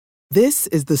This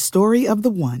is the story of the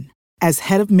one. As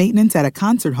head of maintenance at a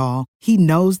concert hall, he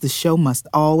knows the show must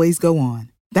always go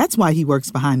on. That's why he works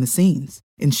behind the scenes,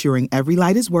 ensuring every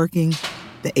light is working,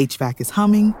 the HVAC is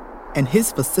humming, and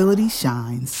his facility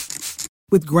shines.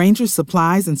 With Grainger's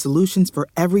supplies and solutions for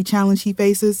every challenge he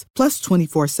faces, plus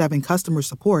 24/7 customer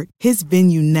support, his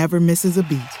venue never misses a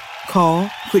beat. Call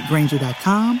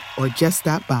quickgrainger.com or just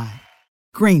stop by.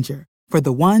 Grainger, for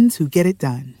the ones who get it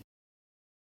done.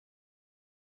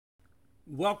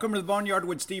 Welcome to the Boneyard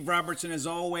with Steve Robertson. As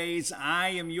always, I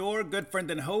am your good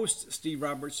friend and host, Steve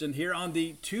Robertson, here on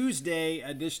the Tuesday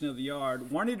edition of the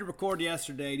Yard. Wanted to record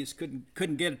yesterday, just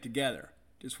couldn't get it together.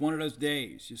 Just one of those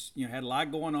days. Just had a lot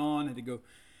going on. Had to go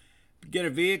get a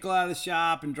vehicle out of the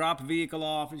shop and drop a vehicle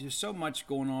off. There's just so much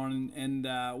going on, and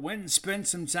went and spent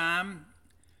some time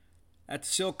at the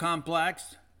Silk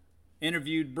Complex.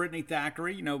 Interviewed Brittany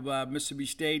Thackeray, Mississippi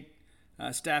State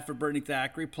staffer Brittany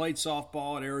Thackeray. Played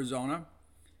softball at Arizona.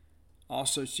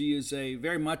 Also, she is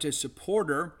very much a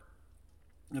supporter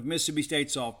of Mississippi State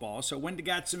softball. So went and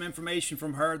got some information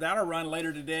from her. That'll run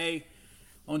later today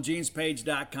on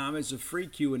genespage.com. It's a free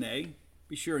Q&A.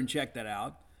 Be sure and check that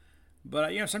out.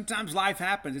 But, sometimes life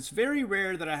happens. It's very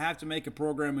rare that I have to make a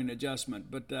programming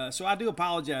adjustment. But so I do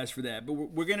apologize for that. But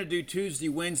we're going to do Tuesday,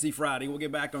 Wednesday, Friday. We'll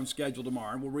get back on schedule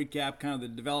tomorrow. And we'll recap kind of the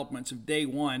developments of day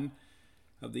one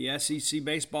of the SEC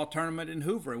baseball tournament in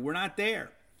Hoover. And we're not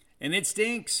there. And it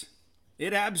stinks.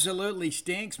 It absolutely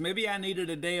stinks. Maybe I needed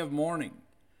a day of mourning.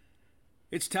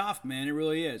 It's tough, man. It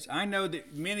really is. I know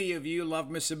that many of you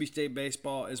love Mississippi State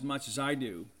baseball as much as I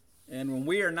do. And when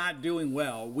we are not doing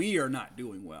well, we are not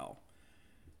doing well.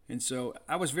 And so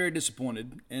I was very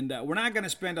disappointed. And we're not going to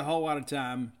spend a whole lot of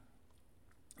time,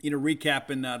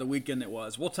 recapping the weekend that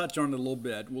was. We'll touch on it a little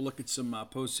bit. We'll look at some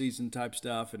postseason type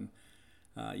stuff. And,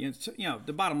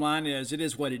 the bottom line is it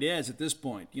is what it is at this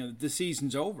point. The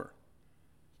season's over.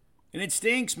 And it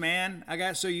stinks, man. I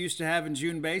got so used to having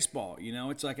June baseball.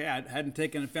 It's like, hey, I hadn't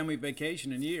taken a family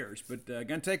vacation in years, but going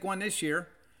to take one this year.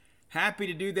 Happy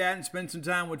to do that and spend some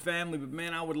time with family, but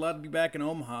man, I would love to be back in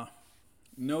Omaha.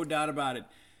 No doubt about it.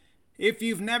 If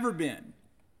you've never been,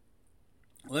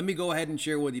 let me go ahead and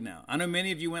share with you now. I know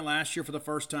many of you went last year for the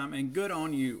first time, and good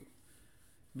on you.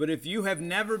 But if you have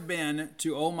never been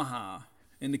to Omaha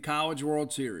in the College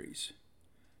World Series,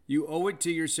 you owe it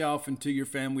to yourself and to your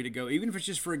family to go, even if it's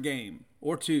just for a game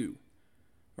or two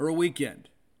or a weekend.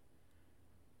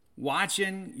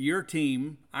 Watching your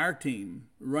team, our team,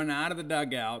 run out of the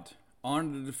dugout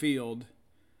onto the field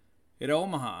at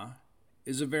Omaha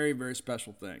is a very, very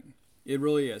special thing. It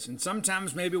really is. And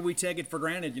sometimes maybe we take it for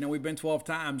granted. We've been 12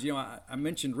 times. I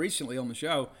mentioned recently on the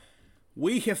show,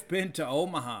 we have been to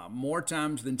Omaha more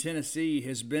times than Tennessee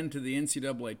has been to the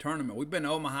NCAA tournament. We've been to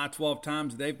Omaha 12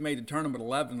 times. They've made the tournament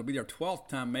 11. It'll be their 12th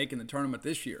time making the tournament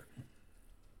this year.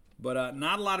 But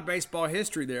not a lot of baseball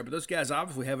history there. But those guys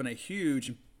obviously having a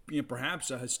huge,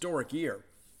 perhaps a historic year.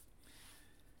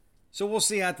 So we'll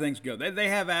see how things go. They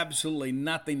have absolutely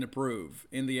nothing to prove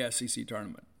in the SEC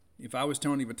tournament. If I was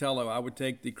Tony Vitello, I would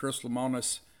take the Chris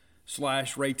Lemonis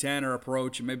 / Ray Tanner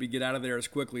approach and maybe get out of there as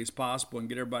quickly as possible and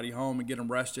get everybody home and get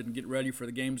them rested and get ready for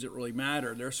the games that really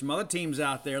matter. There's some other teams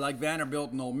out there like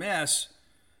Vanderbilt and Ole Miss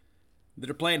that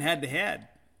are playing head-to-head.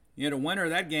 The winner of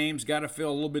that game's got to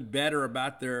feel a little bit better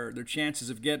about their chances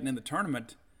of getting in the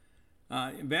tournament.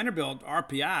 Vanderbilt,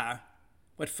 RPI,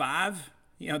 5?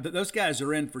 Those guys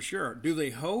are in for sure. Do they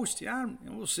host? Yeah,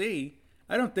 we'll see.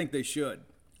 I don't think they should.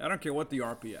 I don't care what the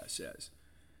RPI says.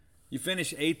 You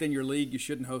finish 8th in your league, you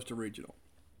shouldn't host a regional.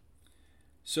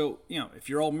 So, if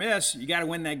you're Ole Miss, you got to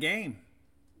win that game.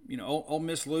 Ole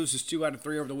Miss loses 2 out of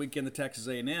 3 over the weekend to Texas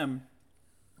A&M.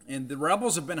 And the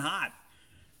Rebels have been hot,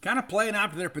 kind of playing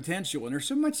out to their potential. And there's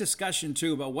so much discussion,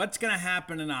 too, about what's going to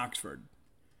happen in Oxford.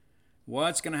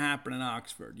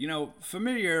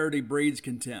 Familiarity breeds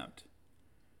contempt.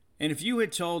 And if you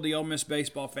had told the Ole Miss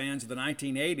baseball fans of the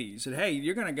 1980s that, hey,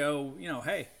 you're going to go, you're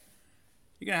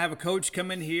going to have a coach come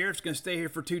in here. It's going to stay here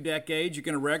for 2 decades. You're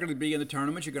going to regularly be in the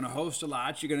tournament. You're going to host a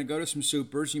lot. You're going to go to some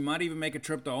supers. You might even make a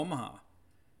trip to Omaha.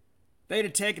 They'd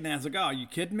have taken that. I was like, oh, are you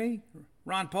kidding me?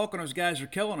 Ron Polk and those guys are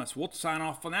killing us. We'll sign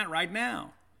off on that right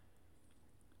now.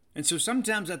 And so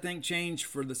sometimes I think change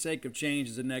for the sake of change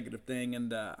is a negative thing.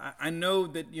 And I know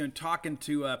that, talking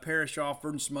to Parrish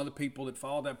Alford and some other people that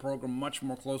follow that program much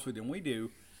more closely than we do,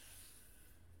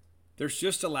 there's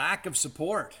just a lack of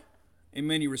support in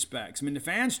many respects. The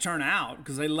fans turn out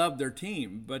because they love their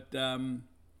team, but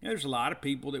there's a lot of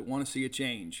people that want to see a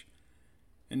change.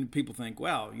 And people think,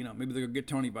 well, maybe they're going to get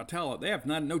Tony Vitello. They have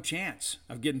no chance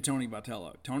of getting Tony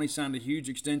Vitello. Tony signed a huge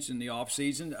extension in the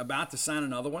offseason, about to sign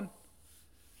another one.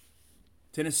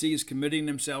 Tennessee is committing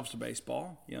themselves to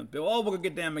baseball. You know, we'll go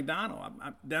get Dan McDonald.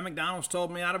 Dan McDonald's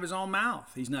told me out of his own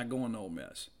mouth he's not going to Ole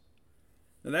Miss.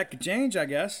 Now, that could change, I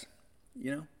guess,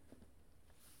 you know.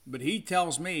 But he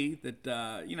tells me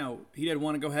that, he didn't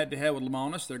want to go head-to-head with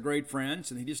Lamonis. They're great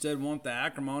friends, and he just didn't want the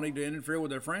acrimony to interfere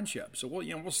with their friendship. So,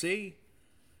 we'll see.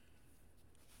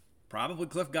 Probably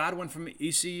Cliff Godwin from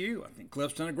ECU. I think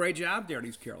Cliff's done a great job there at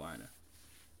East Carolina.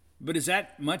 But is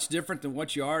that much different than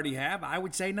what you already have? I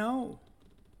would say no.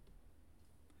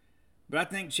 But I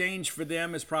think change for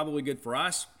them is probably good for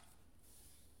us.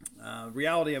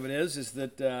 Reality of it is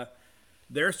that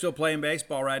they're still playing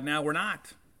baseball right now. We're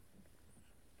not.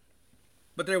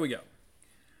 But there we go.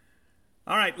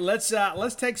 All right, let's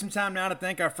take some time now to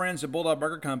thank our friends at Bulldog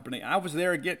Burger Company. I was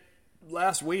there again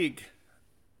last week.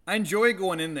 I enjoy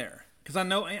going in there because I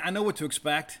know what to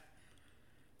expect.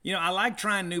 You know, I like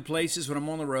trying new places when I'm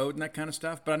on the road and that kind of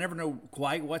stuff, but I never know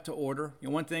quite what to order. You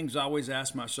know, one thing I always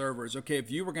ask my servers, okay,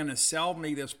 if you were going to sell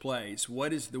me this place,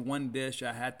 what is the one dish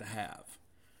I had to have?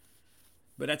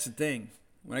 But that's the thing.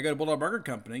 When I go to Bulldog Burger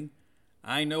Company,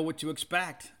 I know what to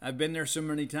expect. I've been there so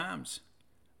many times.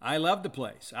 I love the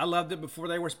place. I loved it before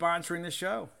they were sponsoring this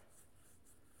show.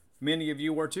 Many of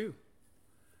you were too.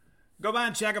 Go by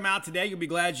and check them out today. You'll be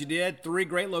glad you did. 3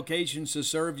 great locations to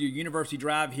serve you. University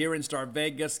Drive here in Star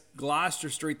Vegas,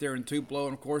 Gloucester Street there in Tupelo,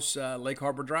 and of course, Lake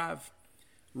Harbor Drive.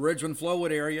 Ridgeland,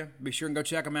 Flowwood area. Be sure and go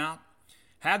check them out.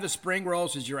 Have the spring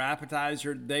rolls as your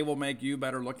appetizer. They will make you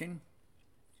better looking.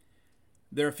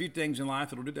 There are a few things in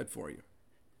life that will do that for you.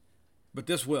 But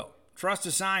this will. Trust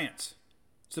the science.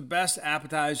 It's the best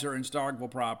appetizer in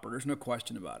Starkville proper. There's no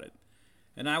question about it.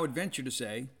 And I would venture to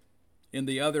say, in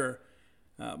the other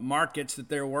markets that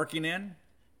they're working in,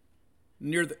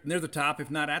 near the top,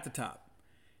 if not at the top.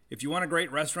 If you want a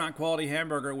great restaurant quality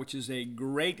hamburger, which is a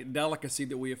great delicacy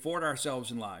that we afford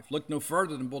ourselves in life, look no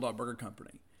further than Bulldog Burger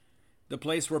Company. The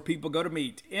place where people go to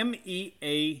meet.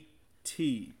 MEAT.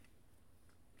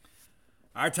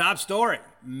 Our top story,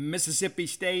 Mississippi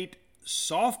State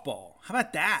softball. How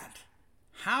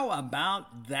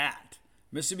about that?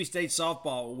 Mississippi State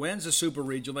softball wins the Super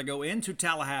Regional. They go into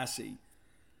Tallahassee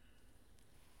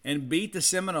and beat the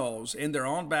Seminoles in their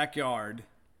own backyard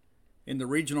in the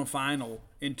regional final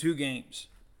in 2 games.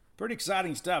 Pretty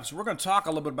exciting stuff. So we're going to talk a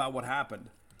little bit about what happened.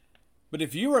 But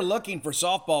if you are looking for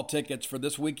softball tickets for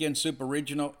this weekend Super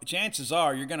Regional, chances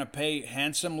are you're going to pay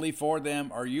handsomely for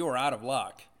them or you are out of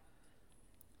luck.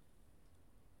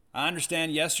 I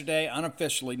understand yesterday,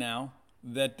 unofficially now,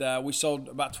 that we sold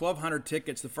about 1,200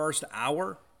 tickets the first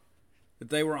hour that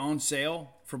they were on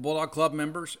sale for Bulldog Club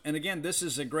members. And again, this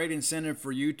is a great incentive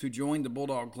for you to join the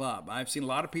Bulldog Club. I've seen a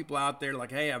lot of people out there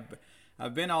like, hey,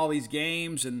 I've been to all these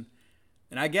games, and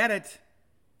I get it.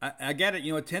 I get it.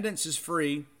 You know, attendance is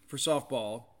free for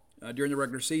softball during the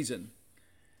regular season.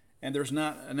 And there's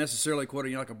not necessarily,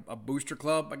 like a booster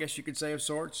club, I guess you could say, of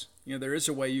sorts. You know, there is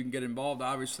a way you can get involved,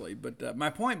 obviously. But my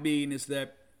point being is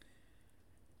that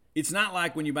it's not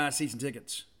like when you buy season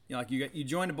tickets. You know, like you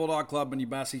join the Bulldog Club and you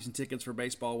buy season tickets for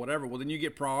baseball, whatever. Well, then you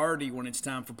get priority when it's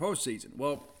time for postseason.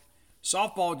 Well,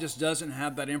 softball just doesn't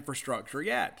have that infrastructure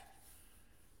yet.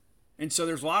 And so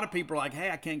there's a lot of people like, hey,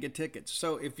 I can't get tickets.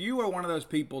 So if you are one of those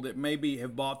people that maybe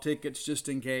have bought tickets just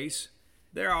in case,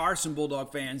 there are some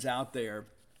Bulldog fans out there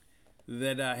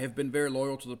that have been very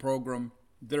loyal to the program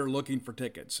that are looking for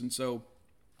tickets. And so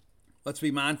let's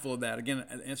be mindful of that. Again,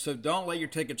 and so don't let your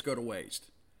tickets go to waste.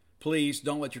 Please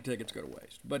don't let your tickets go to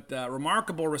waste. But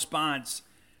remarkable response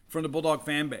from the Bulldog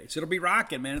fan base. It'll be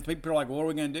rocking, man. People are like, well, what are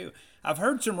we going to do? I've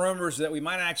heard some rumors that we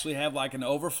might actually have like an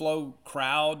overflow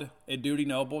crowd at Duty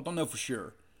Noble. Don't know for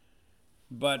sure.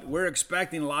 But we're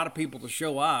expecting a lot of people to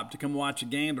show up to come watch a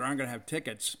game that aren't going to have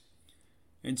tickets.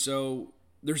 And so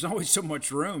there's always so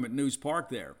much room at News Park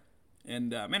there. And,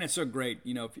 man, it's so great.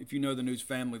 You know, if you know the News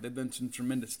family, they've done some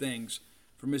tremendous things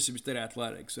for Mississippi State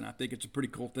athletics. And I think it's a pretty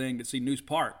cool thing to see News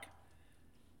Park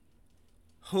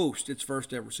host its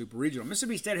first ever Super Regional.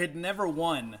 Mississippi State had never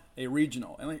won a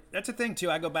regional. And that's a thing, too,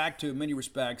 I go back to in many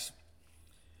respects.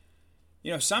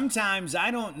 You know, sometimes I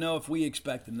don't know if we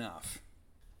expect enough.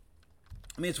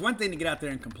 I mean, it's one thing to get out there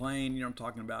and complain. You know what I'm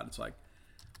talking about? It's like,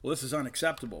 well, this is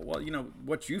unacceptable. Well, you know,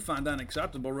 what you find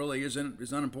unacceptable really is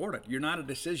unimportant. You're not a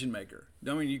decision maker.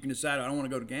 I mean, you can decide, I don't want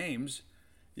to go to games.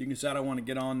 You can decide I want to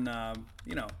get on, I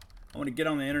want to get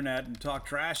on the internet and talk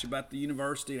trash about the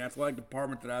university and athletic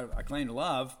department that I claim to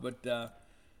love. But, the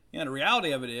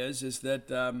reality of it is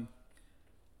that,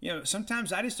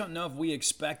 sometimes I just don't know if we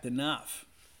expect enough.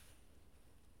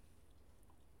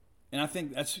 And I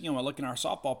think that's, I look in our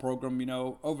softball program,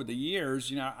 over the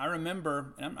years, I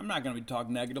remember, and I'm not going to be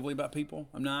talking negatively about people.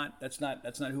 I'm not. That's not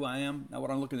who I am, not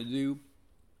what I'm looking to do.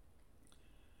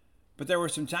 But there were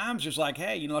some times just like,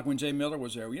 hey, like when Jay Miller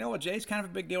was there. You know what? Jay's kind of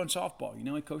a big deal in softball.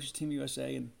 He coaches Team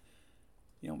USA, and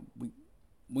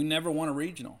we never won a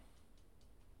regional.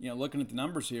 Looking at the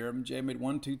numbers here, Jay made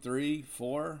 1, 2, 3,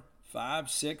 4, 5,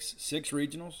 6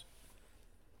 regionals.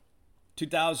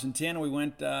 2010, we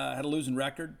had a losing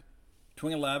record.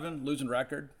 2011, losing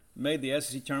record. Made the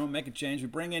SEC tournament, make a change. We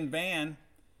bring in Van.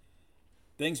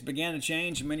 Things began to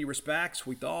change in many respects.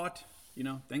 We thought,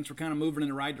 things were kind of moving in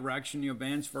the right direction.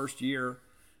 Van's first year,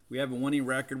 we have a winning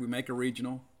record. We make a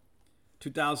regional.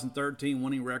 2013,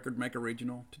 winning record, make a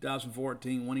regional.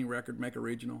 2014, winning record, make a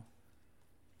regional.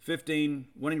 15,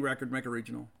 winning record, make a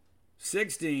regional.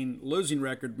 16, losing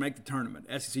record, make the tournament,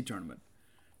 SEC tournament.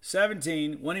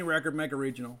 17, winning record, make a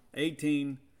regional.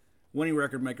 18, winning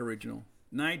record, make a regional.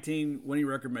 19, winning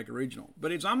record, make a regional.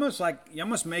 But it's almost like you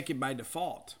almost make it by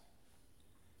default.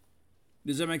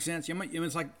 Does that make sense?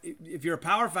 It's like if you're a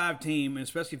Power 5 team, and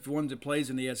especially if you're one that plays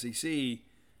in the SEC,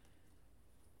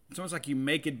 it's almost like you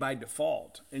make it by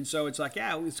default. And so it's like,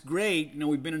 yeah, it's great.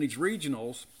 We've been in these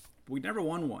regionals, but we never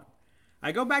won one.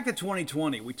 I go back to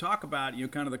 2020. We talk about,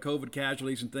 kind of the COVID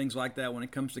casualties and things like that when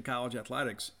it comes to college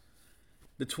athletics.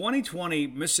 The 2020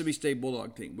 Mississippi State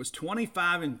Bulldog team was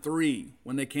 25-3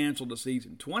 when they canceled the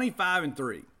season.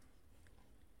 25-3.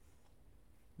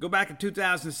 Go back to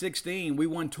 2016. We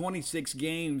won 26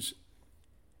 games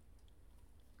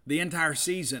the entire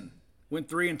season. Went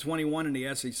 3-21 in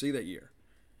the SEC that year.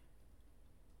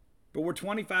 But we're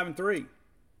 25-3.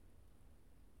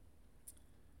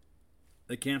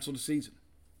 They canceled the season.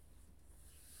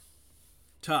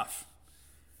 Tough.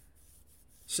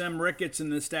 Sam Ricketts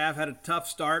and the staff had a tough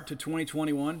start to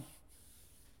 2021.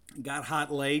 Got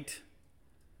hot late.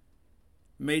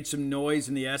 Made some noise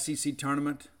in the SEC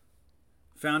tournament.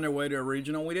 Found their way to a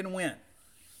regional. We didn't win.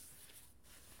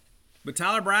 But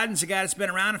Tyler Bryden's a guy that's been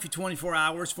around for 24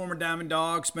 hours, former Diamond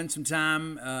Dawgs, spent some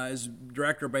time as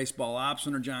director of baseball ops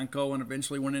under John Cohen,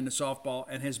 eventually went into softball,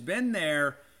 and has been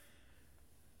there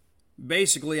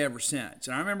basically ever since.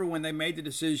 And I remember when they made the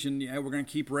decision, we're going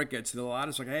to keep Ricketts, a lot of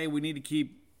us like, hey, we need to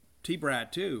keep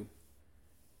T-Brat too.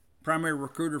 Primary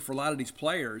recruiter for a lot of these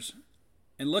players.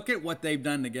 And look at what they've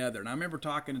done together. And I remember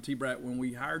talking to T-Brat when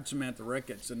we hired Samantha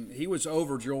Ricketts, and he was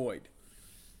overjoyed.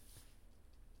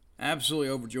 Absolutely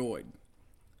overjoyed.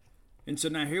 And so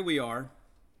now here we are,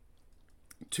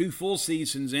 2 full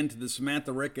seasons into the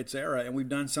Samantha Ricketts era, and we've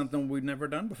done something we've never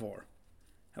done before.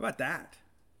 How about that?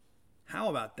 How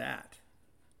about that?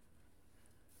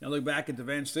 Now look back at the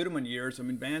Van Studeman years.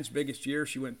 Van's biggest year,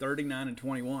 she went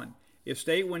 39-21. If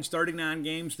State wins 39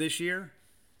 games this year,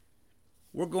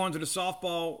 we're going to the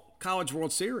softball College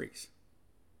World Series.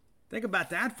 Think about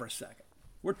that for a second.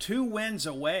 We're 2 wins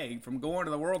away from going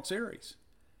to the World Series.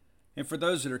 And for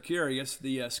those that are curious,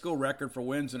 the school record for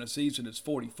wins in a season is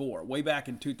 44, way back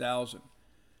in 2000.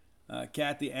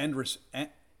 Kathy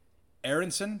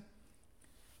Aronson,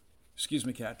 excuse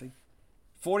me, Kathy,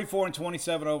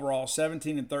 44-27 overall,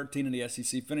 17-13 in the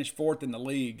SEC, finished 4th in the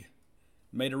league,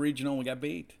 made a regional, and we got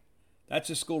beat. That's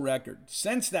a school record.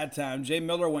 Since that time, Jay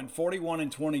Miller went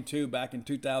 41-22 back in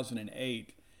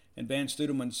 2008, and Van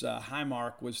Studeman's high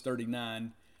mark was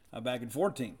 39 back in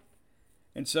 14.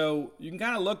 And so you can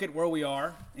kind of look at where we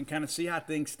are and kind of see how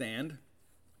things stand,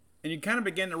 and you kind of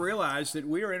begin to realize that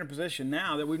we are in a position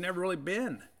now that we've never really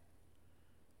been.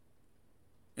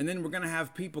 And then we're going to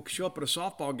have people show up at a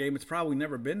softball game that's probably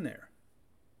never been there.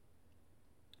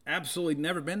 Absolutely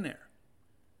never been there.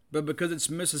 But because it's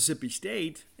Mississippi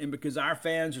State and because our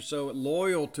fans are so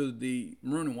loyal to the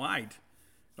maroon and white,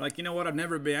 like, you know what, I've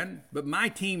never been, but my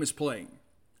team is playing.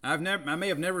 I may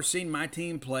have never seen my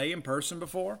team play in person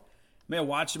before. I may have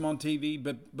watched them on TV,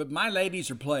 but my ladies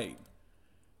are playing.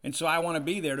 And so I want to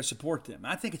be there to support them.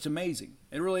 I think it's amazing.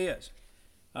 It really is.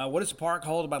 What does the park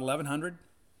hold? About 1,100?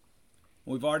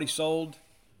 We've already sold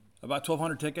about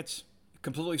 1,200 tickets.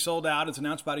 Completely sold out. It's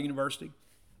announced by the university.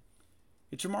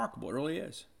 It's remarkable. It really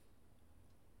is.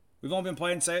 We've only been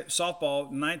playing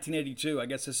softball in 1982. I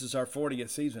guess this is our 40th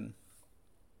season.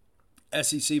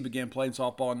 SEC began playing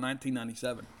softball in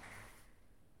 1997.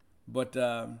 But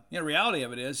the reality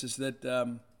of it is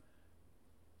that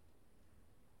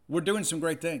we're doing some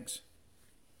great things.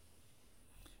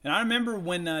 And I remember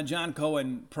when John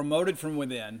Cohen promoted from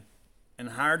within and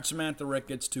hired Samantha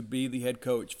Ricketts to be the head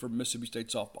coach for Mississippi State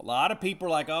softball. A lot of people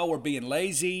are like, oh, we're being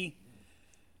lazy.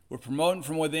 We're promoting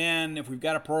from within. If we've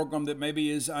got a program that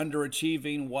maybe is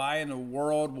underachieving, why in the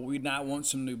world would we not want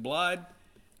some new blood?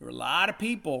 There were a lot of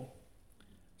people,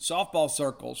 softball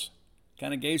circles,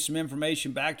 kind of gave some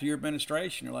information back to your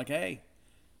administration. They're like, hey,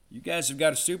 you guys have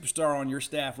got a superstar on your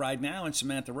staff right now in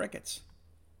Samantha Ricketts.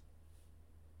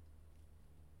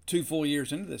 2 full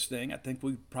years into this thing, I think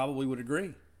we probably would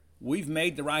agree. We've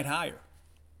made the right hire.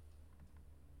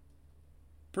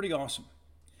 Pretty awesome.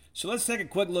 So let's take a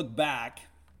quick look back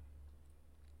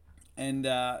and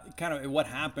kind of what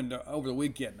happened over the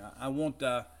weekend. I won't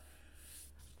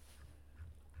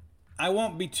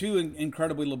be too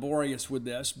incredibly laborious with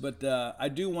this, but I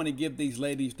do want to give these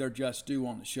ladies their just due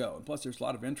on the show. And plus, there's a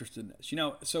lot of interest in this.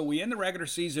 So we end the regular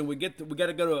season. We got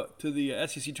to go to the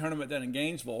SEC tournament then in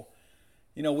Gainesville.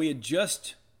 We had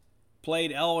just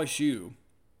played LSU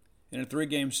in a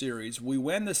 3-game series. We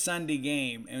win the Sunday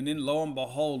game, and then lo and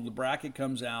behold, the bracket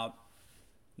comes out.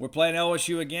 We're playing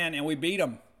LSU again, and we beat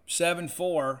them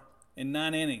 7-4 in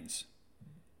 9 innings.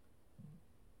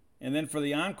 And then for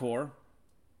the encore,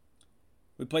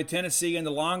 we play Tennessee in the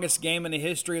longest game in the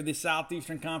history of the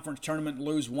Southeastern Conference tournament and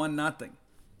lose 1-0.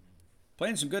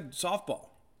 Playing some good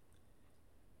softball.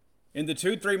 In the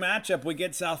 2-3 matchup, we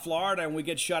get South Florida and we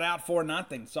get shut out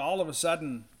 4-0. So all of a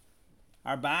sudden,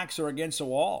 our backs are against the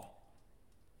wall.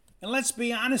 And let's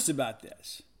be honest about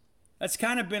this. That's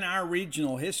kind of been our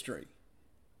regional history.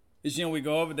 Is, we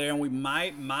go over there and we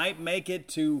might make it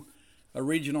to a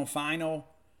regional final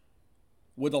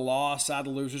with a loss out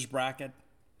of the loser's bracket.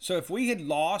 So if we had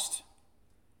lost,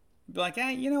 we'd be like,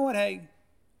 hey, you know what? Hey,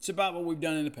 it's about what we've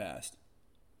done in the past.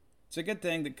 It's a good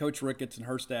thing that Coach Ricketts and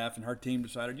her staff and her team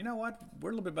decided, you know what? We're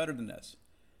a little bit better than this.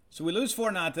 So we lose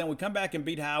 4-0. We come back and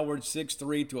beat Howard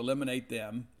 6-3 to eliminate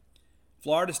them.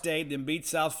 Florida State then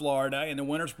beats South Florida in the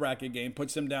winner's bracket game,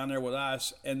 puts them down there with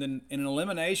us. And then in an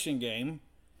elimination game,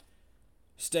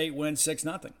 State wins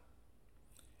 6-0.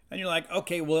 And you're like,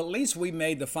 okay, well, at least we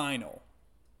made the final.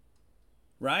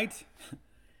 Right?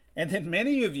 And then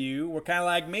many of you were kind of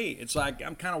like me. It's like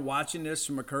I'm kind of watching this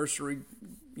from a cursory,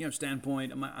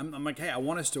 standpoint. I'm like, hey, I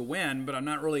want us to win, but I'm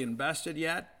not really invested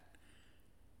yet.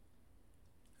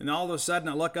 And all of a sudden,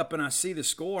 I look up and I see the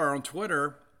score on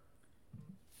Twitter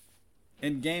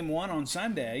in Game 1 on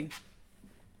Sunday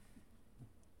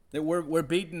that we're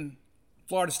beating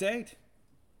Florida State.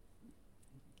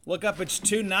 Look up, it's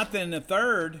 2-0 in the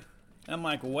third. I'm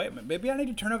like, well, wait a minute, maybe I need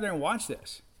to turn over there and watch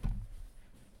this.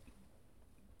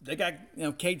 They got,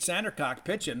 Kate Sandercock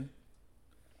pitching,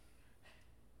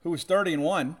 who was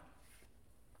 30-1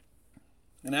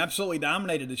 and absolutely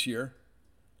dominated this year.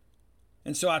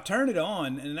 And so I turned it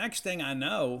on, and the next thing I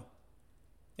know,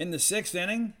 in the 6th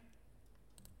inning,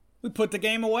 we put the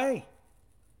game away.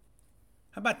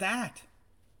 How about that?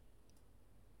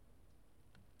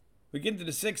 We get into the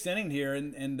 6th inning here,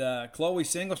 and Chloe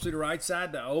singles to the right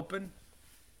side to open.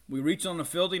 We reached on the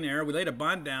fielding error. We laid a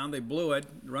bunt down. They blew it.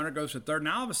 The runner goes to third.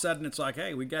 Now all of a sudden it's like,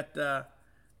 hey, we got a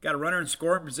runner in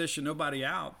scoring position, nobody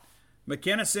out.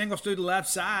 McKenna singles through the left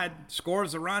side,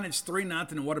 scores the run. It's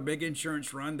 3-0, and what a big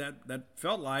insurance run that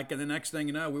felt like. And the next thing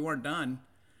you know, we weren't done.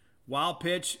 Wild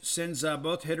pitch sends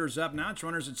both hitters up. Now it's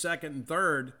runners at second and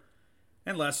third,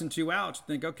 and less than 2 outs.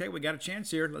 Think, okay, we got a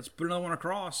chance here. Let's put another one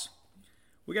across.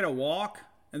 We got a walk,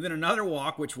 and then another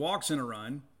walk, which walks in a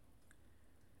run.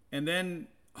 And then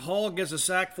Hull gets a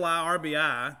sac fly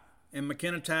RBI, and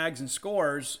McKenna tags and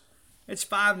scores. It's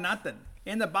 5-0.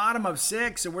 In the bottom of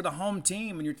 6, and we're the home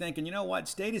team, and you're thinking, you know what?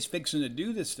 State is fixing to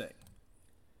do this thing.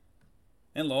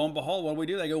 And lo and behold, what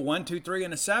do? They go 1, 2, 3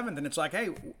 in the 7th, and it's like, hey,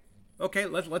 okay,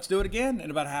 let's do it again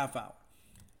in about a half hour.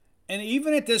 And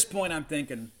even at this point, I'm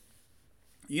thinking,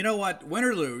 you know what? Win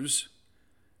or lose,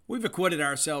 we've acquitted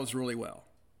ourselves really well.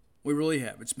 We really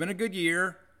have. It's been a good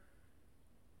year.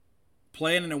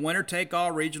 Playing in a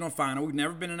winner-take-all regional final. We've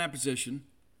never been in that position.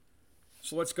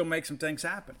 So let's go make some things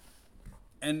happen.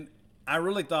 And I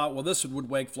really thought, well, this would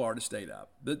wake Florida State up.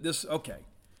 Okay.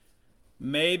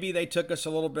 Maybe they took us a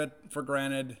little bit for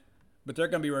granted, but they're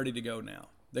going to be ready to go now.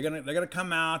 They're going to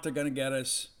come out. They're going to get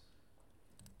us.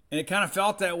 And it kind of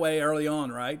felt that way early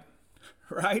on, right?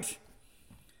 Right?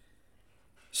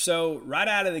 So right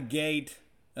out of the gate,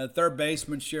 third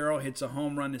baseman Cheryl hits a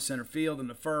home run to center field in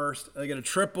the first. They get a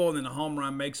triple, and then the home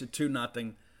run makes it 2-0.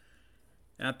 And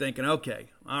I'm thinking, okay,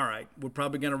 all right, we're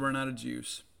probably going to run out of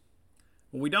juice.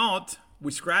 Well, we don't.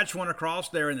 We scratch one across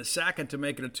there in the second to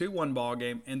make it a 2-1 ball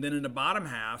game, and then in the bottom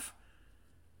half,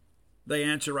 they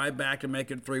answer right back and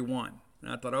make it 3-1. And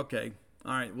I thought, okay,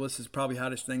 all right, well, this is probably how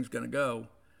this thing's going to go.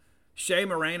 Shea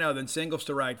Moreno then singles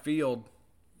to right field.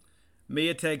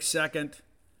 Mia takes second.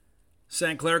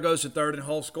 St. Clair goes to third, and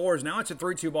Hull scores. Now it's a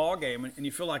 3-2 ball game, and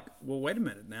you feel like, well, wait a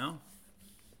minute now.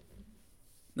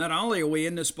 Not only are we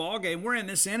in this ball game, we're in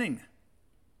this inning.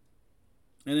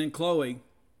 And then Chloe,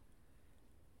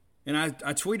 and I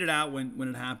tweeted out when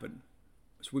it happened.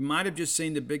 So we might have just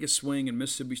seen the biggest swing in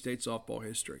Mississippi State softball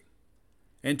history.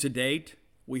 And to date,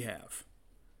 we have.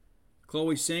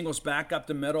 Chloe singles back up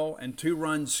the middle and 2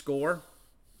 runs score.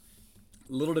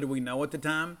 Little did we know at the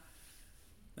time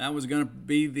that was going to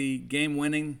be the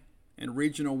game-winning and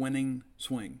regional winning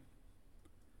swing.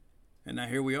 And now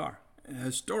here we are. A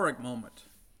historic moment,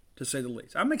 to say the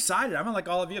least. I'm excited. I'm like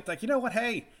all of you. It's like, you know what?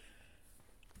 Hey,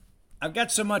 I've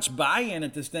got so much buy-in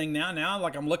at this thing now. Now,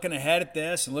 like I'm looking ahead at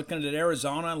this and looking at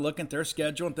Arizona and looking at their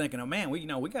schedule and thinking, oh man, we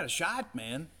got a shot,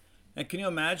 man. And can you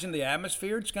imagine the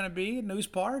atmosphere it's going to be at News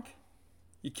Park?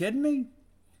 You kidding me?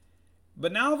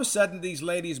 But now all of a sudden these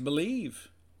ladies believe.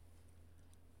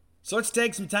 So let's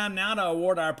take some time now to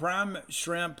award our Prime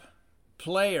Shrimp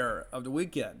Player of the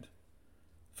Weekend.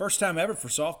 First time ever for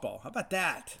softball. How about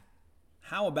that?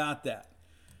 How about that?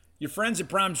 Your friends at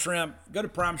Prime Shrimp, go to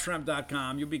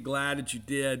primeshrimp.com. You'll be glad that you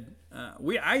did.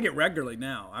 I eat it regularly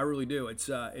now. I really do.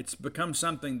 It's become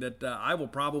something that I will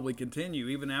probably continue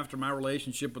even after my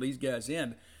relationship with these guys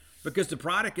end, because the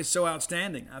product is so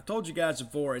outstanding. I've told you guys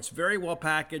before, it's very well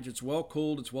packaged, it's well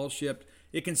cooled, it's well shipped.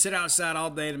 It can sit outside all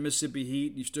day in the Mississippi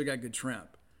heat, and you still got good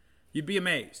shrimp. You'd be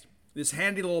amazed. This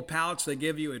handy little pouch they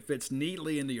give you, it fits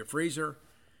neatly into your freezer.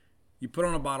 You put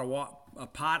on a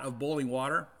pot of boiling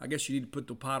water. I guess you need to put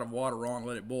the pot of water on and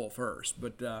let it boil first.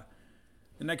 But the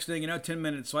next thing you know, 10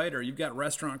 minutes later, you've got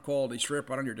restaurant quality shrimp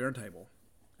right on your dinner table.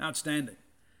 Outstanding.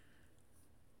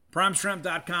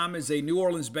 PrimeShrimp.com is a New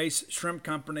Orleans-based shrimp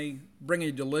company bringing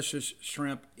you delicious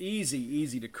shrimp.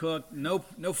 Easy to cook. No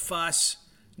fuss.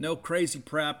 No crazy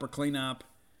prep or cleanup.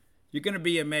 You're going to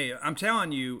be amazed. I'm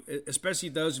telling you, especially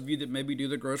those of you that maybe do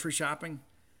the grocery shopping,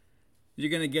 you're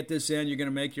going to get this in, you're going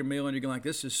to make your meal, and you're going to like,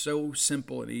 this is so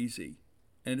simple and easy,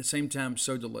 and at the same time,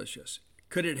 so delicious.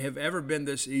 Could it have ever been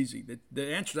this easy?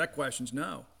 The answer to that question is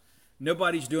no.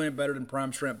 Nobody's doing it better than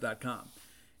PrimeShrimp.com.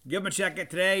 Give them a check out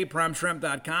today,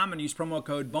 PrimeShrimp.com, and use promo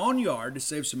code BONEYARD to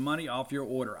save some money off your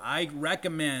order. I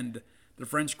recommend the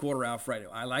French Quarter Alfredo.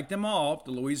 I like them all.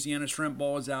 The Louisiana Shrimp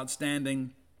Bowl is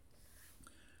outstanding.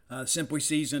 Simply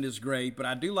Seasoned is great, but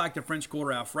I do like the French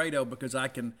Quarter Alfredo because I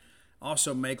can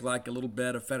also make like a little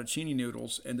bed of fettuccine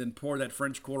noodles and then pour that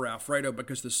French Quarter Alfredo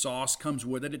because the sauce comes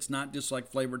with it. It's not just like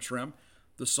flavored shrimp.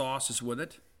 The sauce is with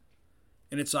it.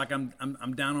 And it's like I'm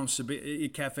down on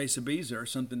Cafe Sabiza or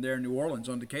something there in New Orleans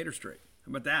on Decatur Street.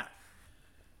 How about that?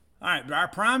 All right, but our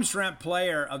Prime Shrimp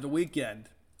Player of the Weekend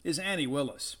is Annie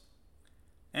Willis.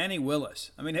 Annie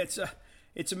Willis. I mean,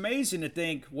 it's amazing to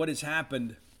think what has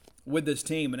happened with this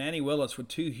team, and Annie Willis with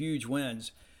 2 huge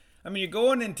wins. I mean, you're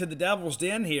going into the Devil's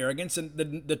Den here against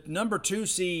the number 2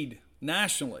 seed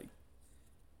nationally.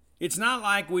 It's not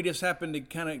like we just happened to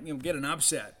kind of get an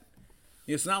upset.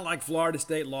 It's not like Florida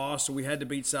State lost, so we had to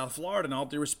beat South Florida, and all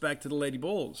due respect to the Lady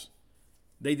Bulls.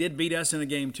 They did beat us in a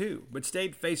game too, but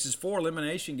State faces 4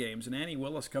 elimination games, and Annie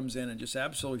Willis comes in and just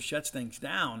absolutely shuts things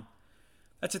down.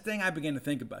 That's a thing I begin to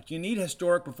think about. You need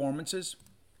historic performances.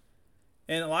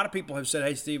 And a lot of people have said,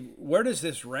 hey, Steve, where does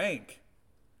this rank?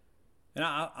 And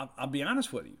I'll be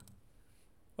honest with you.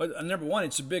 Well, number one,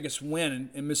 it's the biggest win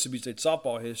in Mississippi State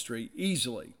softball history,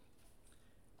 easily.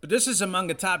 But this is among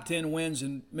the top 10 wins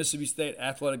in Mississippi State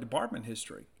athletic department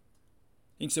history.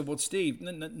 You can say, well, Steve,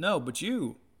 no, but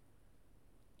you.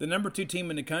 The number 2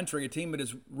 team in the country, a team that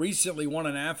has recently won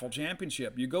an AFL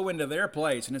championship, you go into their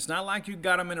place, and it's not like you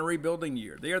got them in a rebuilding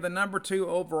year. They are the number 2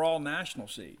 overall national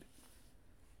seed.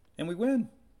 And we win.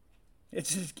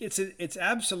 It's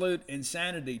absolute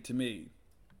insanity to me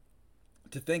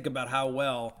to think about how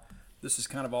well this has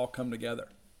kind of all come together,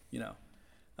 you know.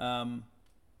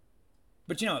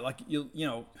 But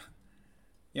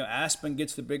Aspen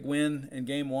gets the big win in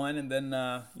game 1, and then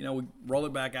we roll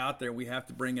it back out there. We have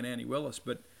to bring in Annie Willis,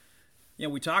 but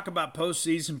we talk about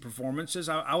postseason performances.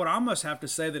 I would almost have to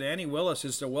say that Annie Willis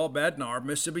is the Will Bednar of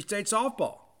Mississippi State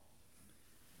softball.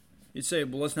 You'd say,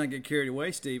 well, let's not get carried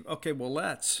away, Steve. Okay, well,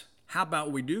 let's. How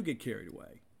about we do get carried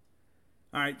away?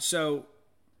 All right, so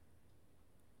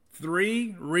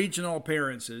 3 regional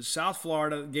appearances. South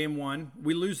Florida, game 1,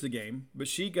 we lose the game, but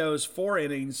she goes 4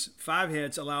 innings, 5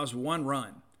 hits, allows 1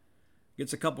 run,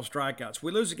 gets a couple strikeouts.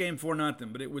 We lose the game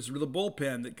 4-0, but it was the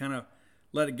bullpen that kind of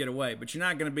let it get away. But you're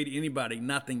not going to beat anybody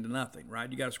 0-0, right?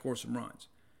 You got to score some runs.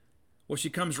 Well, she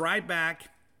comes right back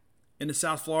in the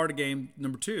South Florida game,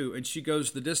 number 2, and she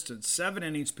goes the distance. 7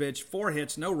 innings pitched, 4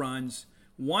 hits, no runs,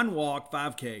 1 walk,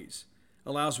 5 Ks,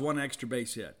 allows 1 extra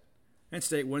base hit. And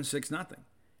State wins 6-0.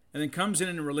 And then comes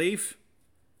in relief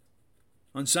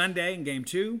on Sunday in game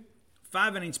 2,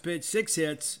 5 innings pitched, 6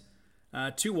 hits,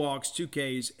 2 walks, 2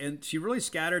 Ks, and she really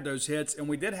scattered those hits. And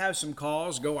we did have some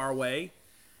calls go our way,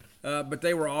 but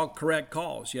they were all correct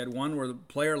calls. You had one where the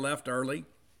player left early.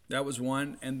 That was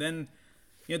one. And then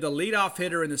you had the leadoff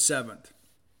hitter in the 7th.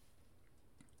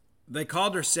 They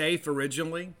called her safe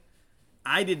originally.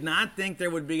 I did not think there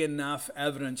would be enough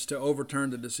evidence to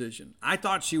overturn the decision. I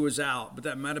thought she was out, but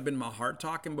that might have been my heart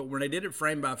talking. But when they did it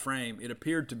frame by frame, it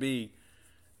appeared to be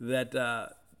that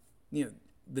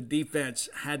the defense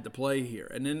had to play here.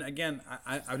 And then again,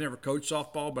 I've never coached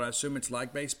softball, but I assume it's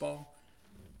like baseball,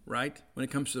 right? When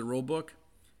it comes to the rule book,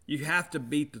 you have to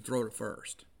beat the throw to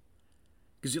first.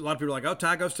 Because a lot of people are like, oh,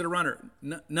 tie goes to the runner.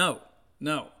 No,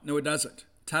 it doesn't.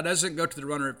 Tie doesn't go to the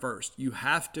runner at first. You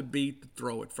have to beat the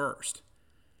throw at first.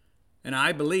 And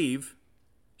I believe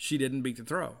she didn't beat the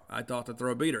throw. I thought the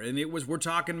throw beat her. And we're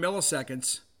talking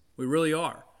milliseconds. We really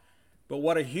are. But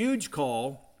what a huge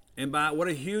call and what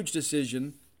a huge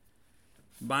decision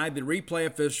by the replay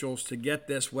officials to get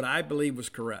this, what I believe was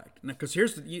correct. Now, because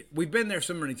we've been there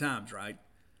so many times, right?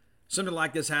 Something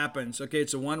like this happens. Okay,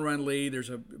 it's a one-run lead. There's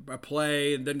a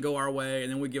play and doesn't go our way,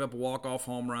 and then we give up a walk-off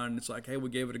home run. It's like, hey, we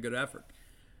gave it a good effort.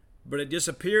 But it just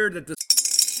appeared that the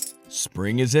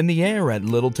Spring is in the air at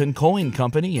Littleton Coin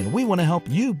Company, and we want to help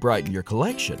you brighten your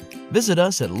collection. Visit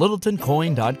us at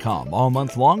littletoncoin.com all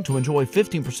month long to enjoy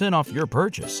 15% off your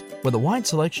purchase. With a wide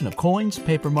selection of coins,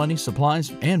 paper money,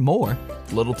 supplies, and more,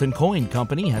 Littleton Coin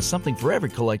Company has something for every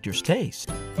collector's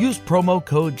taste. Use promo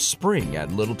code SPRING at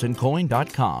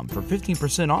littletoncoin.com for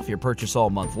 15% off your purchase all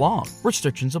month long.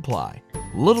 Restrictions apply.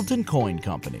 Littleton Coin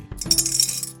Company.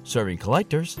 Serving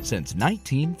collectors since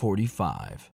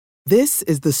 1945. This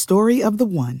is the story of the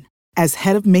one. As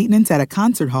head of maintenance at a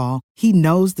concert hall, he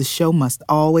knows the show must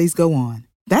always go on.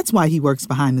 That's why he works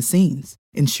behind the scenes,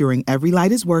 ensuring every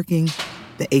light is working,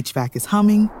 the HVAC is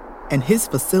humming, and his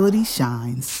facility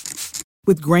shines.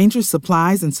 With Grainger's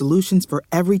supplies and solutions for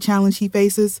every challenge he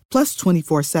faces, plus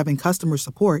 24/7 customer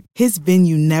support, his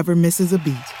venue never misses a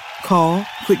beat. Call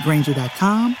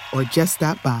quickgrainger.com or just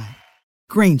stop by.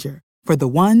 Grainger, for the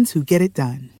ones who get it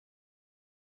done.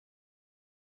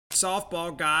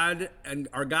 softball god and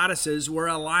our goddesses were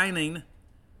aligning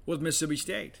with Mississippi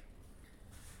State.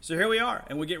 So here we are,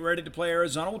 and we get ready to play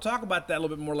Arizona. We'll talk about that a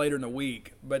little bit more later in the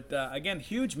week. But again,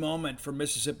 huge moment for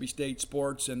Mississippi State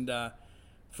sports and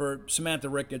for Samantha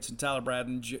Ricketts and Tyler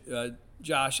Braden,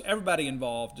 Josh, everybody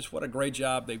involved. Just what a great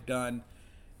job they've done.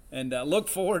 And look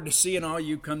forward to seeing all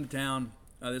you come to town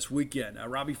this weekend.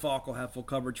 Robbie Falk will have full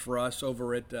coverage for us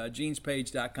over at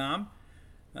genespage.com.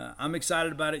 I'm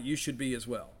excited about it. You should be as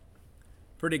well.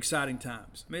 Pretty exciting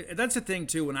times. I mean, that's the thing,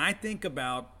 too. When I think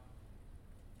about,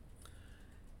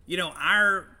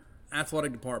 our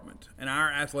athletic department and our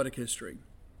athletic history,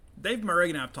 Dave Murray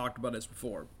and I have talked about this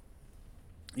before.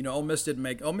 Ole Miss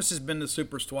has been the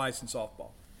Supers twice in softball.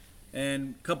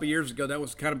 And a couple years ago, that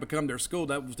was kind of become their school.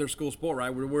 That was their school sport, right?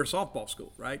 We're a softball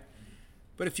school, right?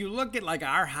 But if you look at,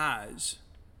 our highs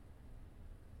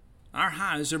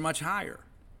are much higher.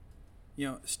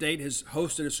 State has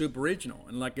hosted a Super Regional.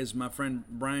 And as my friend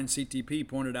Brian CTP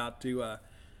pointed out to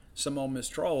some Ole Miss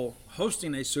troll,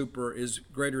 hosting a Super is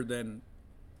greater than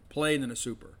playing in a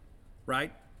Super,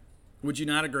 right? Would you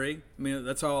not agree? I mean,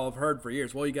 that's all I've heard for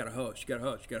years. Well, you got to host.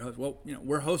 Well,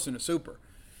 we're hosting a Super.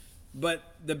 But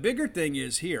the bigger thing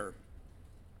is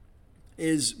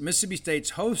Mississippi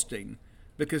State's hosting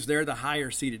because they're the higher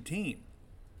seeded team.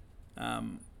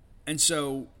 And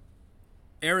so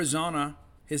Arizona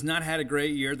has not had a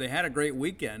great year. They had a great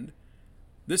weekend.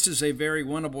 This is a very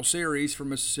winnable series for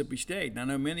Mississippi State. And I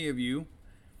know many of you,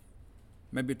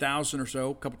 maybe 1,000 or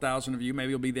so, a couple thousand of you,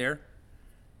 maybe you'll be there.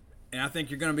 And I think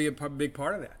you're going to be a big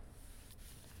part of that.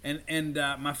 And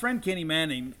my friend Kenny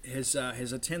Manning has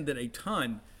attended a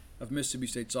ton of Mississippi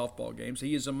State softball games.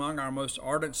 He is among our most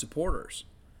ardent supporters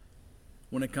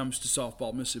when it comes to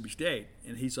softball Mississippi State.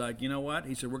 And he's like, you know what?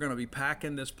 He said, we're going to be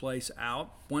packing this place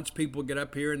out. Once people get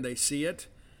up here and they see it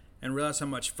and realize how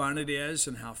much fun it is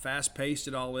and how fast-paced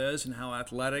it all is and how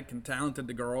athletic and talented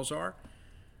the girls are,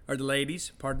 or the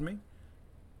ladies, pardon me.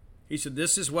 He said,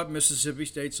 this is what Mississippi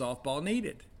State softball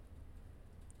needed.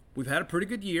 We've had a pretty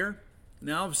good year.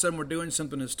 Now all of a sudden we're doing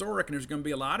something historic, and there's going to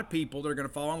be a lot of people that are going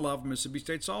to fall in love with Mississippi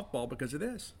State softball because of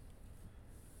this.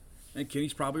 And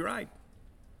Kenny's probably right.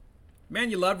 Man,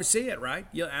 you love to see it, right?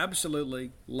 You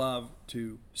absolutely love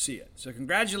to see it. So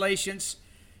congratulations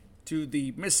to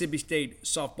the Mississippi State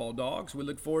softball Dogs. We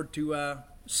look forward to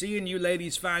seeing you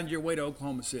ladies find your way to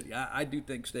Oklahoma City. I do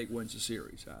think State wins the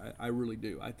series. I really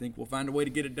do. I think we'll find a way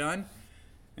to get it done.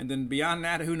 And then beyond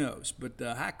that, who knows? But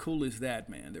how cool is that,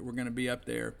 man, that we're going to be up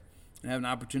there and have an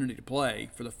opportunity to play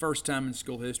for the first time in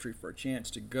school history for a chance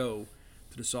to go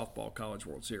to the Softball College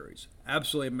World Series.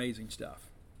 Absolutely amazing stuff.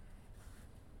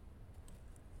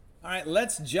 All right,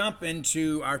 let's jump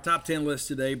into our top 10 list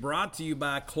today, brought to you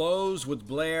by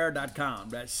closewithblair.com.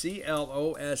 That's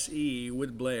C-L-O-S-E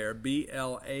with Blair,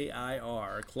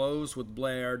 B-L-A-I-R,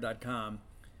 closewithblair.com.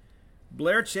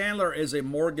 Blair Chandler is a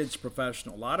mortgage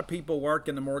professional. A lot of people work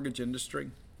in the mortgage industry.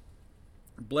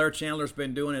 Blair Chandler's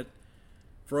been doing it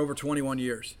for over 21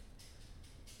 years.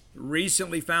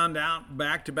 Recently found out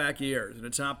back-to-back years in the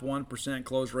top 1%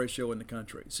 close ratio in the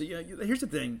country. So here's the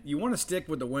thing. You want to stick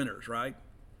with the winners, right?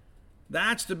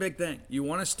 That's the big thing. You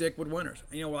want to stick with winners.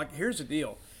 Here's the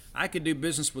deal. I could do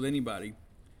business with anybody,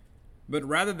 but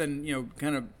rather than,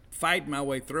 kind of fight my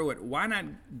way through it, why not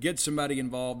get somebody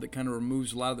involved that kind of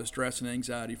removes a lot of the stress and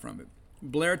anxiety from it?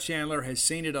 Blair Chandler has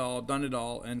seen it all, done it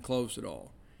all, and closed it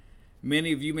all.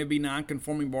 Many of you may be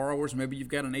non-conforming borrowers. Maybe you've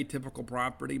got an atypical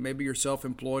property. Maybe you're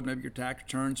self-employed. Maybe your tax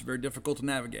returns are very difficult to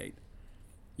navigate.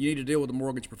 You need to deal with a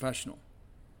mortgage professional.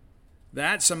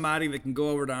 That's somebody that can go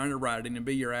over to underwriting and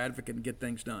be your advocate and get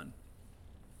things done.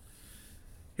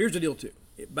 Here's the deal, too.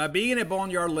 By being a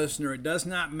Boneyard listener, it does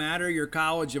not matter your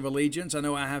college of allegiance. I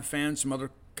know I have fans from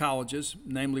other colleges,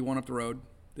 namely one up the road,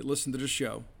 that listen to this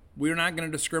show. We're not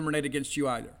going to discriminate against you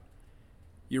either.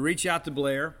 You reach out to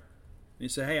Blair, and you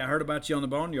say, hey, I heard about you on the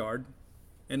Boneyard,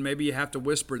 and maybe you have to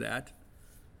whisper that,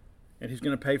 and he's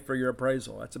going to pay for your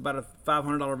appraisal. That's about a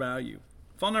 $500 value.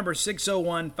 Phone number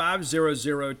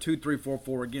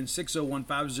 601-500-2344. Again,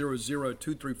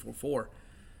 601-500-2344.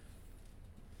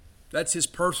 That's his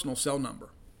personal cell number.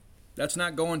 That's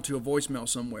not going to a voicemail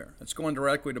somewhere. That's going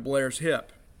directly to Blair's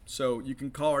hip. So you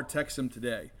can call or text him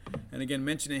today. And again,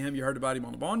 mentioning him, you heard about him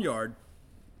on the Boneyard,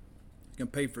 he's going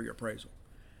to pay for your appraisal.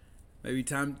 Maybe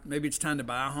it's time to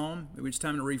buy a home. Maybe it's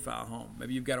time to refi a home.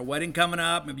 Maybe you've got a wedding coming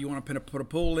up. Maybe you want to put a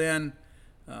pool in.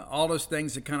 All those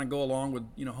things that kind of go along with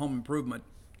home improvement.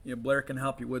 Blair can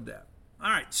help you with that. All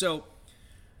right, so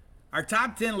our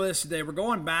top 10 list today, we're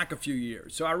going back a few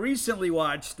years. So I recently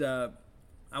watched a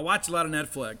lot of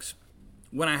Netflix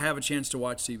when I have a chance to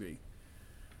watch TV.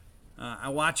 I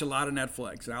watch a lot of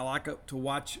Netflix, and I like to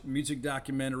watch music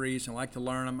documentaries. I like to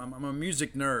learn. I'm a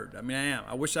music nerd. I am.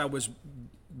 I wish I was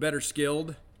better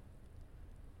skilled,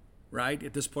 right?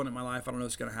 At this point in my life, I don't know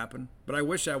if it's going to happen. But I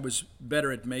wish I was better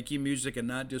at making music and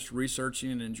not just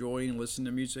researching and enjoying and listening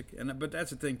to music. But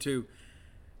that's the thing, too.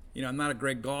 I'm not a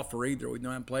great golfer either. I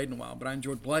haven't played in a while, but I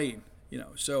enjoyed playing.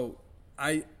 So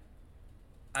I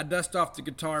dust off the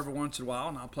guitar every once in a while,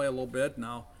 and I'll play a little bit, and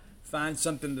I'll find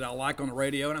something that I like on the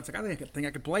radio, and I think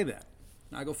I could play that.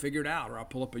 And I go figure it out, or I'll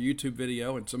pull up a YouTube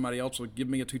video, and somebody else will give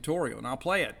me a tutorial, and I'll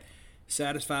play it.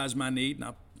 Satisfies my need, and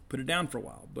I'll put it down for a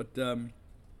while. But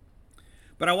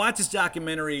I watched this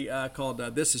documentary called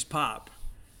This Is Pop.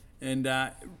 And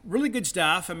really good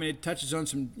stuff. It touches on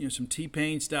some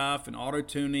T-Pain stuff and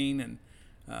auto-tuning. And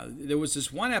there was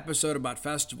this one episode about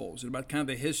festivals and about kind of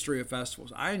the history of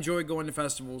festivals. I enjoy going to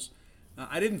festivals.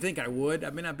 I didn't think I would.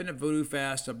 I've been at Voodoo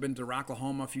Fest. I've been to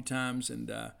Rocklahoma a few times,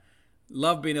 and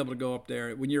love being able to go up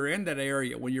there. When you're in that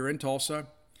area, when you're in Tulsa,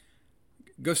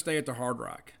 go stay at the Hard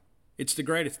Rock. It's the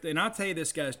greatest. And I'll tell you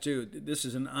this, guys, too. This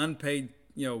is an unpaid,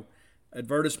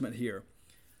 advertisement here.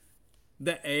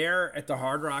 The air at the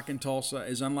Hard Rock in Tulsa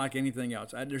is unlike anything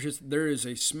else. There is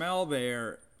a smell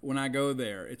there when I go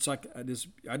there. It's like I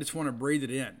just want to breathe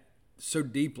it in so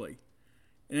deeply,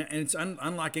 and it's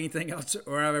unlike anything else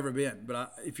where I've ever been.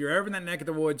 But if you're ever in that neck of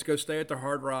the woods, go stay at the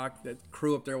Hard Rock. That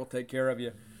crew up there will take care of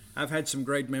you. I've had some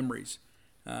great memories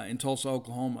in Tulsa,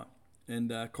 Oklahoma,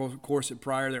 and of course at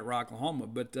Pryor there at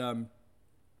Rocklahoma. But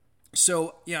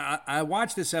I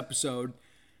watched this episode.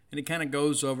 And it kind of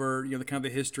goes over, the kind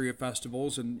of the history of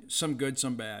festivals, and some good,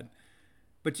 some bad.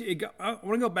 But I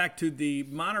want to go back to the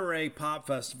Monterey Pop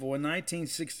Festival in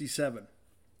 1967.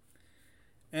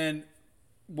 And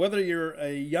whether you're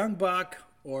a young buck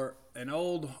or an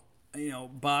old,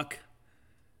 buck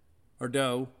or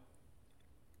doe,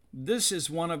 this is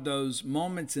one of those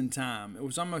moments in time. It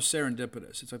was almost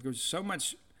serendipitous. It's like there was so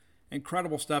much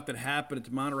incredible stuff that happened at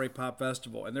the Monterey Pop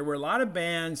Festival. And there were a lot of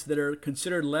bands that are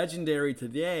considered legendary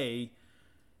today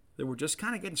that were just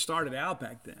kind of getting started out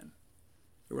back then.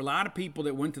 There were a lot of people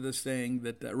that went to this thing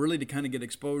that really to kind of get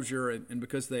exposure, and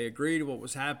because they agreed to what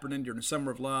was happening during the Summer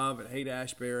of Love at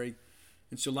Haight-Ashbury.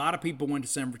 And so a lot of people went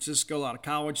to San Francisco, a lot of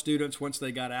college students, once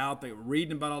they got out, they were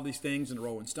reading about all these things in the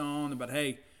Rolling Stone, about,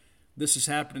 hey, this is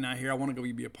happening out here, I want to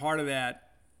go be a part of that.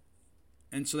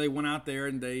 And so they went out there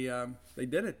and they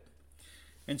did it.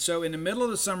 And so in the middle of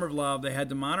the Summer of Love, they had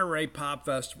the Monterey Pop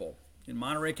Festival in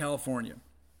Monterey, California.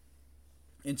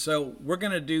 And so we're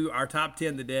going to do our top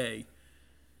 10 today.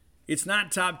 It's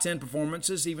not top 10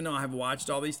 performances, even though I have watched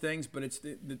all these things, but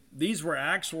these were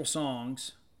actual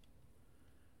songs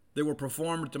that were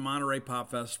performed at the Monterey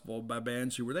Pop Festival by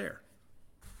bands who were there.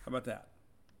 How about that?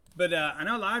 But I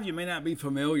know a lot of you may not be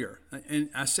familiar, and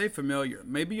I say familiar.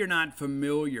 Maybe you're not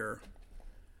familiar.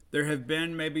 There have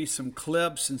been maybe some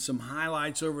clips and some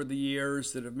highlights over the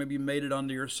years that have maybe made it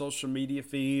onto your social media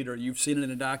feed, or you've seen it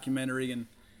in a documentary, and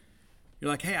you're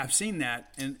like, hey, I've seen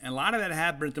that. And a lot of that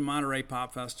happened at the Monterey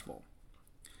Pop Festival.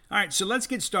 All right, so let's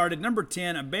get started. Number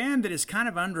 10, a band that is kind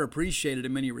of underappreciated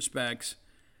in many respects,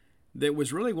 that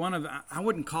was really one of, I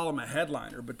wouldn't call them a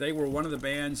headliner, but they were one of the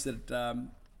bands that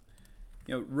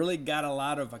really got a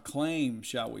lot of acclaim,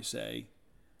 shall we say,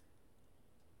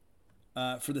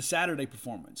 for the Saturday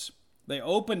performance. They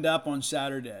opened up on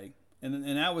Saturday,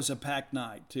 and that was a packed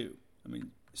night too. I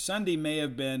mean, Sunday may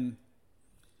have been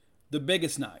the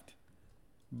biggest night,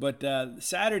 but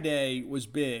Saturday was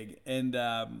big, and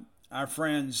our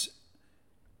friends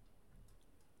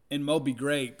in Moby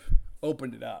Grape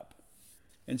opened it up.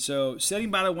 And so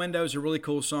Sitting by the Window is a really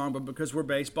cool song, but because we're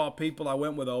baseball people, I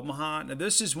went with Omaha. Now,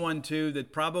 this is one, too,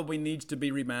 that probably needs to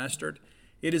be remastered.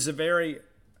 It is a very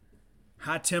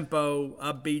high-tempo,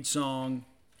 upbeat song,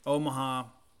 Omaha.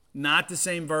 Not the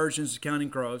same versions as Counting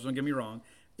Crows, don't get me wrong,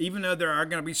 even though there are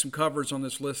going to be some covers on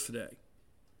this list today.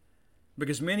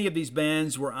 Because many of these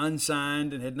bands were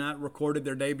unsigned and had not recorded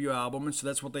their debut album, and so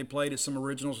that's what they played, as some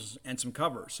originals and some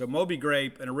covers. So Moby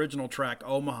Grape, an original track,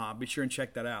 Omaha. Be sure and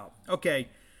check that out. Okay,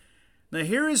 now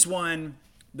here is one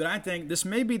that I think, this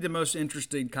may be the most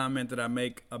interesting comment that I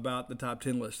make about the top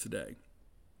 10 list today.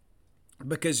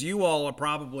 Because you all are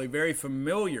probably very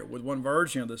familiar with one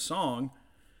version of the song,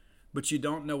 but you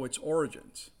don't know its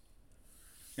origins.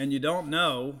 And you don't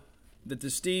know that the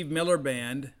Steve Miller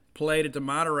Band played at the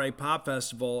Monterey Pop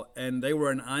Festival, and they were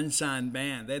an unsigned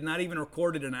band. They had not even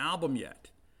recorded an album yet.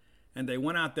 And they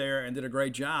went out there and did a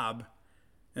great job,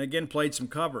 and again played some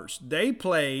covers. They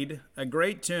played a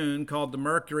great tune called the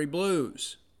Mercury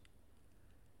Blues.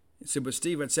 You said, but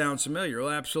Steve, it sounds familiar.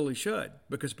 Well, absolutely should,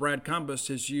 because Brad Cumbas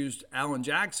has used Alan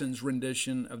Jackson's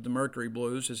rendition of the Mercury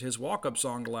Blues as his walk-up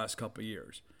song the last couple of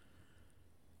years.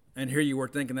 And here you were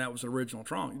thinking that was the original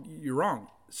song. You're wrong.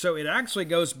 So it actually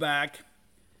goes back.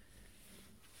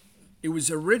 It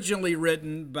was originally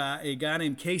written by a guy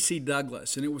named Casey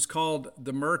Douglas, and it was called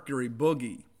the Mercury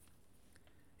Boogie.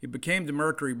 It became the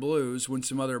Mercury Blues when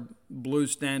some other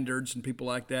blues standards and people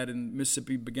like that in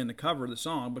Mississippi began to cover the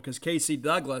song, because Casey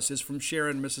Douglas is from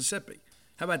Sharon, Mississippi.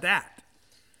 How about that?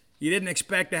 You didn't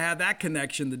expect to have that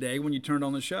connection today when you turned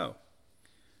on the show.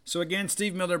 So again,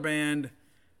 Steve Miller Band,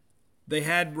 they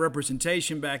had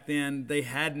representation back then. They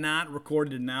had not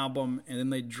recorded an album, and then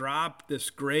they dropped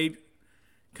this great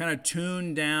kind of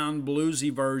tuned down bluesy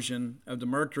version of the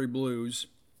Mercury Blues.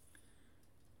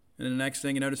 And the next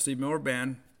thing you know, the Steve Miller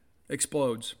Band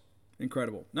explodes.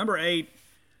 Incredible. Number 8,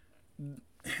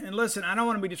 and listen, I don't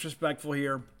want to be disrespectful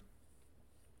here,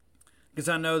 because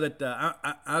I know that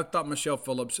I thought Michelle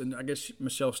Phillips, and I guess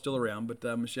Michelle's still around, but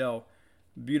Michelle,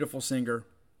 beautiful singer,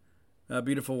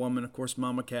 beautiful woman, of course,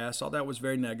 Mama Cass, all that was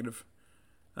very negative.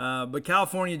 But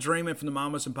California Dreamin' from the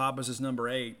Mamas and Papas is number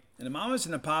 8. And the Mamas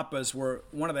and the Papas were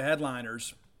one of the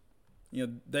headliners. You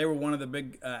know, they were one of the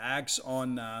big acts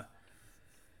on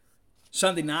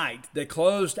Sunday night. They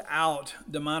closed out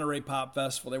the Monterey Pop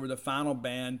Festival. They were the final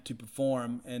band to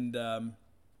perform, and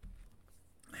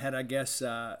had, I guess,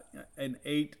 an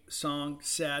 8-song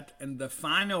set. And the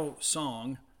final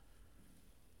song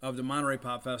of the Monterey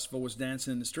Pop Festival was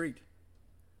Dancing in the Street.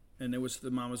 And it was the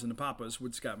Mamas and the Papas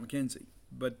with Scott McKenzie.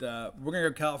 But we're going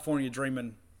to go California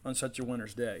Dreamin' on such a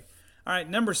winter's day. All right,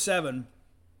 number 7.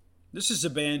 This is a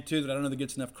band, too, that I don't know that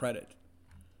gets enough credit.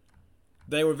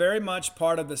 They were very much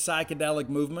part of the psychedelic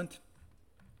movement.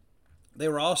 They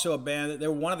were also a band that they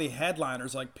were one of the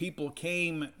headliners. Like, people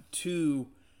came to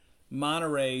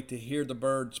Monterey to hear the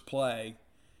Byrds play,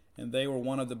 and they were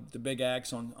one of the big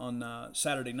acts on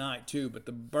Saturday night, too. But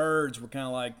the Byrds were kind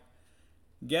of like,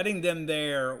 getting them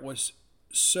there was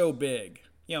so big.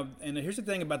 You know, and here's the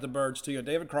thing about the Byrds, too. You know,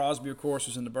 David Crosby, of course,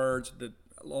 was in the Byrds that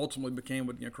ultimately became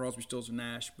with, Crosby, Stills, and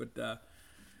Nash. But,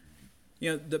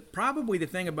 probably the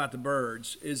thing about the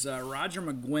Byrds is Roger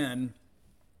McGuinn,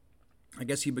 I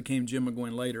guess he became Jim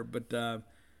McGuinn later, but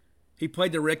he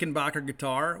played the Rickenbacker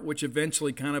guitar, which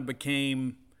eventually kind of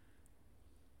became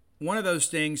one of those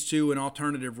things, too, in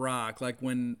alternative rock. Like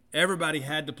when everybody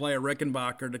had to play a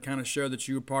Rickenbacker to kind of show that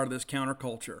you were part of this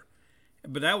counterculture.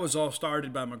 But that was all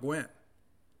started by McGuinn.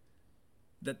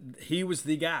 That he was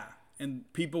the guy,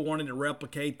 and people wanted to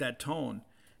replicate that tone.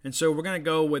 And so we're going to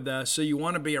go with So You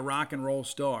Want to Be a Rock and Roll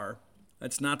Star.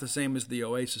 That's not the same as the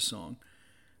Oasis song.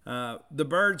 The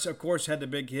Byrds, of course, had the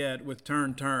big hit with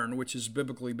Turn, Turn, which is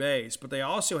biblically based, but they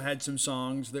also had some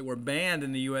songs that were banned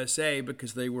in the USA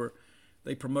because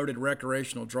they promoted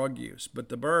recreational drug use. But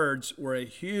the Byrds were a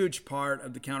huge part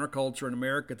of the counterculture in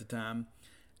America at the time,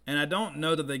 and I don't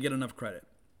know that they get enough credit.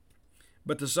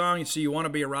 But the song, So You Want to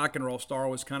Be a Rock and Roll Star,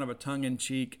 was kind of a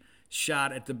tongue-in-cheek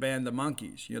shot at the band The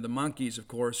Monkees. The Monkees, of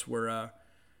course, were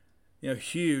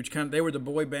huge. They were the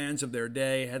boy bands of their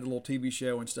day, had a little TV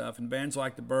show and stuff. And bands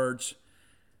like the Byrds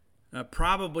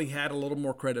probably had a little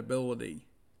more credibility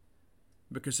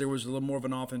because there was a little more of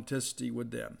an authenticity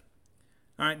with them.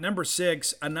 All right, number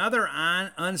 6, another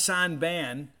unsigned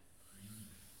band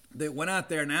that went out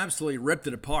there and absolutely ripped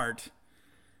it apart.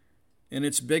 And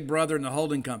it's Big Brother and the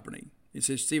Holding Company. He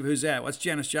says, Steve, who's that? What's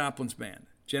Janis Joplin's band?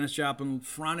 Janis Joplin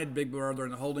fronted Big Brother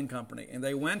and the Holding Company. And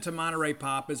they went to Monterey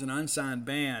Pop as an unsigned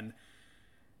band.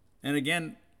 And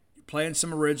again, playing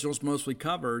some originals, mostly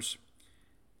covers.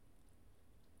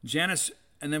 Janis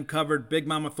and them covered Big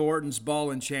Mama Thornton's Ball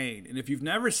and Chain. And if you've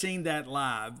never seen that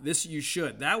live, you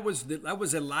should. That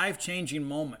was a life-changing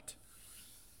moment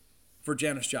for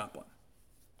Janis Joplin.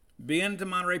 Being to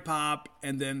Monterey Pop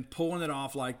and then pulling it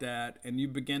off like that, and you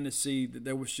begin to see that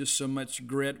there was just so much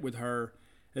grit with her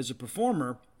as a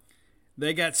performer.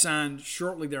 They got signed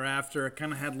shortly thereafter. It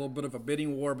kind of had a little bit of a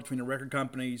bidding war between the record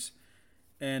companies.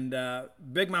 And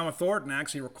Big Mama Thornton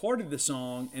actually recorded the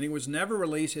song, and it was never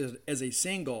released as a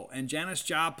single. And Janis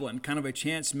Joplin, kind of a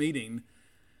chance meeting,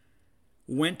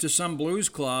 went to some blues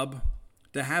club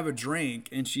to have a drink,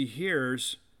 and she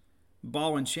hears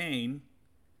Ball and Chain,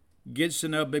 gets to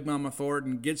know Big Mama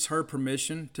Thornton, gets her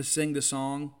permission to sing the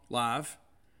song live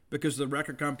because the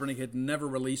record company had never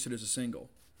released it as a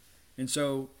single. And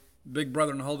so Big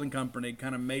Brother and the Holding Company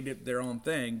kind of made it their own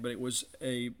thing, but it was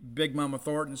a Big Mama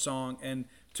Thornton song. And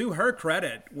to her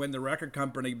credit, when the record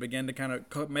company began to kind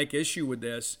of make issue with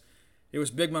this, it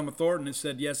was Big Mama Thornton that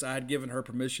said, yes, I had given her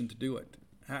permission to do it.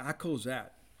 How cool is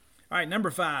that? All right, number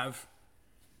 5.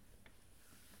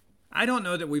 I don't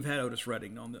know that we've had Otis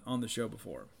Redding on the show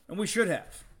before, and we should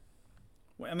have.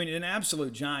 I mean, an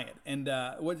absolute giant. And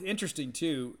what's interesting,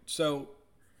 too, so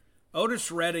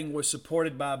Otis Redding was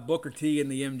supported by Booker T and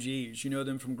the MGs. You know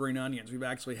them from Green Onions. We've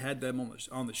actually had them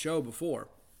on the show before.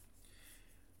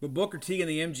 But Booker T and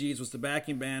the MGs was the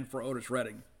backing band for Otis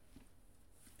Redding.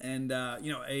 And,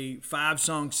 a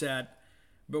 5-song set.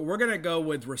 But we're going to go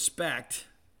with Respect.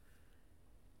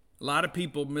 A lot of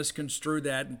people misconstrue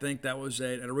that and think that was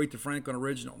an Aretha Franklin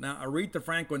original. Now, Aretha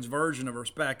Franklin's version of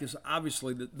Respect is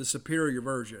obviously the superior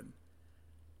version.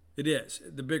 It is,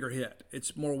 the bigger hit.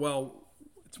 It's more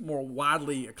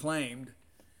widely acclaimed.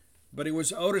 But it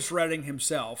was Otis Redding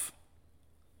himself,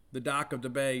 the Doc of the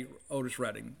Bay Otis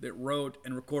Redding, that wrote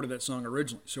and recorded that song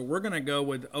originally. So we're going to go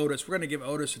with Otis. We're going to give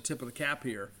Otis a tip of the cap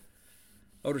here.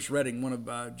 Otis Redding, one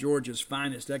of Georgia's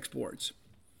finest exports,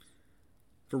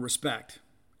 for Respect.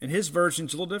 And his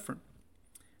version's a little different.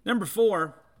 Number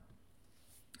 4,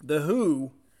 The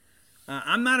Who.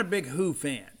 I'm not a big Who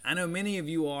fan. I know many of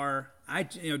you are.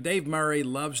 Dave Murray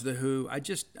loves The Who.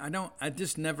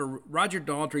 Roger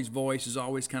Daltrey's voice has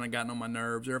always kind of gotten on my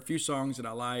nerves. There are a few songs that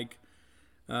I like.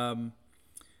 But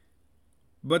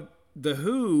The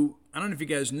Who, I don't know if you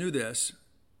guys knew this.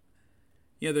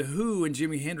 The Who and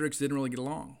Jimi Hendrix didn't really get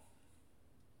along.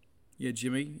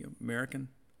 Jimmy, American.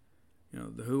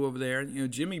 The Who over there.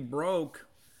 Jimmy broke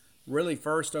really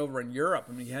first over in Europe.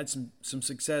 I mean, he had some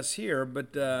success here,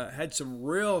 but had some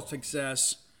real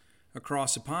success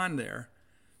across the pond there.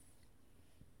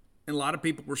 And a lot of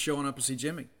people were showing up to see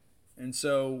Jimmy. And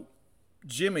so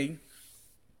Jimmy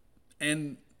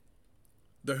and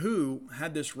The Who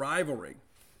had this rivalry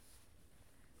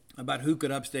about who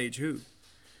could upstage who.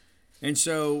 And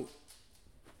so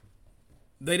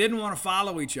they didn't want to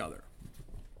follow each other.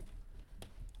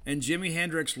 And Jimi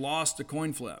Hendrix lost the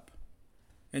coin flip.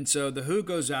 And so The Who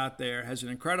goes out there, has an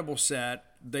incredible set.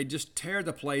 They just tear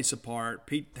the place apart.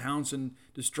 Pete Townsend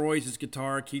destroys his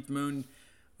guitar. Keith Moon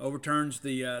overturns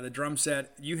the drum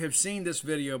set. You have seen this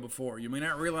video before. You may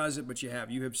not realize it, but you have.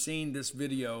 You have seen this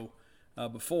video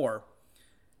before.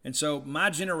 And so my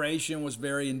generation was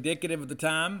very indicative of the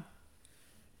time.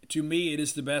 To me, it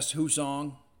is the best Who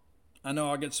song. I know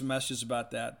I'll get some messages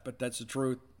about that, but that's the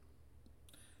truth.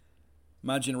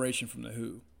 My generation from The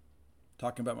Who.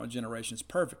 Talking about my generation is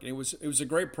perfect. It was a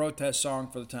great protest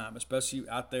song for the time, especially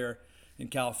out there in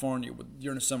California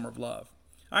during the Summer of Love.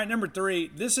 All right, number 3.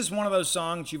 This is one of those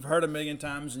songs you've heard a million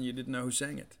times and you didn't know who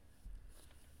sang it.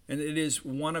 And it is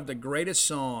one of the greatest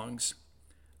songs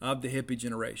of the hippie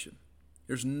generation.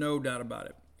 There's no doubt about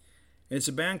it. And it's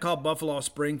a band called Buffalo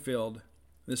Springfield.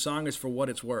 The song is For What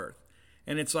It's Worth.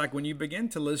 And it's like when you begin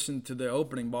to listen to the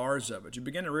opening bars of it, you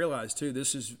begin to realize, too,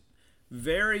 this is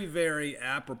very, very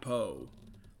apropos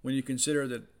when you consider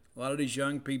that a lot of these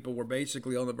young people were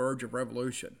basically on the verge of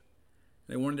revolution.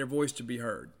 They wanted their voice to be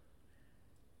heard.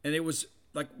 And it was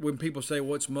like when people say,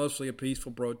 well, it's mostly a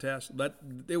peaceful protest,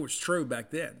 it was true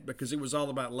back then because it was all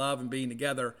about love and being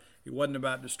together. It wasn't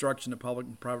about destruction of public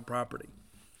and private property.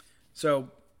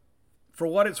 So for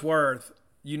what it's worth,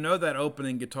 you know that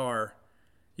opening guitar,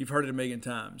 you've heard it a million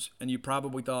times, and you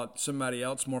probably thought somebody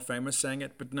else more famous sang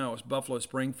it, but no, it's Buffalo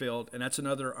Springfield, and that's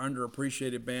another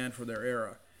underappreciated band for their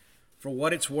era. For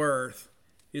what it's worth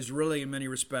is really, in many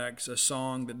respects, a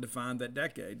song that defined that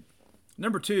decade.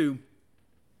 Number two,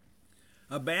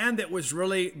 a band that was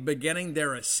really beginning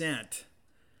their ascent.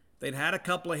 They'd had a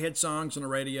couple of hit songs on the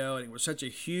radio, and it was such a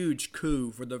huge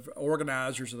coup for the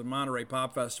organizers of the Monterey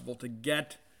Pop Festival to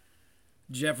get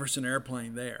Jefferson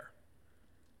Airplane there.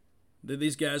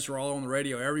 These guys were all on the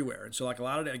radio everywhere. And so like a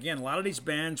lot of these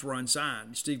bands were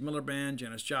unsigned. Steve Miller Band,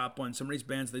 Janis Joplin, some of these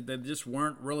bands, they just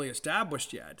weren't really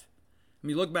established yet. I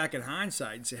mean, you look back at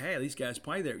hindsight and say, hey, these guys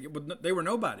play there. But they were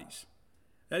nobodies.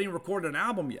 They hadn't even recorded an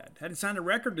album yet. Hadn't signed a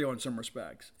record deal in some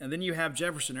respects. And then you have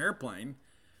Jefferson Airplane,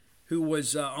 who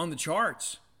was on the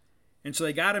charts. And so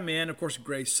they got him in. Of course,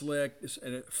 Grace Slick,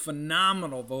 a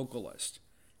phenomenal vocalist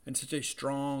and such a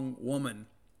strong woman,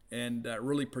 and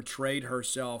really portrayed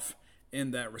herself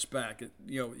in that respect.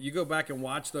 You go back and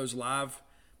watch those live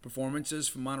performances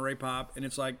from Monterey Pop, and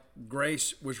it's like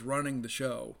Grace was running the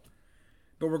show.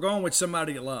 But we're going with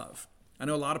Somebody to Love. I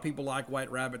know a lot of people like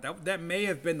White Rabbit. That may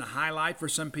have been the highlight for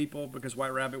some people because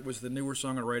White Rabbit was the newer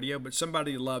song on the radio, but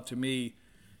Somebody to Love to me,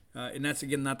 and that's,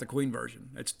 again, not the Queen version.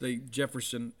 It's the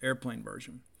Jefferson Airplane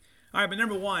version. All right, but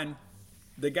number one,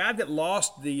 the guy that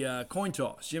lost the coin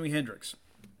toss, Jimi Hendrix.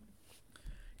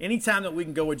 Anytime that we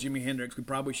can go with Jimi Hendrix, we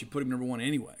probably should put him number one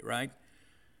anyway, right?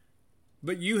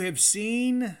 But you have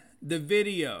seen the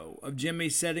video of Jimmy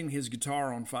setting his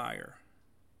guitar on fire.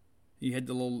 He had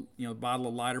the little, bottle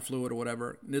of lighter fluid or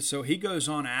whatever. So he goes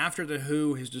on after The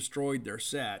Who has destroyed their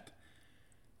set.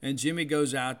 And Jimmy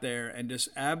goes out there and just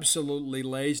absolutely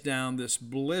lays down this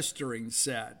blistering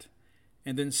set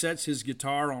and then sets his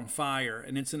guitar on fire.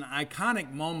 And it's an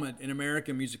iconic moment in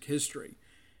American music history.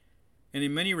 And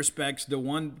in many respects,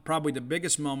 probably the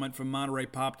biggest moment from Monterey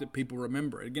Pop that people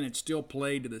remember. Again, it's still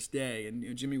played to this day.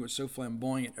 And Jimmy was so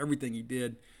flamboyant, everything he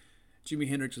did. Jimi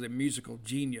Hendrix was a musical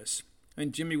genius.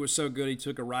 And Jimmy was so good, he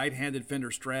took a right-handed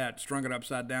Fender Strat, strung it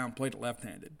upside down, played it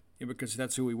left-handed, because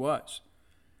that's who he was.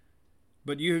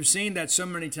 But you have seen that so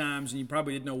many times, and you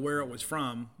probably didn't know where it was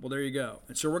from. Well, there you go.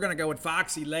 And so we're going to go with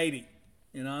Foxy Lady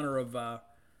in honor of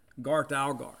Garth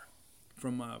Algar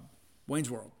from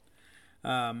Wayne's World.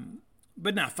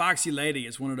 But now, Foxy Lady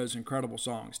is one of those incredible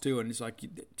songs, too. And it's like,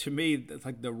 to me, it's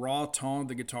like the raw tone of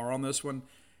the guitar on this one,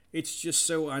 it's just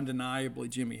so undeniably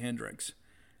Jimi Hendrix.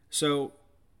 So,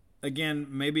 again,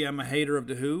 maybe I'm a hater of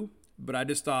The Who, but I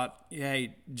just thought,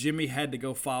 hey, Jimmy had to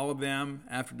go follow them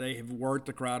after they have worked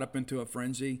the crowd up into a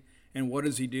frenzy. And what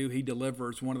does he do? He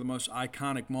delivers one of the most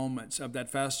iconic moments of that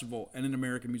festival and in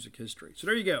American music history. So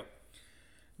there you go.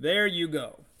 There you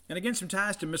go. And again, some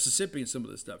ties to Mississippi and some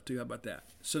of this stuff, too. How about that?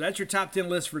 So that's your top 10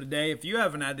 list for today. If you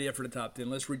have an idea for the top 10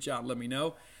 list, reach out and let me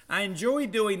know. I enjoy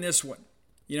doing this one,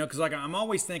 because I'm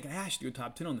always thinking, I should do a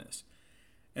top 10 on this.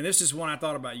 And this is one I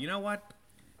thought about. You know what?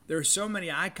 There are so many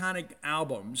iconic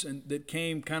albums that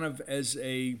came kind of as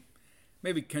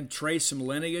maybe can trace some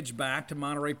lineage back to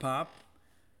Monterey Pop.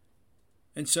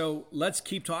 And so let's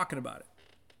keep talking about it.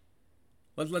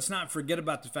 Let's not forget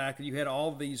about the fact that you had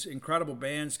all these incredible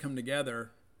bands come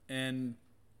together and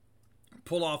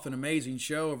pull off an amazing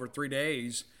show over 3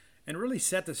 days and really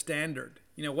set the standard.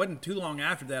 It wasn't too long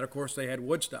after that, of course, they had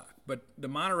Woodstock. But the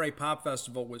Monterey Pop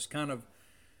Festival was kind of,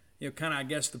 I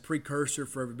guess, the precursor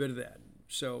for every bit of that.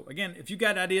 So, again, if you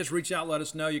got ideas, reach out, let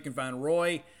us know. You can find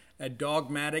Roy at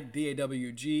Dawgmatic,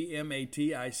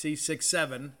 DAWGMATIC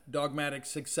 67, Dawgmatic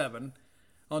 67,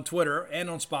 on Twitter and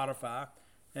on Spotify.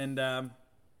 And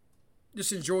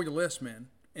just enjoy the list, man.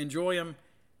 Enjoy them,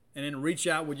 and then reach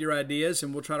out with your ideas,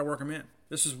 and we'll try to work them in.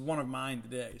 This is one of mine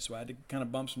today, so I had to kind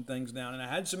of bump some things down. And I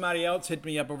had somebody else hit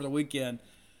me up over the weekend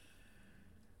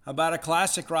about a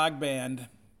classic rock band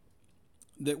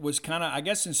that was kind of, I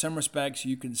guess in some respects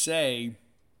you can say,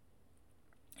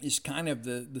 is kind of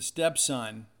the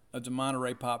stepson of the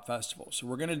Monterey Pop Festival. So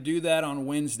we're going to do that on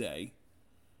Wednesday.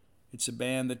 It's a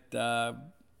band that,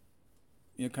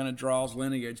 kind of draws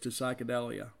lineage to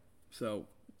psychedelia. So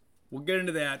we'll get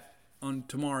into that on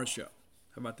tomorrow's show.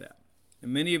 How about that?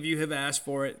 And many of you have asked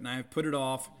for it, and I have put it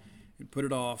off and put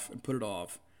it off and put it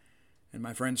off. And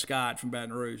my friend Scott from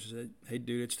Baton Rouge said, hey,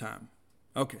 dude, it's time.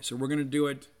 Okay, so we're going to do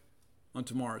it on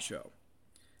tomorrow's show.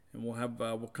 And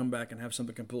we'll come back and have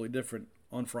something completely different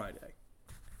on Friday.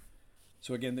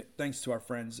 So again, thanks to our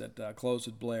friends at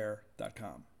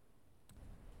closewithblair.com.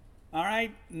 All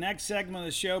right, next segment of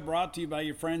the show brought to you by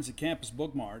your friends at Campus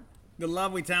Bookmart. The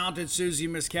lovely, talented Susie,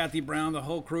 Miss Kathy Brown, the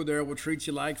whole crew there will treat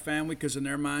you like family because in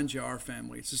their minds you are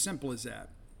family. It's as simple as that.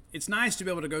 It's nice to be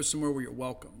able to go somewhere where you're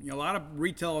welcome. A lot of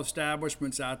retail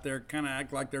establishments out there kind of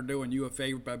act like they're doing you a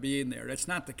favor by being there. That's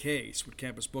not the case with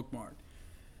Campus Bookmart.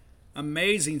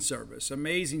 Amazing service,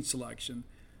 amazing selection.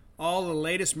 All the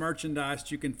latest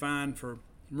merchandise you can find for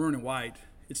maroon and white.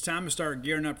 It's time to start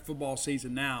gearing up for football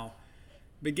season now.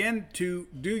 Begin to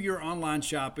do your online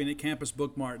shopping at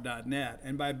campusbookmart.net.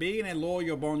 And by being a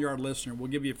loyal Boneyard listener,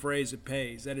 we'll give you a phrase that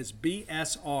pays. That is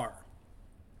BSR.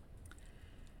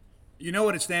 You know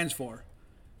what it stands for.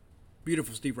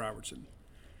 Beautiful Steve Robertson.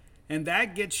 And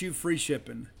that gets you free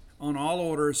shipping on all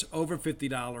orders over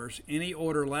 $50. Any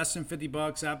order less than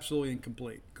 $50, absolutely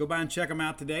incomplete. Go by and check them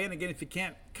out today. And again, if you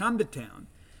can't come to town,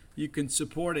 you can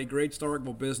support a great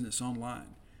Starkville business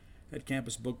online at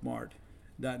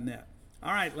campusbookmart.net.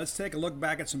 All right, let's take a look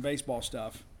back at some baseball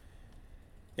stuff.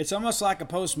 It's almost like a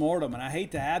postmortem, and I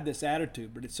hate to have this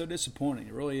attitude, but it's so disappointing.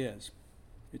 It really is.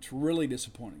 It's really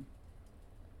disappointing.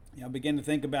 I begin to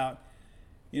think about,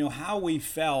 how we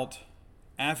felt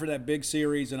after that big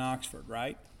series in Oxford,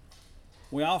 right?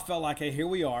 We all felt like, hey, here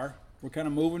we are. We're kind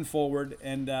of moving forward,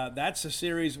 and that's a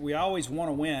series we always want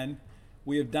to win.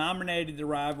 We have dominated the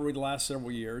rivalry the last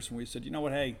several years, and we said, you know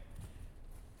what, hey,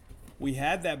 we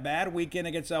had that bad weekend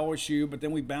against LSU, but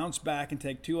then we bounced back and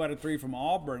take 2 out of 3 from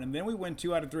Auburn, and then we win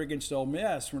 2 out of 3 against Ole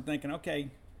Miss. We're thinking, okay,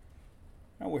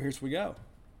 well, here's we go.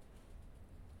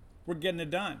 We're getting it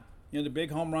done. The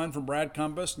big home run from Brad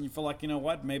Cumbus, and you feel like, you know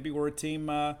what, maybe we're a team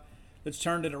that's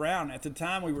turned it around. At the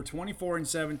time, we were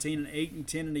 24-17 and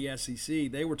 8-10 in the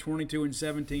SEC. They were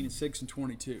 22-17 and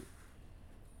 6-22.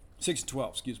 6-12,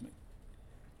 excuse me.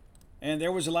 And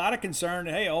there was a lot of concern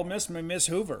that, hey, Ole Miss may miss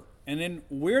Hoover. And then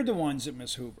we're the ones that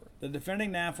miss Hoover, the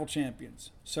defending NAFL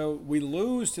champions. So we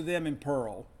lose to them in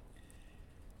Pearl.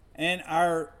 And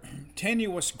our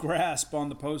tenuous grasp on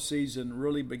the postseason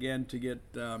really began to get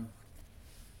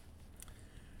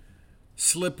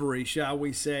slippery, shall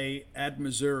we say, at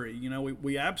Missouri.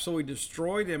 We absolutely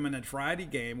destroyed them in that Friday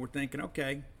game. We're thinking,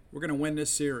 okay, we're going to win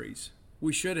this series.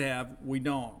 We should have. We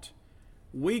don't.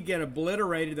 We get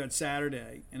obliterated that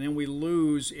Saturday, and then we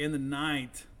lose in the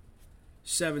ninth,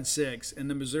 7-6. And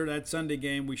the Missouri, that Sunday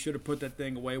game, we should have put that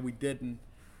thing away. We didn't.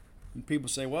 And people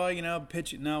say, well,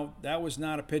 pitching. No, that was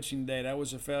not a pitching day. That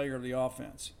was a failure of the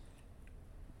offense.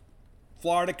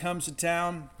 Florida comes to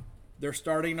town. They're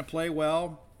starting to play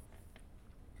well.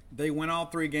 They win all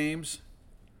 3 games.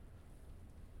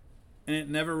 And it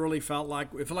never really felt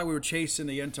like we were chasing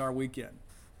the entire weekend.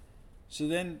 So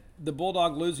then the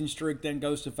Bulldog losing streak then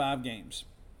goes to 5 games.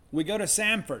 We go to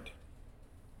Samford.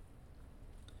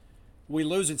 We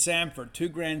lose at Samford, 2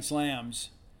 grand slams.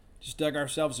 Just dug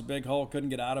ourselves a big hole, couldn't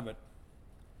get out of it.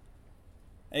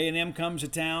 A&M comes to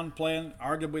town playing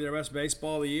arguably their best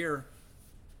baseball of the year.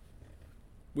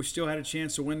 We still had a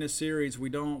chance to win this series. We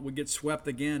don't. We get swept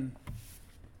again.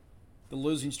 The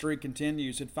losing streak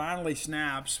continues. It finally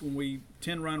snaps when we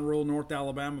 10-run rule North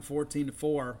Alabama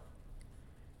 14-4.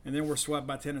 And then we're swept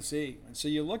by Tennessee. And so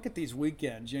you look at these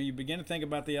weekends, you begin to think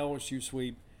about the LSU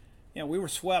sweep. We were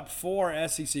swept 4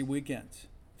 SEC weekends.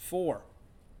 4.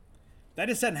 That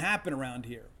just doesn't happen around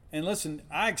here. And listen,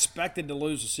 I expected to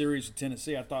lose a series to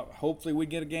Tennessee. I thought hopefully we'd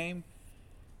get a game,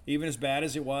 even as bad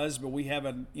as it was. But we have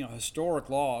a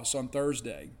historic loss on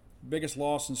Thursday. Biggest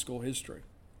loss in school history.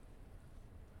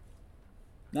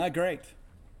 Not great.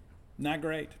 Not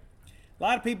great. A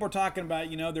lot of people are talking about,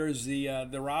 there's the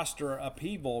roster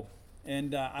upheaval,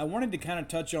 and I wanted to kind of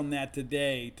touch on that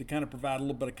today to kind of provide a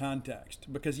little bit of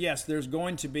context. Because, yes, there's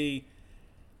going to be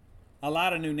a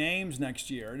lot of new names next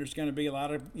year. There's going to be a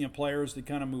lot of players that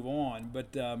kind of move on.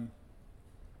 But,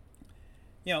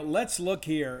 let's look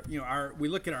here. We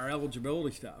look at our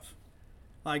eligibility stuff.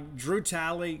 Like Drew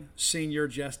Talley, senior,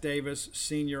 Jess Davis,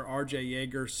 senior, R.J.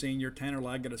 Yeager, senior, Tanner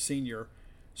Leggett, a senior.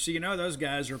 So those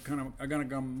guys are going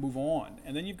to move on,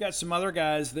 and then you've got some other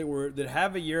guys that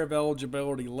have a year of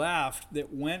eligibility left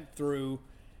that went through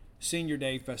senior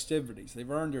day festivities. They've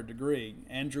earned their degree.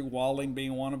 Andrew Walling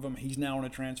being one of them. He's now in a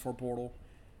transfer portal.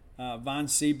 Von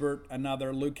Siebert,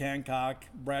 another. Luke Hancock,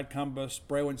 Brad Cumbus,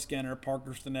 Braylon Skinner,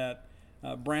 Parker Stinnett,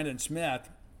 Brandon Smith.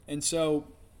 And so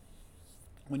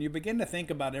when you begin to think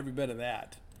about every bit of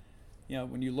that,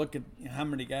 when you look at how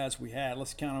many guys we had,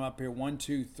 let's count them up here. 1,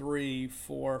 2, 3,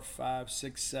 4, 5,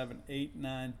 6, 7, 8,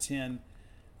 9, 10,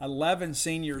 11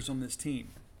 seniors on this team.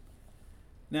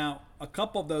 Now, a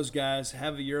couple of those guys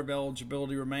have a year of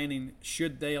eligibility remaining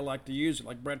should they elect to use it.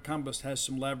 Like Brett Cumbus has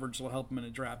some leverage that will help him in the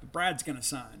draft. But Brad's going to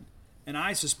sign. And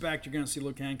I suspect you're going to see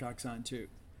Luke Hancock sign too.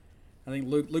 I think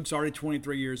Luke's already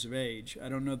 23 years of age. I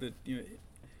don't know that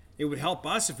it would help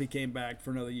us if he came back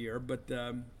for another year. But,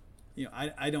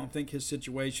 I don't think his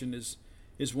situation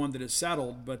is one that is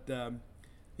settled. But,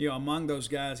 among those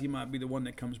guys, he might be the one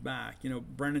that comes back.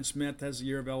 Brendan Smith has a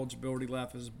year of eligibility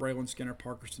left, as Braylon Skinner,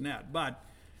 Parker Stinnett. But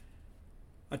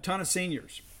a ton of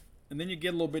seniors. And then you get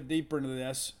a little bit deeper into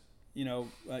this.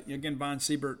 Again, Von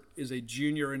Siebert is a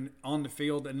junior on the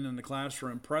field and in the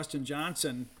classroom. Preston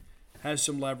Johnson has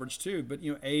some leverage too, but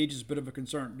age is a bit of a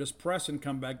concern. Does Preston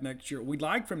come back next year? We'd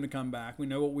like for him to come back. We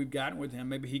know what we've gotten with him.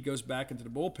 Maybe he goes back into the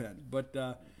bullpen. But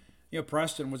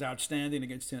Preston was outstanding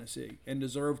against Tennessee and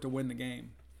deserved to win the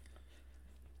game.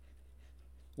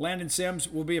 Landon Sims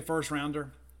will be a first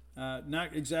rounder.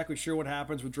 Not exactly sure what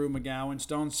happens with Drew McGowan.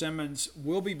 Stone Simmons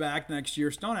will be back next year.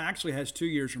 Stone actually has 2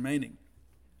 years remaining.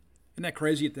 Isn't that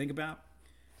crazy to think about?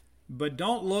 But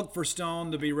don't look for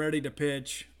Stone to be ready to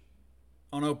pitch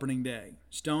on opening day.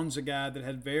 Stone's a guy that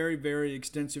had very, very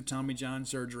extensive Tommy John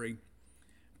surgery.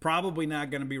 Probably not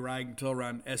going to be right until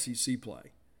around SEC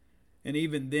play. And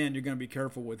even then, you're going to be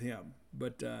careful with him.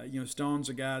 But, Stone's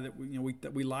a guy that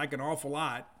we like an awful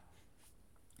lot.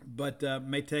 But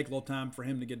may take a little time for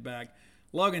him to get back.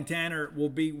 Logan Tanner will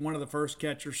be one of the first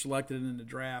catchers selected in the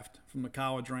draft from the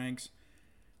college ranks.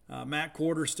 Matt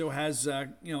Corder still has a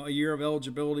year of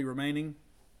eligibility remaining.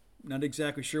 Not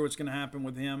exactly sure what's going to happen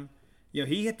with him.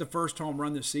 He hit the first home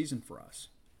run this season for us.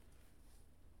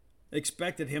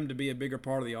 Expected him to be a bigger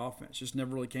part of the offense. Just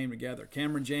never really came together.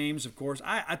 Cameron James, of course.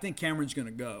 I think Cameron's going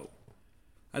to go.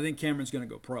 I think Cameron's going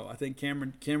to go pro. I think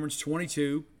Cameron's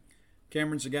 22.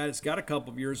 Cameron's a guy that's got a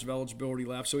couple of years of eligibility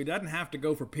left, so he doesn't have to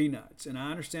go for peanuts. And I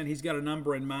understand he's got a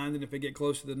number in mind, and if they get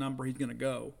close to the number, he's going to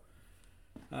go.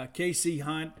 Casey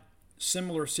Hunt,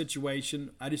 similar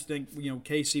situation. I just think,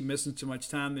 Casey missing so much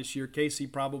time this year. Casey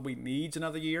probably needs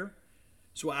another year,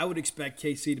 so I would expect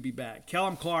Casey to be back.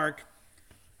 Kellum Clark,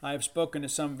 I have spoken to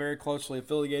some very closely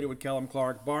affiliated with Kellum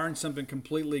Clark. Barring something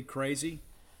completely crazy,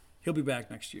 he'll be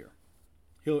back next year.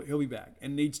 He'll be back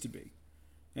and needs to be.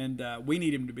 And we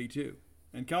need him to be too.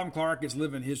 And Kellum Clark is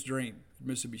living his dream at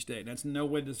Mississippi State. That's no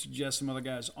way to suggest some other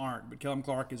guys aren't, but Kellum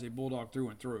Clark is a Bulldog through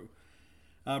and through.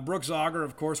 Brooks Auger,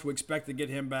 of course, we expect to get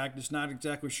him back. Just not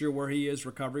exactly sure where he is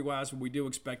recovery-wise, but we do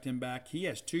expect him back. He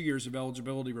has 2 years of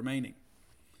eligibility remaining.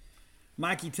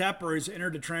 Mikey Tepper has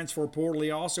entered the transfer portal.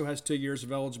 He also has 2 years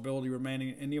of eligibility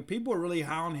remaining. And people are really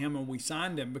high on him when we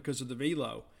signed him because of the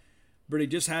velo. But he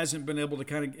just hasn't been able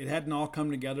to it hadn't all come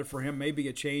together for him. Maybe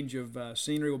a change of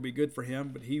scenery will be good for him,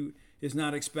 but he is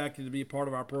not expected to be a part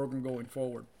of our program going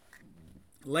forward.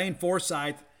 Lane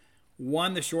Forsythe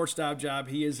won the shortstop job.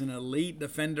 He is an elite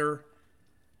defender.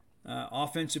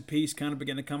 Offensive piece kind of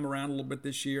began to come around a little bit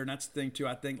this year, and that's the thing, too.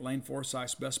 I think Lane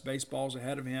Forsythe's best baseball is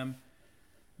ahead of him.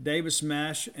 Davis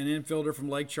Mesh, an infielder from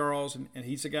Lake Charles, and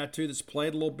he's a guy, too, that's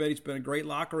played a little bit. He's been a great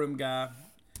locker room guy.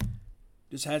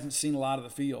 Just hasn't seen a lot of the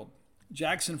field.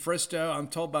 Jackson Fristow, I'm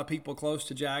told by people close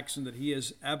to Jackson that he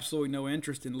has absolutely no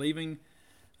interest in leaving.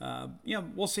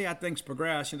 We'll see how things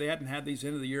progress. They hadn't had these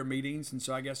end-of-the-year meetings, and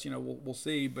so I guess, we'll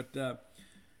see. But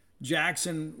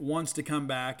Jackson wants to come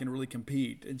back and really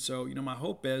compete. And so, my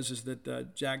hope is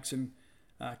that Jackson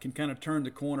can kind of turn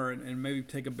the corner and maybe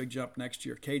take a big jump next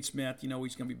year. Cade Smith, he's going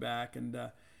to be back. And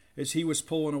as he was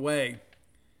pulling away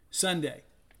Sunday,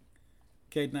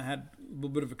 Cade and I had a little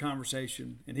bit of a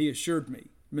conversation, and he assured me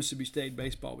Mississippi State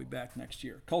baseball will be back next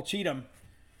year. Cole Cheatham,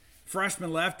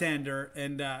 freshman left-hander,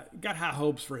 and got high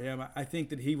hopes for him. I think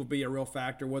that he will be a real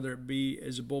factor, whether it be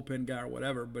as a bullpen guy or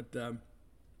whatever, but I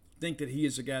think that he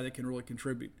is a guy that can really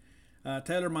contribute.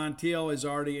 Taylor Montiel has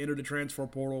already entered the transfer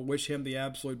portal. Wish him the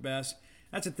absolute best.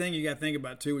 That's the thing you got to think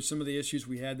about, too, with some of the issues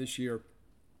we had this year.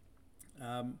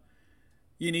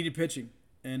 You needed pitching,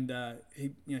 and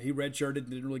he redshirted and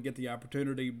didn't really get the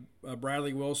opportunity.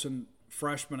 Bradley Wilson,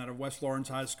 freshman out of West Lawrence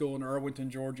High School in Irwinton,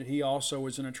 Georgia. He also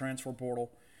was in a transfer portal.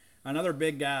 Another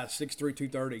big guy, 6'3",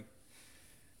 230.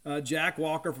 Jack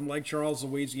Walker from Lake Charles,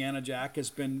 Louisiana. Jack has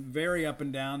been very up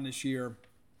and down this year.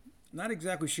 Not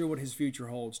exactly sure what his future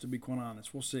holds, to be quite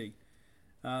honest. We'll see.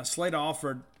 Slade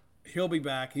Alford, he'll be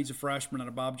back. He's a freshman out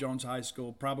of Bob Jones High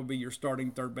School. Probably your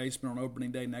starting third baseman on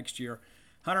opening day next year.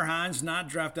 Hunter Hines, not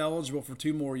draft eligible for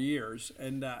 2 more years.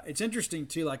 And it's interesting,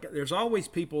 too. Like, there's always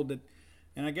people that,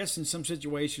 and I guess in some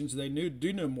situations they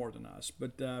do know more than us,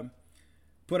 but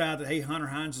put out that, hey, Hunter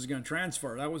Hines is going to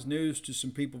transfer. That was news to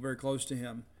some people very close to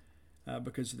him.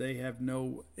 because they have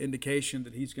no indication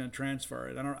that he's going to transfer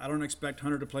it. I don't expect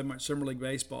Hunter to play much summer league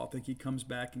baseball. I think he comes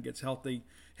back and gets healthy.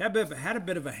 Had a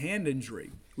bit of a hand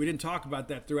injury. We didn't talk about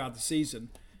that throughout the season.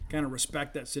 Kind of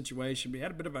respect that situation. But he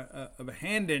had a bit of a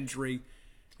hand injury,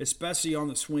 especially on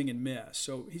the swing and miss.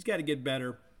 So he's got to get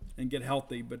better and get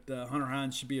healthy. But Hunter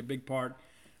Hines should be a big part.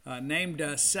 Named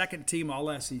second team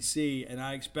All-SEC, and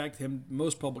I expect him,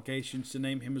 most publications, to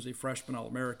name him as a freshman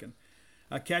All-American.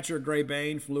 Catcher Gray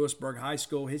Bain from Lewisburg High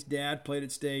School. His dad played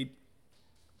at State.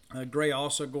 Gray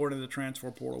also going to the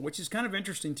transfer portal, which is kind of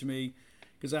interesting to me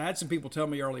because I had some people tell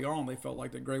me early on they felt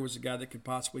like that Gray was a guy that could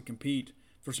possibly compete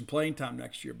for some playing time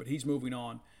next year, but he's moving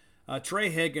on. Trey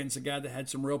Higgins, a guy that had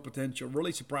some real potential.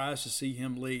 Really surprised to see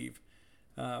him leave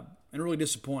and really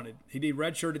disappointed. He did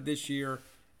redshirted this year.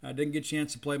 Didn't get a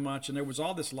chance to play much, and there was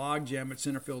all this logjam at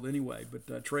center field anyway,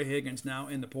 but Trey Higgins now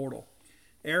in the portal.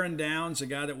 Aaron Downs, a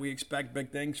guy that we expect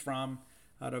big things from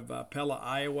out of Pella,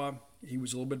 Iowa. He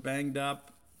was a little bit banged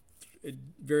up at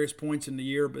various points in the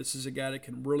year, but this is a guy that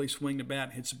can really swing the bat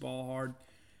and hits the ball hard.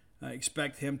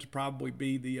 Expect him to probably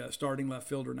be the starting left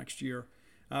fielder next year.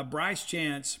 Bryce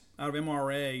Chance, out of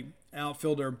MRA,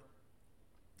 outfielder.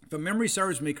 If memory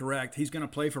serves me correct, he's going to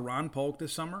play for Ron Polk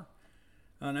this summer.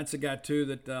 And that's a guy, too,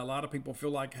 that a lot of people feel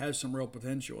like has some real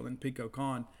potential. And then Pico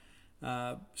Khan.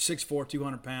 6'4",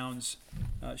 200 pounds,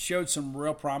 showed some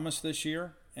real promise this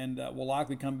year and will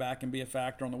likely come back and be a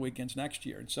factor on the weekends next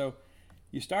year. And so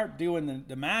you start doing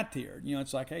the math here.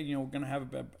 It's like, hey, we're going to have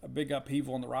a big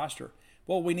upheaval on the roster.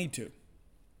 Well, we need to.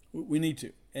 We need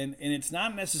to. And it's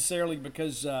not necessarily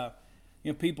because,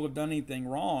 people have done anything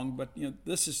wrong, but,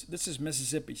 this is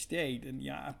Mississippi State. And,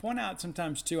 I point out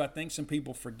sometimes, too, I think some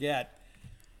people forget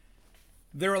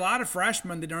there are a lot of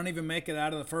freshmen that don't even make it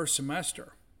out of the first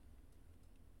semester.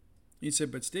 You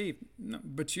said, but Steve, no,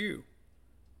 but you.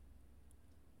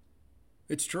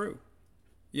 It's true.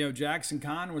 Jackson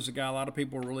Kahn was a guy a lot of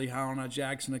people were really high on at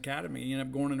Jackson Academy. He ended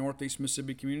up going to Northeast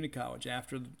Mississippi Community College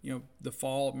after, the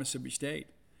fall of Mississippi State.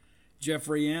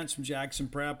 Jeffrey Yance from Jackson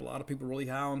Prep, a lot of people really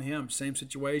high on him. Same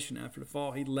situation after the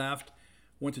fall. He left,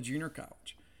 went to junior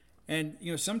college. And,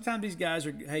 sometimes these guys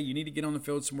are, hey, you need to get on the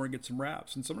field somewhere and get some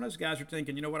reps. And some of those guys are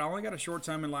thinking, you know what, I only got a short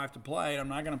time in life to play. I'm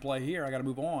not going to play here. I got to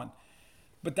move on.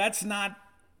 But that's not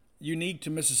unique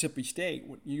to Mississippi State.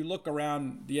 When you look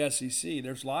around the SEC,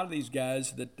 there's a lot of these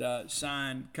guys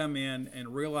that come in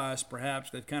and realize perhaps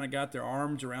they've kind of got their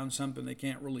arms around something they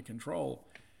can't really control.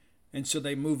 And so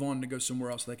they move on to go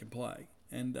somewhere else they can play.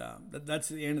 And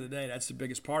that's at the end of the day, that's the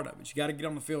biggest part of it. You got to get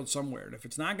on the field somewhere. And if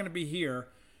it's not going to be here,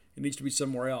 it needs to be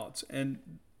somewhere else. And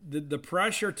the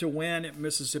pressure to win at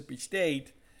Mississippi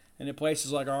State and at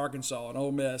places like Arkansas and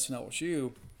Ole Miss and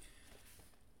LSU,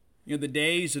 the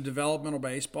days of developmental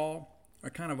baseball are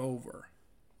kind of over.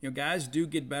 Guys do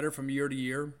get better from year to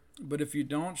year, but if you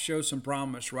don't show some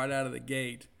promise right out of the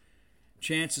gate,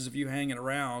 chances of you hanging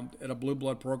around at a blue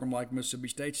blood program like Mississippi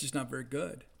State is just not very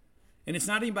good. And it's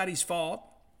not anybody's fault.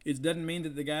 It doesn't mean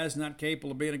that the guy's not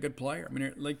capable of being a good player. I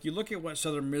mean, like you look at what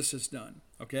Southern Miss has done,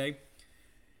 okay?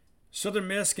 Southern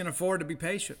Miss can afford to be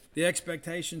patient. The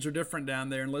expectations are different down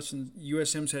there. And listen,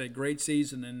 USM's had a great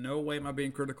season, and in no way am I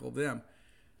being critical of them.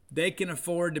 They can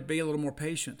afford to be a little more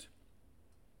patient.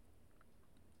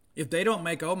 If they don't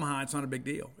make Omaha, it's not a big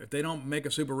deal. If they don't make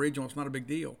a super regional, it's not a big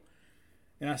deal.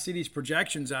 And I see these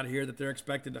projections out here that they're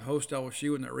expected to host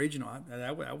LSU in their regional.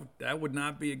 That would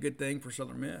not be a good thing for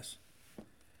Southern Miss.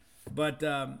 But,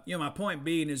 my point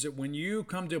being is that when you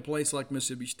come to a place like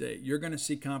Mississippi State, you're going to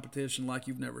see competition like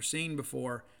you've never seen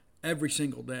before every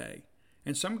single day.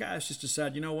 And some guys just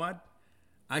decide, you know what?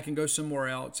 I can go somewhere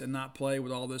else and not play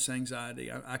with all this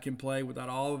anxiety. I can play without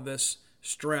all of this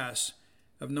stress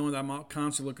of knowing that I'm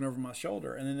constantly looking over my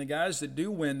shoulder. And then the guys that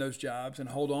do win those jobs and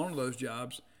hold on to those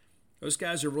jobs, those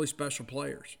guys are really special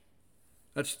players.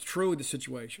 That's true of the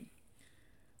situation.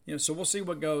 So we'll see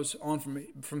what goes on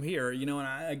from here.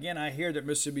 And I hear that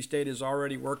Mississippi State is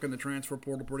already working the transfer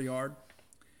portal pretty hard.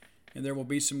 And there will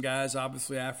be some guys,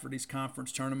 obviously, after these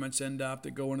conference tournaments end up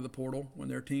that go into the portal when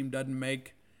their team doesn't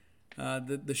make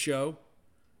the show.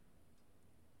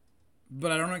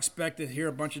 But I don't expect to hear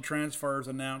a bunch of transfers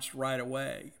announced right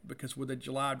away because with the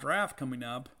July draft coming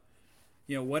up,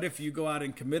 what if you go out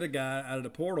and commit a guy out of the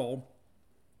portal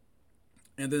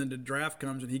and then the draft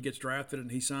comes and he gets drafted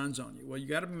and he signs on you? Well, you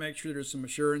got to make sure there's some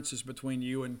assurances between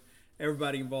you and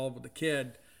everybody involved with the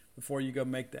kid before you go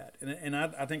make that. And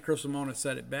I think Chris Lamona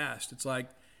said it best. It's like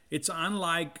it's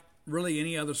unlike really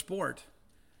any other sport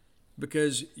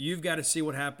because you've got to see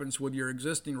what happens with your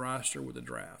existing roster with the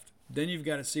draft. Then you've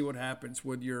got to see what happens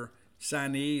with your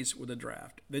signees with the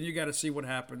draft. Then you got to see what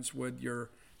happens with your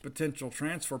potential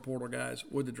transfer portal guys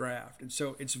with the draft. And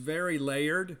so it's very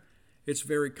layered. It's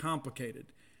very complicated.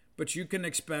 But you can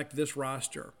expect this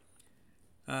roster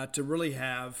to really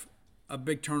have a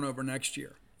big turnover next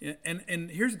year.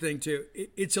 And here's the thing, too.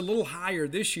 It's a little higher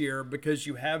this year because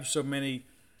you have so many,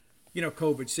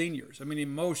 COVID seniors. I mean,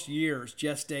 in most years,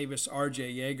 Jess Davis,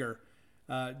 R.J. Yeager,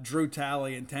 Drew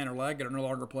Talley, and Tanner Leggett are no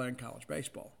longer playing college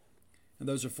baseball. And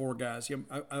those are four guys.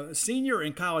 A senior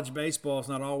in college baseball is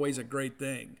not always a great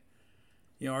thing.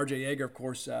 R.J. Yeager, of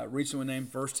course, recently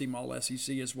named first team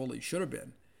All-SEC as well he should have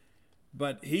been.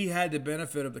 But he had the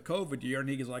benefit of the COVID year, and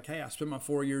he was like, hey, I spent my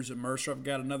 4 years at Mercer. I've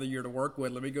got another year to work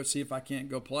with. Let me go see if I can't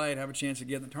go play and have a chance to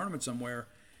get in the tournament somewhere.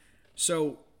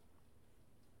 So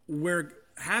we're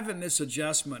having this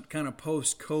adjustment kind of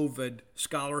post-COVID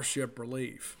scholarship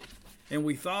relief. And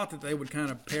we thought that they would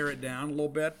kind of pare it down a little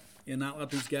bit and not let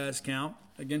these guys count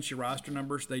against your roster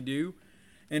numbers. They do.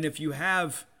 And if you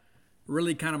have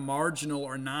really kind of marginal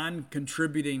or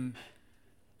non-contributing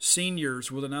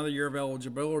seniors with another year of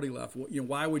eligibility left,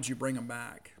 why would you bring them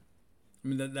back? I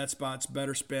mean, that spot's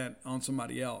better spent on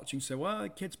somebody else. You can say, well, the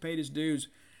kid's paid his dues.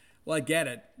 Well, I get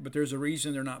it, but there's a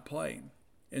reason they're not playing.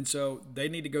 And so they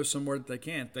need to go somewhere that they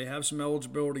can. If they have some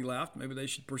eligibility left, maybe they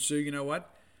should pursue,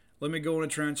 let me go in a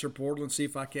transfer portal and see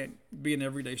if I can't be an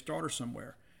everyday starter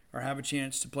somewhere or have a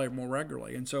chance to play more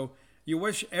regularly. And so you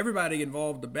wish everybody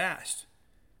involved the best,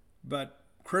 but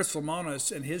Chris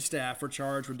Lamonis and his staff are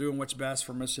charged with doing what's best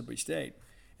for Mississippi State.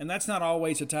 And that's not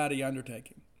always a tidy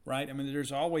undertaking, right? I mean,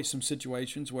 there's always some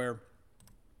situations where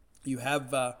you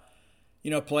have,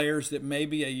 players that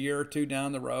maybe a year or two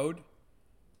down the road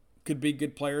could be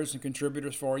good players and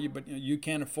contributors for you, but you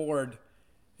can't afford,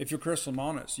 if you're Chris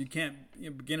Lamonis, you can't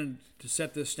begin to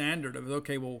set this standard of,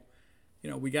 okay, well,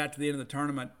 we got to the end of the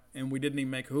tournament and we didn't even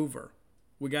make Hoover.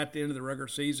 We got to the end of the regular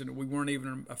season and we weren't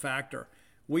even a factor.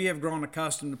 We have grown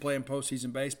accustomed to playing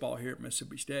postseason baseball here at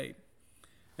Mississippi State.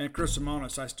 And Chris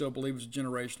Lamonis, I still believe, is a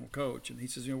generational coach. And he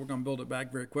says, we're going to build it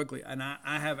back very quickly. And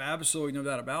I have absolutely no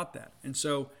doubt about that. And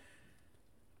so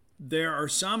there are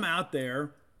some out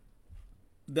there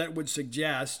that would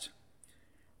suggest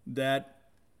that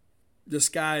the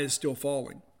sky is still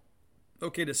falling.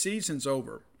 Okay, the season's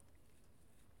over.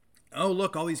 Oh,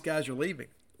 look, all these guys are leaving.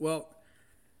 Well,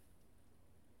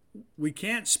 we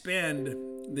can't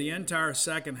spend the entire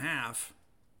second half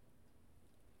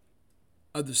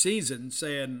of the season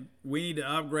saying we need to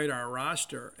upgrade our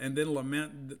roster and then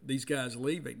lament these guys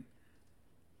leaving.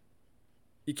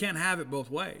 You can't have it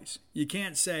both ways. You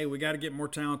can't say we got to get more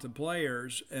talented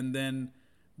players and then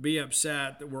be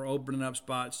upset that we're opening up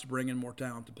spots to bring in more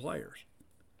talented players.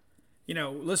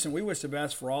 Listen, we wish the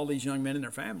best for all these young men and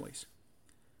their families.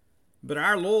 But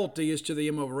our loyalty is to the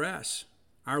M over S.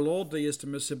 Our loyalty is to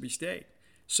Mississippi State.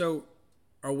 So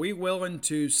are we willing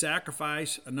to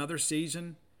sacrifice another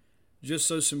season just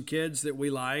so some kids that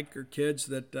we like or kids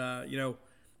that,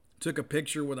 took a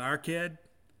picture with our kid?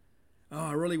 Oh,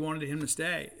 I really wanted him to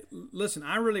stay. Listen,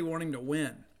 I really want him to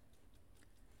win.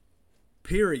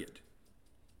 Period.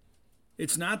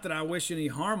 It's not that I wish any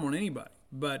harm on anybody,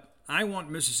 but I want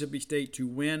Mississippi State to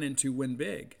win and to win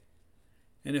big.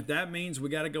 And if that means we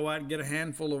got to go out and get a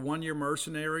handful of one-year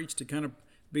mercenaries to kind of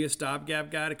be a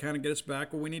stopgap guy to kind of get us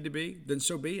back where we need to be, then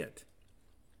so be it.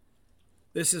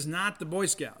 This is not the Boy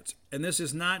Scouts, and this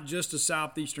is not just a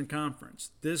Southeastern Conference.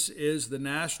 This is the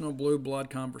national blue blood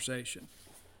conversation.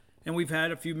 And we've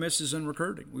had a few misses in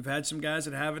recruiting. We've had some guys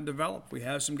that haven't developed. We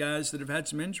have some guys that have had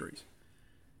some injuries.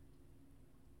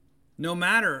 No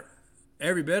matter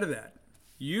every bit of that,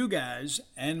 you guys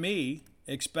and me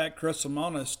expect Chris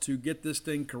Lamonis to get this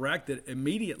thing corrected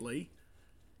immediately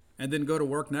and then go to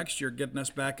work next year, getting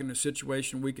us back in a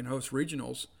situation we can host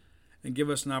regionals and give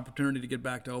us an opportunity to get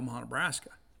back to Omaha, Nebraska.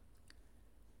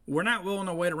 We're not willing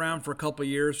to wait around for a couple of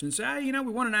years and say, we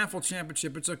won an AFL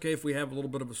championship. It's okay if we have a little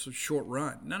bit of a short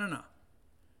run.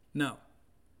 No.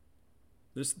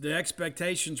 The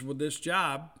expectations with this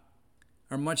job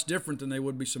are much different than they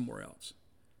would be somewhere else.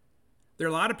 There are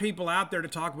a lot of people out there to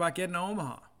talk about getting to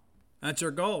Omaha. That's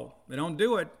our goal. They don't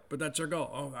do it, but that's our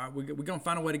goal. We're going to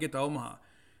find a way to get to Omaha.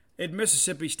 At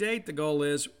Mississippi State, the goal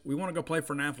is we want to go play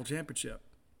for an AFL championship.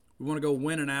 We want to go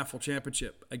win an AFL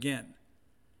championship again.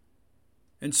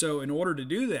 And so in order to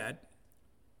do that,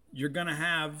 you're going to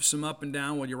have some up and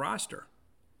down with your roster.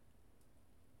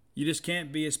 You just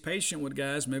can't be as patient with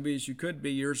guys maybe as you could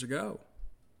be years ago.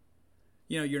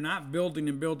 You're not building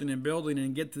and building and building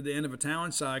and get to the end of a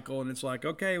talent cycle and it's like,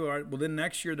 okay, well then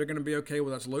next year they're going to be okay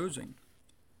with us losing.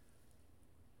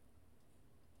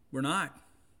 We're not.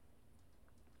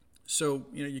 So,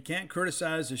 you can't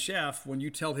criticize the chef when you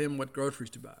tell him what groceries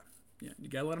to buy. You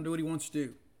got to let him do what he wants to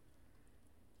do.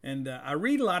 And I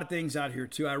read a lot of things out here,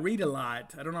 too. I read a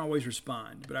lot. I don't always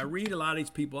respond, but I read a lot of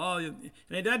these people. And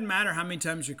it doesn't matter how many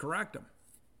times you correct them.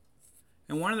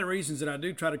 And one of the reasons that I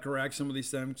do try to correct some of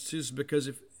these things is because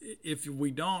if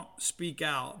we don't speak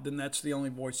out, then that's the only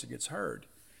voice that gets heard.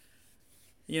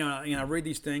 I read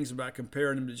these things about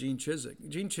comparing him to Gene Chizik.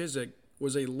 Gene Chizik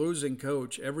was a losing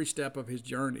coach every step of his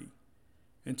journey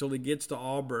until he gets to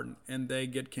Auburn and they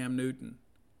get Cam Newton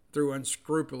through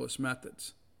unscrupulous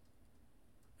methods.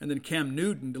 And then Cam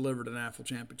Newton delivered an national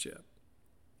championship.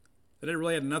 That it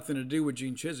really had nothing to do with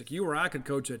Gene Chizik. You or I could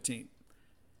coach that team.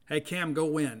 Hey, Cam, go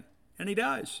win. And he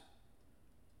does.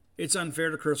 It's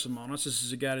unfair to Chris Lemonis. This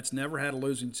is a guy that's never had a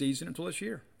losing season until this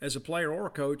year, as a player or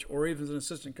a coach or even as an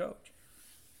assistant coach.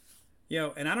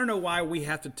 And I don't know why we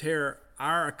have to tear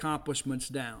our accomplishments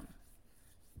down.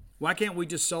 Why can't we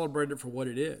just celebrate it for what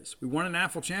it is? We won a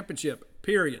national championship,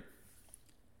 period.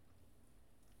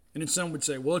 And then some would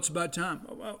say, well, it's about time.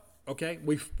 Oh, well, okay,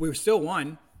 we've still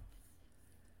won.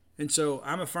 And so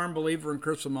I'm a firm believer in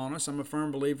Chris Lemonis. I'm a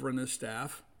firm believer in this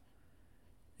staff.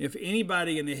 If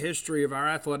anybody in the history of our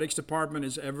athletics department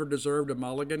has ever deserved a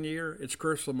mulligan year, it's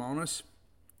Chris Lemonis.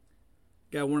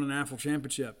 Guy won a national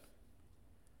championship.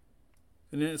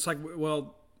 And then it's like,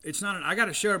 well, it's not. I got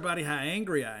to show everybody how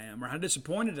angry I am or how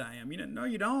disappointed I am. No,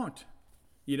 you don't.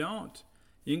 You don't.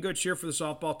 You can go cheer for the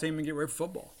softball team and get ready for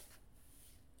football.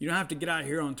 You don't have to get out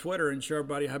here on Twitter and show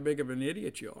everybody how big of an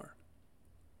idiot you are.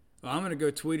 Well, I'm going to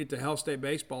go tweet at the Hell State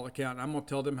baseball account, and I'm going to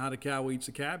tell them how the cow eats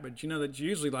the cabbage. That's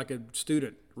usually like a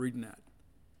student reading that.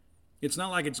 It's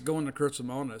not like it's going to Chris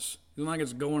Lemonis. It's not like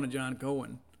it's going to John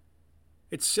Cohen.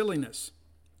 It's silliness.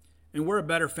 And we're a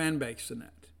better fan base than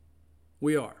that.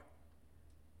 We are.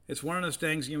 It's one of those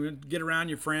things, get around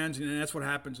your friends, and that's what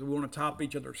happens. We want to top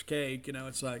each other's cake.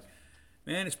 It's like,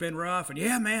 man, it's been rough. And,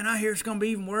 yeah, man, I hear it's going to be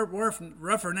even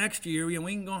rougher next year. We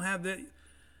ain't going to have that.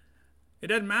 It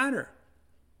doesn't matter.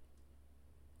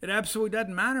 It absolutely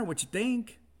doesn't matter what you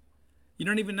think. You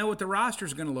don't even know what the roster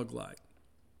is going to look like.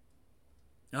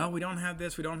 No, we don't have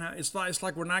this. We don't have. It's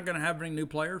like we're not going to have any new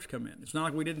players come in. It's not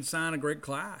like we didn't sign a great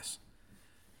class.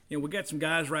 We got some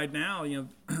guys right now.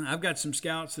 I've got some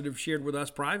scouts that have shared with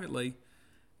us privately.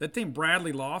 They think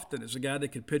Bradley Lofton is a guy that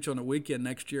could pitch on the weekend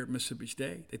next year at Mississippi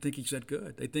State. They think he's that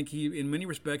good. They think he, in many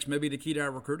respects, may be the key to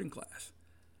our recruiting class.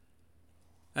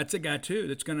 That's a guy, too,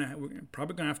 that's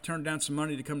probably going to have to turn down some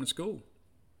money to come to school.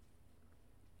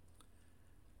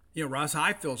 Ross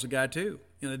Highfield's a guy, too.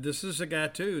 This is a guy,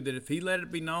 too, that if he let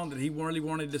it be known that he really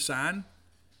wanted to sign,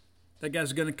 that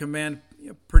guy's going to command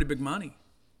pretty big money.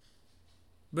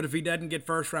 But if he doesn't get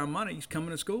first-round money, he's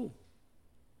coming to school.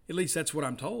 At least that's what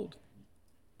I'm told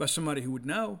by somebody who would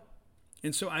know.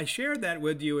 And so I shared that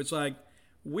with you. It's like,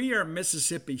 we are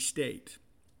Mississippi State.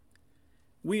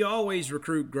 We always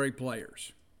recruit great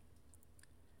players.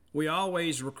 We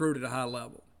always recruit at a high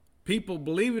level. People,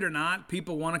 believe it or not,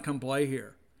 people want to come play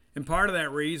here. And part of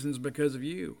that reason is because of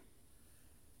you.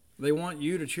 They want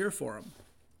you to cheer for them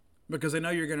because they know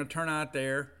you're going to turn out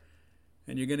there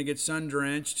and you're going to get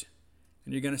sun-drenched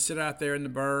and you're going to sit out there in the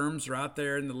berms or out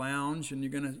there in the lounge and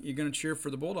you're going to cheer for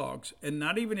the Bulldogs. And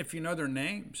not even if you know their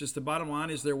names. Just the bottom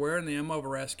line is they're wearing the M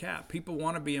over S cap. People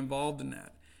want to be involved in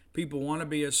that. People want to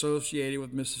be associated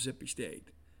with Mississippi State.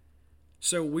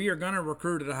 So we are going to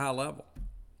recruit at a high level.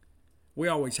 We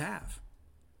always have.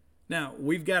 Now,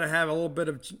 we've got to have a little bit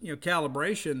of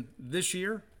calibration this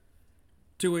year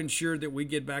to ensure that we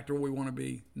get back to where we want to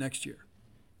be next year.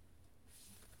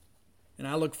 And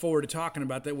I look forward to talking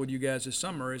about that with you guys this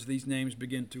summer as these names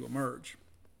begin to emerge.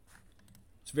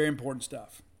 It's very important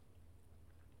stuff.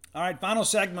 All right, final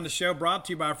segment of the show brought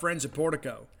to you by our friends at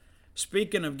Portico.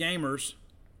 Speaking of gamers,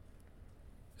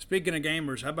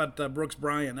 how about Brooks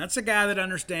Bryan? That's a guy that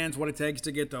understands what it takes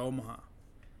to get to Omaha.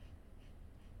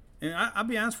 And I'll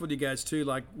be honest with you guys, too,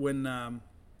 like when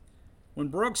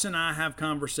Brooks and I have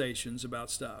conversations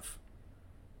about stuff,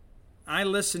 I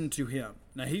listen to him.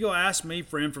 Now, he'll ask me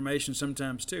for information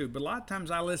sometimes, too, but a lot of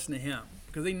times I listen to him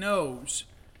because he knows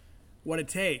what it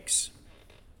takes.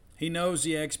 He knows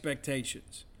the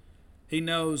expectations. He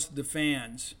knows the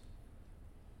fans.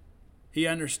 He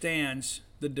understands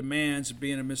the demands of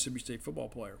being a Mississippi State football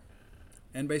player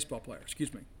and baseball player,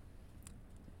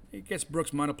 I guess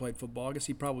Brooks might have played football. I guess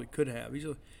he probably could have. He's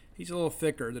a little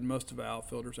thicker than most of the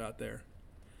outfielders out there.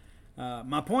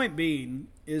 My point being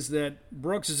is that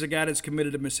Brooks is a guy that's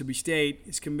committed to Mississippi State.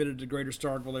 He's committed to the greater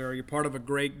Starkville area, part of a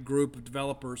great group of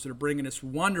developers that are bringing this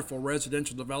wonderful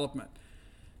residential development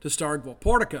to Starkville.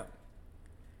 Portico.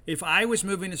 If I was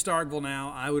moving to Starkville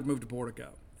now, I would move to Portico.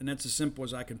 And that's as simple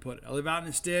as I can put it. I live out in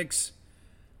the sticks.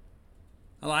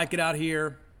 I like it out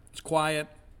here. It's quiet.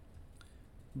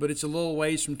 but it's a little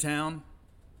ways from town.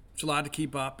 It's a lot to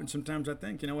keep up, and sometimes I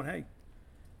think, you know what, hey,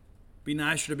 be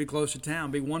nicer to be close to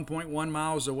town. Be 1.1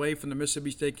 miles away from the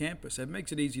Mississippi State campus. That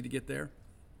makes it easy to get there.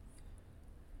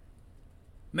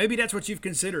 Maybe that's what you've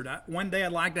considered. One day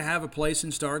I'd like to have a place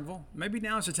in Starkville. Maybe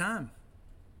now's the time.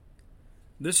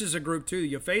 This is a group 2.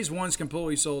 Your phase 1's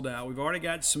completely sold out. We've already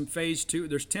got some phase 2.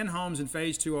 There's 10 homes in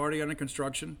phase 2 already under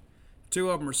construction. 2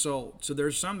 of them are sold. So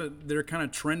there's some that are kind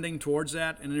of trending towards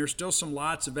that, and there's still some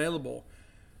lots available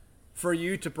for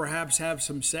you to perhaps have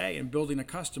some say in building a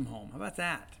custom home. How about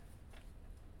that?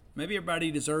 Maybe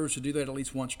everybody deserves to do that at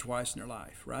least once or twice in their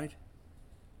life, right?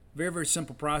 Very, very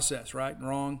simple process, right and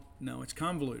wrong? No, it's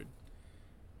convoluted.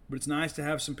 But it's nice to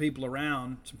have some people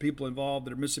around, some people involved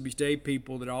that are Mississippi State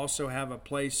people that also have a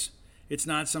place. It's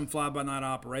not some fly-by-night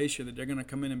operation that they're going to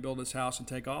come in and build this house and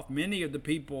take off. Many of the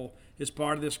people as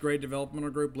part of this great developmental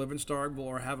group live in Starkville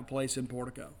or have a place in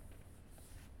Portico.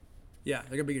 Yeah,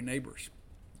 they're going to be your neighbors.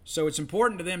 So it's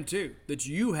important to them, too, that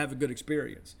you have a good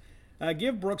experience.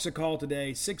 Give Brooks a call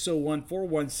today,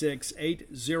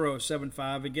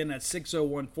 601-416-8075. Again, that's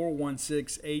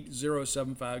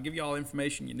 601-416-8075. Give you all the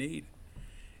information you need.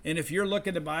 And if you're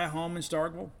looking to buy a home in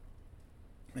Starkville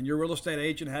and your real estate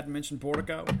agent hadn't mentioned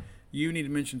Portico, you need to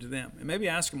mention to them. And maybe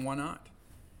ask them why not.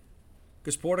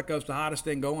 Because Portico's the hottest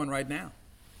thing going right now.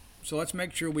 So let's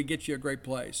make sure we get you a great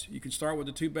place. You can start with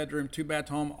a 2-bedroom, 2-bath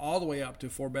home all the way up to a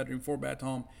 4-bedroom, 4-bath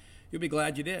home. You'll be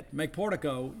glad you did. Make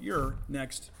Portico your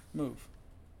next move.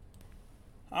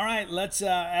 All right, let's,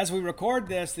 as we record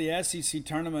this, the SEC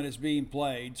tournament is being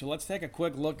played. So let's take a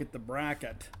quick look at the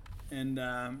bracket and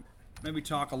maybe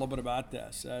talk a little bit about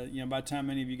this. By the time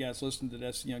many of you guys listen to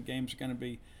this, games are going to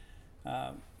be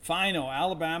final.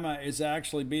 Alabama is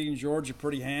actually beating Georgia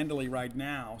pretty handily right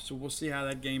now. So we'll see how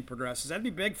that game progresses. That'd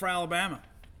be big for Alabama.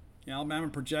 Alabama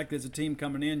projected as a team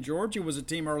coming in. Georgia was a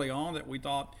team early on that we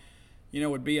thought,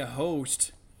 would be a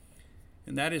host.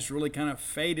 And that has really kind of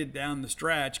faded down the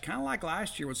stretch, kind of like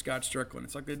last year with Scott Strickland.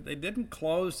 It's like they didn't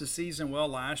close the season well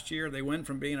last year. They went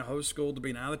from being a host school to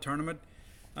being out of the tournament.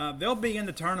 They'll be in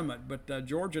the tournament, but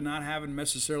Georgia not having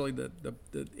necessarily the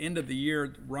end of the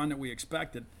year run that we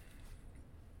expected.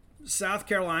 South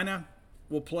Carolina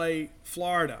will play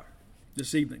Florida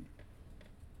this evening.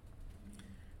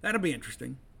 That'll be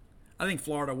interesting. I think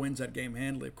Florida wins that game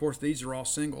handily. Of course, these are all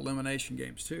single elimination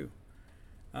games too.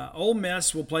 Ole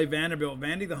Miss will play Vanderbilt.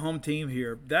 Vandy, the home team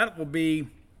here. That will be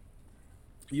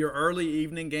your early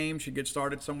evening game. Should get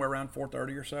started somewhere around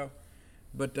 4:30 or so.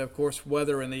 But, of course,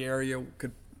 weather in the area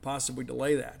could possibly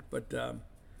delay that. But, the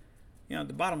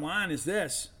bottom line is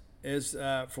this, is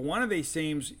for one of these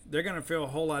teams, they're going to feel a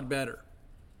whole lot better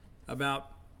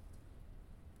about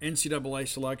NCAA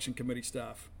selection committee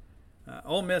stuff.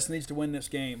 Ole Miss needs to win this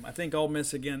game. I think Ole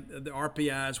Miss, again, the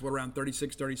RPIs were around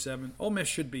 36, 37. Ole Miss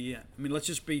should be in. I mean, let's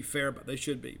just be fair, but they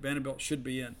should be. Vanderbilt should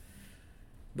be in.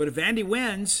 But if Vandy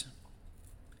wins,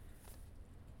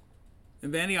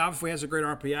 and Vandy obviously has a great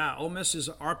RPI. Ole Miss's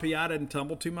RPI doesn't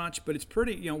tumble too much, but it's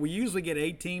pretty, we usually get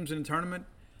 8 teams in a tournament.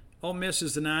 Ole Miss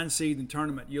is the 9 seed in the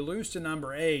tournament. You lose to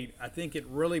number 8, I think it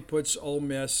really puts Ole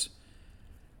Miss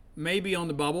maybe on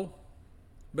the bubble.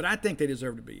 But I think they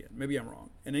deserve to be in. Maybe I'm wrong.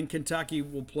 And then Kentucky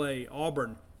will play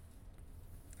Auburn.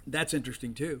 That's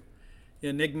interesting, too.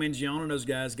 Nick Mingione and those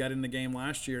guys got in the game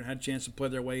last year and had a chance to play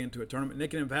their way into a tournament.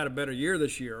 Nick and have had a better year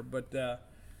this year, but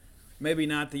maybe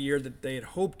not the year that they had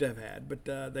hoped to have had. But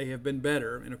they have been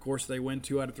better. And, of course, they win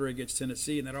 2 out of 3 against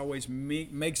Tennessee, and that always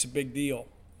makes a big deal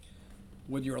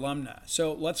with your alumni.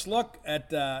 So let's look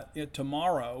at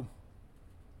tomorrow.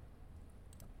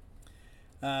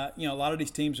 A lot of these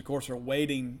teams, of course, are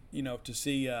waiting, to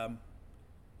see,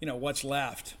 what's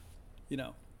left.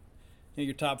 Your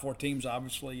top 4 teams,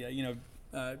 obviously,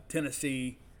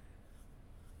 Tennessee,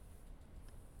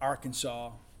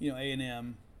 Arkansas,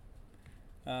 A&M.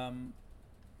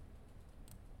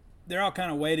 They're all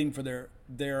kind of waiting for their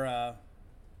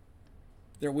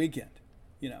weekend.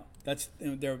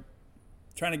 They're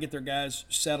trying to get their guys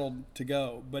settled to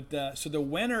go. But so the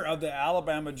winner of the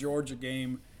Alabama-Georgia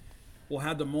game will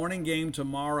have the morning game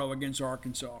tomorrow against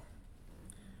Arkansas.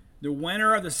 The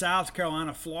winner of the South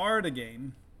Carolina-Florida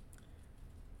game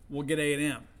will get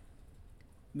A&M.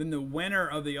 Then the winner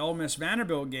of the Ole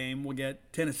Miss-Vanderbilt game will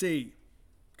get Tennessee.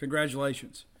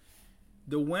 Congratulations.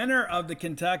 The winner of the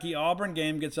Kentucky-Auburn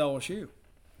game gets LSU.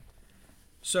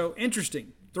 So,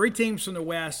 interesting. 3 teams from the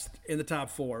West in the top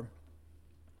 4.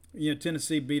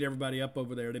 Tennessee beat everybody up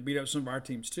over there. They beat up some of our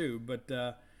teams too,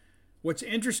 but what's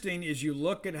interesting is you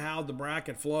look at how the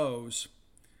bracket flows.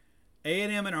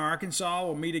 A&M and Arkansas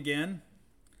will meet again.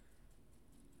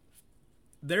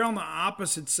 They're on the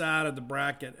opposite side of the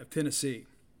bracket of Tennessee.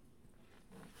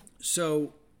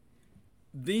 So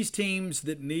these teams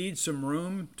that need some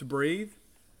room to breathe,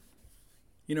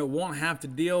 won't have to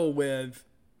deal with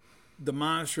the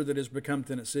monster that has become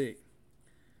Tennessee.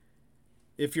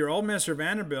 If you're Ole Miss or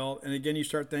Vanderbilt, and again you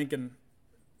start thinking,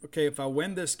 okay, if I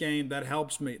win this game, that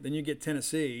helps me. Then you get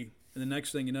Tennessee, and the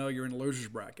next thing you know, you're in a loser's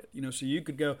bracket. So you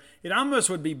could go. It almost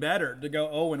would be better to go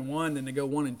 0-1 than to go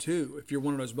 1-2 if you're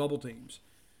one of those bubble teams,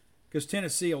 because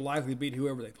Tennessee will likely beat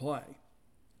whoever they play.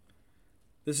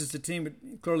 This is a team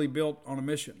that clearly built on a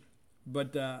mission.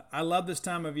 But I love this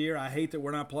time of year. I hate that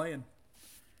we're not playing.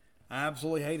 I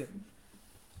absolutely hate it.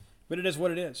 But it is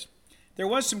what it is. There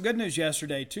was some good news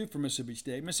yesterday, too, for Mississippi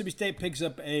State. Mississippi State picks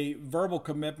up a verbal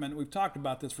commitment. We've talked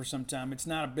about this for some time. It's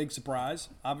not a big surprise,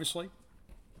 obviously.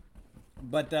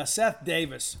 But Seth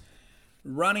Davis,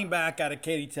 running back out of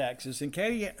Katy, Texas. And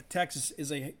Katy, Texas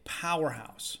is a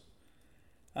powerhouse.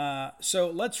 So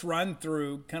let's run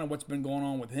through kind of what's been going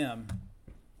on with him.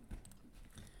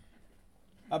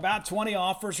 About 20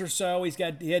 offers or so.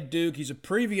 He had Duke. He's a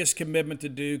previous commitment to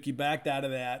Duke. He backed out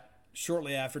of that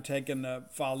shortly after taking a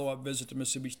follow-up visit to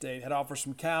Mississippi State. Had offers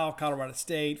from Cal, Colorado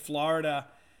State, Florida,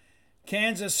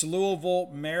 Kansas, Louisville,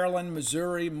 Maryland,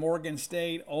 Missouri, Morgan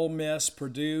State, Ole Miss,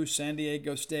 Purdue, San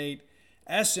Diego State,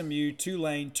 SMU,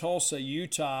 Tulane, Tulsa,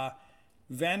 Utah,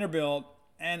 Vanderbilt,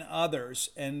 and others.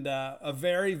 And a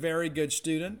very, very good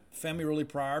student. Family really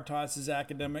prioritizes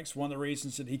academics. One of the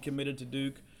reasons that he committed to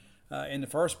Duke in the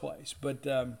first place. But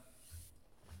I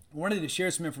wanted to share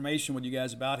some information with you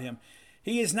guys about him.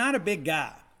 He is not a big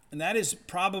guy, and that is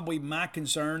probably my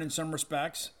concern in some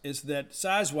respects, is that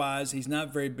size-wise he's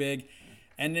not very big,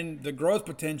 and then the growth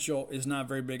potential is not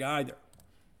very big either.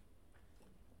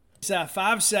 He's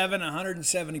 5'7",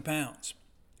 170 pounds.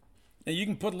 Now you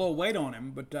can put a little weight on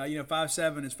him, but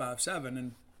 5'7" is 5'7",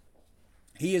 and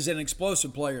he is an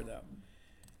explosive player, though.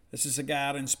 This is a guy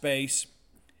out in space.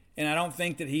 And I don't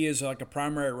think that he is like a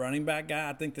primary running back guy.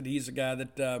 I think that he's a guy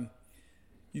that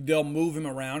they'll move him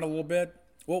around a little bit.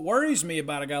 What worries me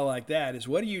about a guy like that is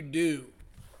what do you do?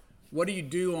 What do you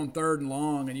do on 3rd and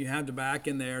long and you have the back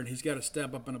in there and he's got to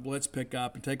step up in a blitz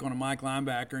pickup and take on a Mike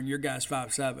linebacker and your guy's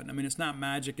 5'7"? I mean, it's not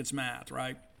magic, it's math,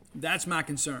 right? That's my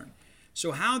concern.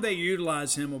 So how they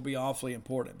utilize him will be awfully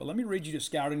important. But let me read you the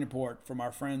scouting report from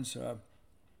our friends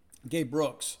Gabe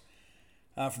Brooks.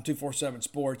 From 247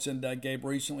 Sports, and Gabe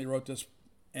recently wrote this,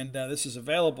 and this is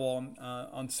available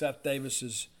on Seth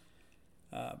Davis's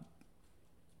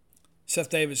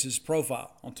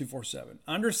profile on 247.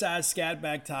 Undersized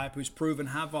scatback type who's proven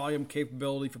high volume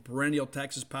capability for perennial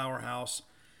Texas powerhouse,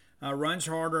 runs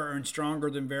harder and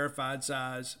stronger than verified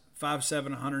size,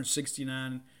 5'7",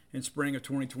 169 in spring of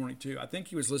 2022. I think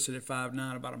he was listed at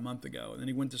 5'9" about a month ago, and then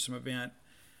he went to some event,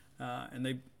 and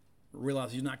they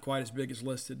realize he's not quite as big as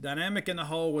listed. Dynamic in the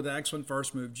hole with excellent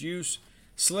first move juice,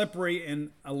 slippery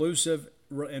and elusive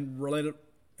and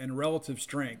relative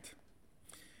strength.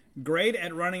 Great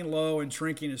at running low and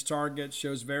shrinking his targets,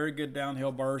 shows very good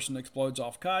downhill burst and explodes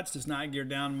off cuts, does not gear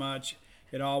down much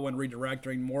at all when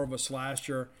redirecting, more of a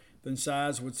slasher than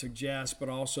size would suggest, but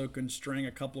also can string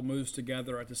a couple of moves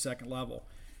together at the second level.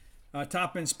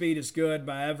 Top end speed is good,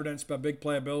 by evidence by big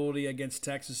playability against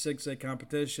Texas 6A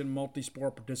competition,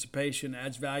 multi-sport participation,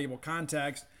 adds valuable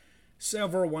context,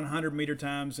 several 100-meter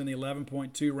times in the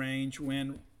 11.2 range,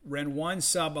 ran one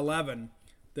sub-11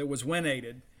 that was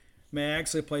win-aided, may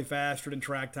actually play faster than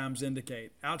track times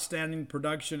indicate. Outstanding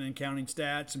production and counting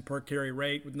stats and per carry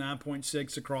rate with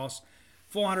 9.6 across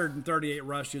 438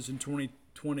 rushes in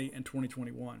 2020 and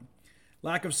 2021.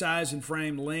 Lack of size and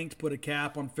frame length put a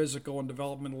cap on physical and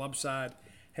developmental upside.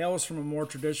 Hails from a more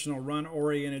traditional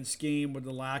run-oriented scheme with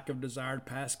the lack of desired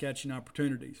pass-catching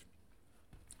opportunities.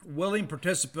 Willing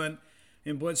participant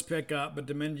in blitz pickup, but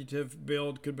diminutive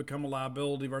build could become a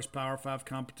liability versus Power 5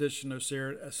 competition. Those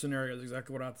scenarios,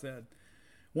 exactly what I said.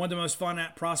 One of the most fun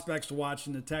prospects to watch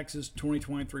in the Texas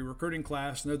 2023 recruiting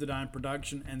class, know the dime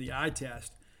production, and the eye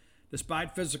test.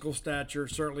 Despite physical stature,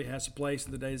 certainly has a place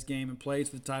in today's game and plays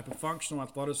the type of functional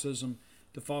athleticism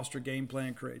to foster gameplay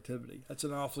and creativity. That's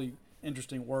an awfully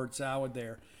interesting word salad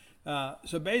there.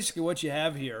 So basically what you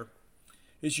have here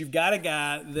is you've got a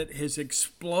guy that has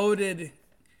exploded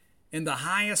in the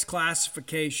highest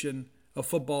classification of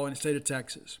football in the state of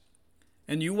Texas.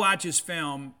 And you watch his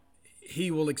film,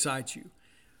 he will excite you.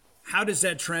 How does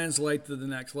that translate to the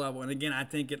next level? And again, I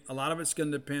think a lot of it's going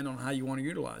to depend on how you want to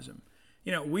utilize him.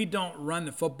 We don't run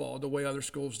the football the way other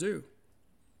schools do.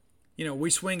 We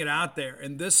swing it out there,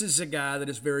 and this is a guy that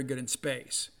is very good in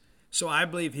space. So I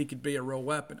believe he could be a real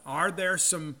weapon. Are there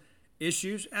some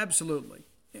issues? Absolutely.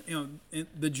 In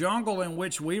the jungle in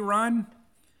which we run,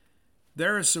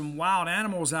 there are some wild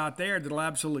animals out there that'll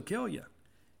absolutely kill you.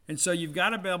 And so you've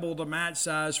got to be able to match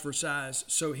size for size.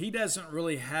 So he doesn't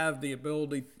really have the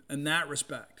ability in that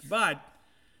respect. But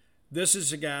this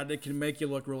is a guy that can make you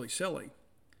look really silly.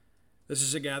 This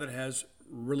is a guy that has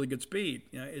really good speed.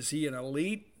 You know, is he an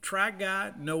elite track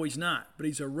guy? No, he's not. But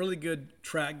he's a really good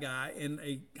track guy in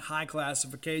a high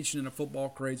classification in a football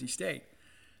crazy state.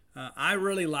 I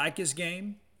really like his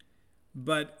game.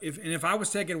 But if I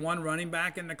was taking one running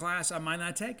back in the class, I might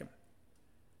not take him.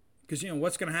 Because,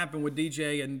 what's going to happen with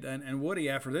DJ and Woody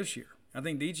after this year? I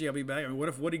think DJ will be back. I mean, what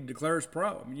if Woody declares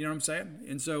pro? I mean, you know what I'm saying?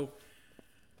 And so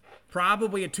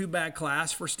probably a two-back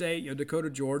class for State. Dakota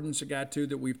Jordan's a guy, too,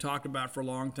 that we've talked about for a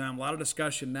long time. A lot of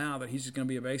discussion now that he's going to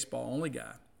be a baseball-only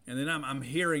guy. And then I'm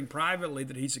hearing privately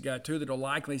that he's a guy, too, that will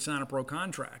likely sign a pro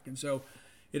contract. And so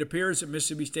it appears that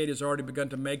Mississippi State has already begun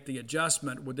to make the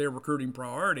adjustment with their recruiting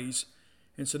priorities.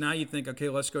 And so now you think, okay,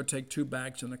 let's go take two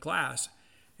backs in the class.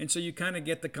 And so you kind of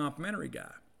get the complimentary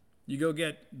guy. You go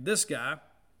get this guy,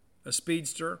 a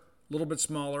speedster, a little bit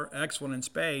smaller, excellent in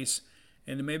space,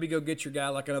 and then maybe go get your guy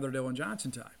like another Dylan Johnson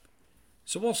type.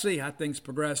 So we'll see how things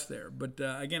progress there. But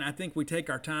again, I think we take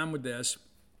our time with this.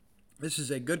 This is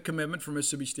a good commitment for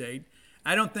Mississippi State.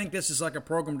 I don't think this is like a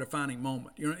program-defining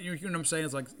moment. You know what I'm saying?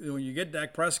 It's like when you get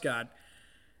Dak Prescott,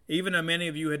 even though many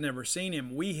of you had never seen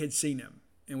him, we had seen him.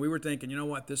 And we were thinking, you know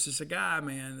what, this is a guy,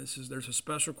 man. There's a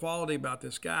special quality about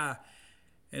this guy.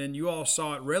 And then you all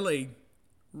saw it really,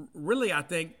 I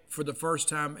think, for the first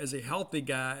time as a healthy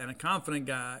guy and a confident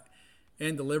guy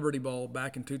in the Liberty Bowl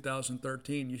back in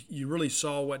 2013. You really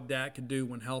saw what Dak could do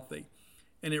when healthy.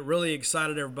 And it really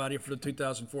excited everybody for the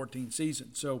 2014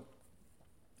 season. So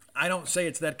I don't say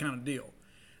it's that kind of deal.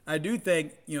 I do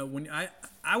think, when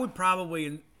I would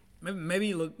probably,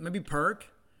 maybe Perk.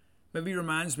 Maybe he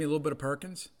reminds me a little bit of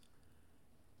Perkins.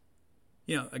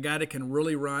 A guy that can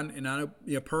really run. And I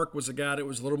know Perk was a guy that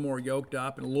was a little more yoked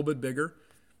up and a little bit bigger.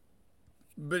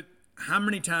 But how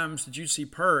many times did you see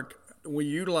Perk, when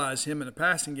you utilize him in the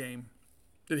passing game,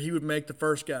 that he would make the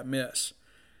first guy miss?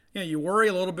 You worry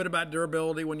a little bit about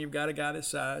durability when you've got a guy this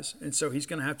size. And so he's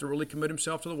going to have to really commit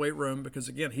himself to the weight room because,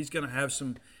 again, he's going to have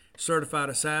some certified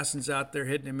assassins out there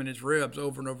hitting him in his ribs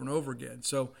over and over and over again.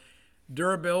 So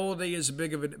durability is a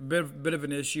bit of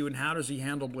an issue, and how does he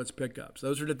handle blitz pickups?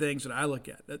 Those are the things that I look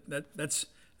at. That's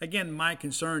again, might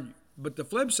concern you. But the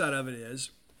flip side of it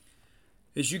is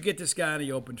you get this guy in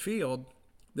the open field,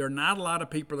 there are not a lot of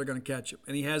people that are going to catch him.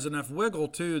 And he has enough wiggle,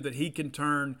 too, that he can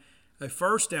turn a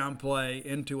first down play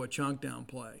into a chunk down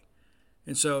play.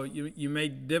 And so you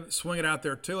may swing it out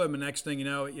there to him, and next thing you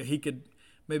know, he could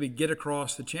maybe get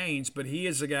across the chains, but he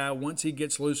is a guy, once he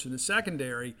gets loose in the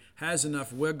secondary, has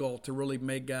enough wiggle to really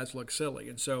make guys look silly.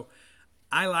 And so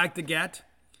I like the get.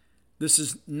 This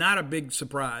is not a big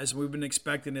surprise. We've been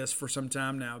expecting this for some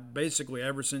time now. Basically,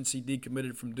 ever since he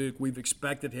decommitted from Duke, we've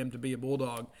expected him to be a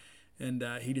Bulldog, and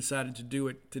he decided to do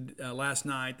it last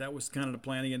night. That was kind of the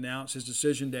plan. He announced his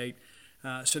decision date.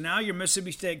 So now your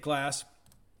Mississippi State class,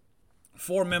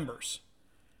 4 members.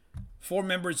 4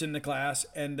 members in the class,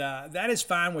 and that is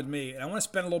fine with me. And I want to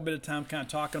spend a little bit of time kind of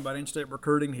talking about in-state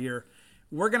recruiting here.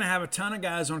 We're going to have a ton of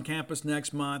guys on campus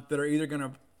next month that are either going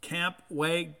to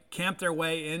camp their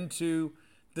way into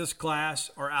this class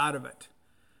or out of it.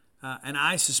 And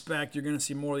I suspect you're going to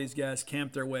see more of these guys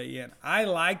camp their way in. I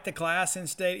like the class in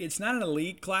state. It's not an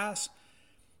elite class,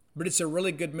 but it's a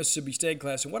really good Mississippi State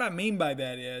class. And what I mean by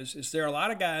that is there are a lot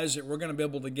of guys that we're going to be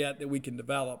able to get that we can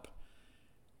develop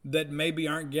that maybe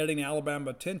aren't getting Alabama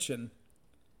attention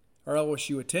or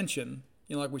LSU attention,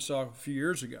 like we saw a few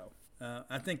years ago.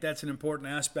 I think that's an important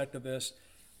aspect of this.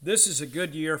 This is a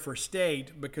good year for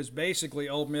State because basically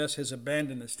Ole Miss has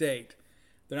abandoned the state.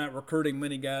 They're not recruiting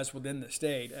many guys within the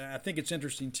state. And I think it's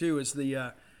interesting, too, is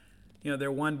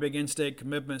their one big in-state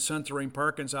commitment, Suntarine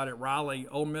Perkins out at Raleigh.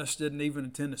 Ole Miss didn't even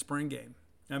attend the spring game.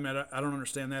 I mean, I don't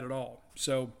understand that at all.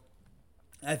 So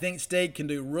I think State can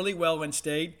do really well in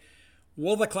state.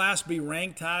 Will the class be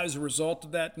ranked high as a result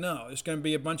of that? No. It's going to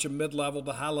be a bunch of mid-level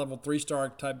to high-level 3-star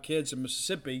type kids in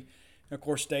Mississippi. And of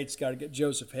course, State's got to get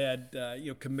Joseph Head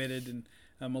committed,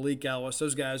 and Malik Ellis.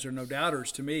 Those guys are no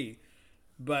doubters to me.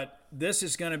 But this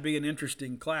is going to be an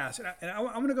interesting class. And I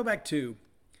want to go back to,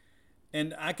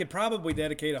 and I could probably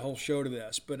dedicate a whole show to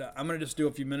this, but I'm going to just do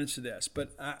a few minutes to this.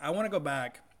 But I want to go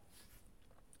back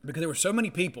because there were so many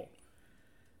people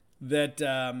that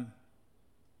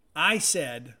I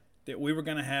said that we were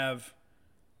going to have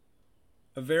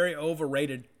a very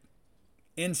overrated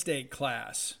in-state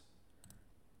class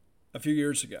a few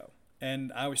years ago.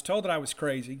 And I was told that I was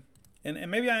crazy. And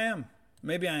maybe I am.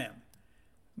 Maybe I am.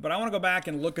 But I want to go back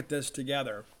and look at this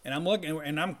together. And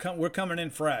we're coming in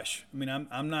fresh. I mean,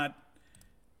 I'm not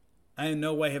I in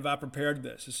no way have I prepared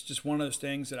this. It's just one of those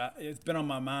things that it's been on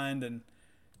my mind, and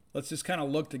let's just kind of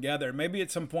look together. Maybe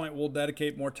at some point we'll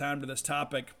dedicate more time to this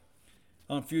topic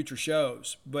on future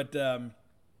shows. But,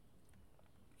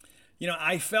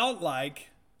 I felt like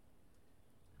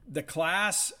the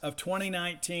class of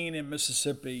 2019 in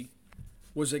Mississippi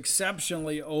was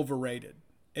exceptionally overrated.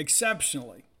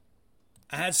 Exceptionally.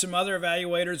 I had some other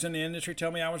evaluators in the industry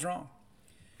tell me I was wrong.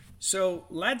 So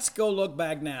let's go look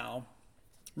back now,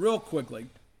 real quickly,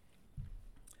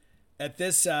 at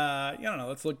this.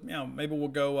 Let's look. Maybe we'll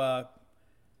go.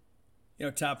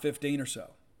 Top 15 or so.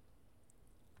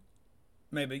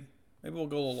 Maybe we'll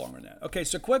go a little longer than that. Okay,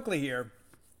 so quickly here.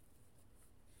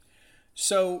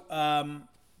 So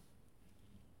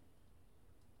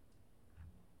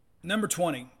number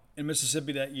 20 in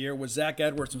Mississippi that year was Zach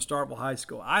Edwards from Starkville High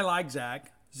School. I like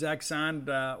Zach. Zach signed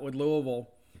with Louisville.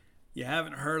 You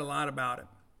haven't heard a lot about him.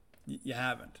 You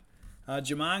haven't.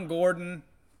 Jamon Gordon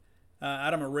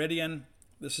out of Meridian.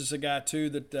 This is a guy, too,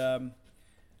 that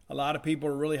a lot of people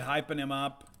are really hyping him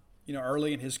up,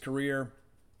 early in his career.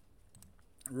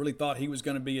 Really thought he was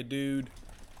going to be a dude.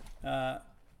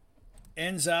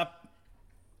 Ends up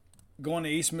going to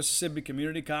East Mississippi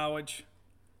Community College.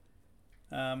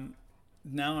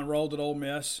 Now enrolled at Ole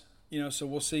Miss. So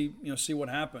we'll see. See what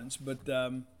happens. But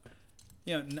a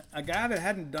guy that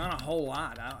hadn't done a whole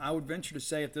lot. I would venture to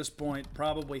say at this point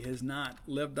probably has not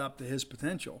lived up to his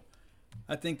potential.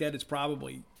 I think that is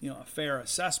probably a fair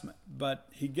assessment. But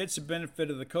he gets the benefit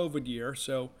of the COVID year.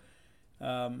 So,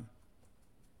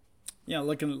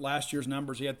 looking at last year's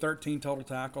numbers, he had 13 total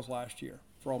tackles last year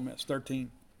for Ole Miss.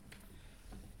 13.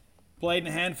 Played in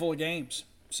a handful of games.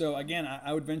 So again,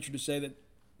 I would venture to say that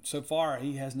so far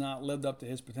he has not lived up to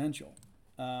his potential.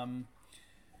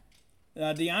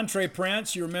 DeAndre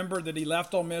Prince, you remember that he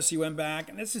left Ole Miss, he went back,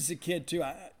 and this is a kid too.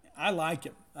 I like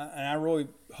him, and I really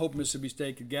hope Mississippi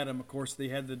State could get him. Of course, they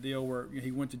had the deal where he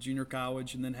went to junior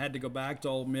college and then had to go back to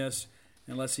Ole Miss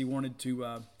unless he wanted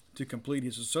to complete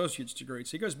his associate's degree.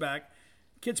 So he goes back.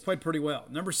 Kid's played pretty well.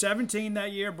 Number 17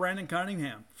 that year, Brandon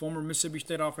Cunningham, former Mississippi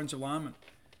State offensive lineman.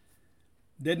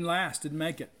 Didn't last, didn't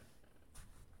make it.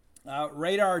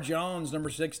 Radar Jones,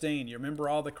 number 16. You remember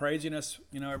all the craziness?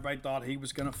 Everybody thought he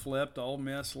was going to flip to Ole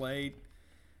Miss late.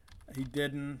 He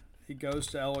didn't. He goes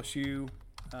to LSU.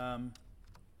 And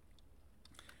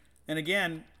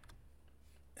again,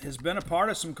 has been a part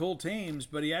of some cool teams,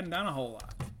 but he hadn't done a whole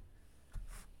lot.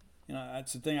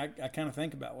 That's the thing I kind of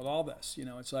think about with all this.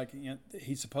 It's like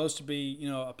he's supposed to be,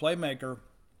 a playmaker.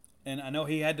 And I know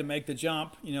he had to make the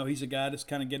jump. He's a guy that's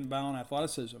kind of getting by on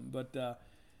athleticism. But,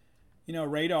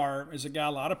 Radar is a guy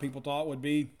a lot of people thought would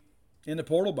be in the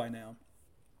portal by now.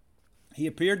 He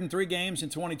appeared in 3 games in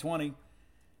 2020.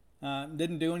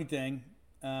 Didn't do anything.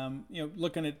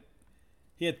 Looking at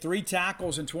 – he had 3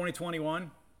 tackles in 2021.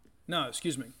 No,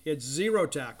 excuse me. He had 0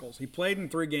 tackles. He played in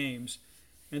 3 games.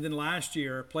 And then last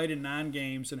year played in 9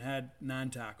 games and had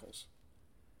 9 tackles.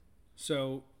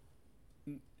 So –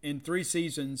 in 3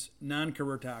 seasons, 9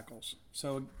 career tackles.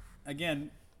 So, again,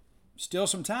 still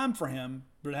some time for him,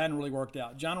 but it hadn't really worked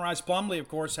out. John Rice Plumlee, of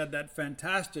course, had that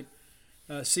fantastic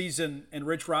season in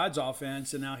Rich Rod's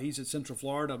offense, and now he's at Central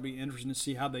Florida. It'll be interesting to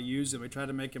see how they use him. They tried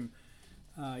to make him,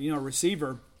 a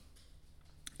receiver,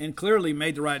 and clearly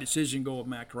made the right decision go with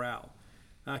Matt Corral.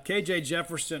 KJ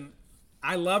Jefferson,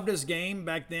 I loved his game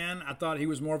back then. I thought he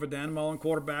was more of a Dan Mullen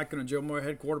quarterback than a Joe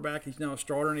Moorhead quarterback. He's now a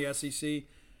starter in the SEC.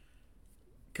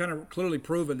 Kind of clearly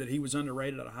proven that he was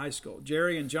underrated out of high school.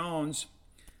 Jerry and Jones,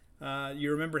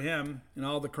 you remember him and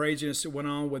all the craziness that went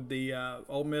on with the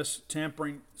Ole Miss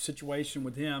tampering situation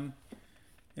with him.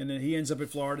 And then he ends up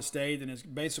at Florida State and has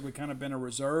basically kind of been a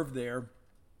reserve there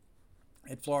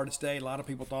at Florida State. A lot of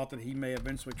people thought that he may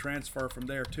eventually transfer from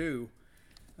there too.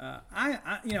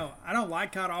 I don't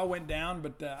like how it all went down,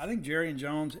 but I think Jerry and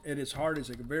Jones at his heart is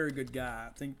a very good guy.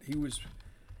 I think he was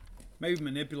maybe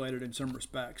manipulated in some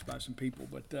respects by some people,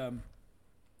 but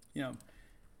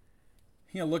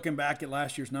looking back at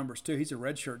last year's numbers too, he's a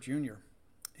redshirt junior.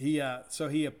 He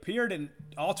appeared in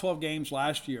all 12 games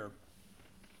last year,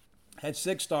 had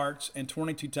 6 starts and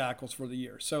 22 tackles for the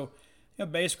year. So,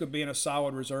 basically being a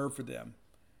solid reserve for them.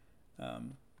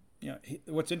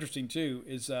 What's interesting too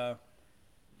is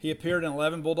he appeared in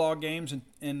 11 Bulldog games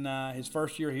in his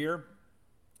first year here,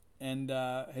 and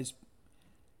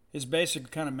has basically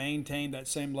kind of maintained that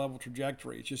same level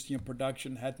trajectory. It's just,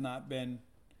 production had been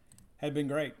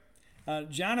great.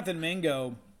 Jonathan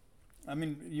Mingo, I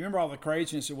mean, you remember all the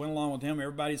craziness that went along with him.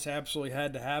 Everybody's absolutely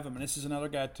had to have him. And this is another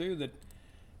guy, too, that,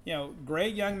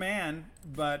 great young man,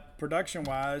 but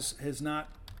production-wise has not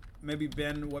maybe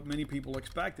been what many people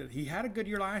expected. He had a good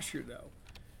year last year, though.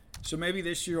 So maybe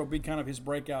this year will be kind of his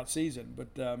breakout season.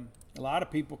 But a lot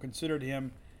of people considered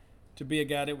him to be a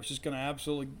guy that was just going to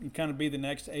absolutely kind of be the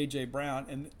next A.J. Brown.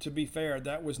 And to be fair,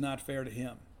 that was not fair to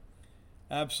him.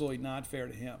 Absolutely not fair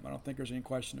to him. I don't think there's any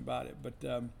question about it.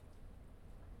 But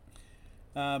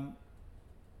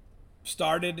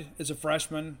started as a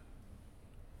freshman,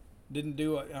 didn't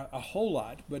do a whole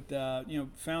lot, but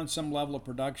found some level of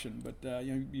production. But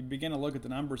you begin to look at the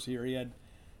numbers here. He had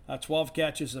 12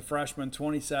 catches as a freshman,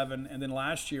 27, and then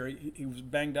last year he was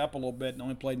banged up a little bit and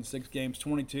only played in 6 games,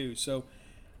 22. So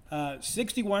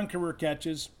 61 career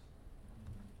catches.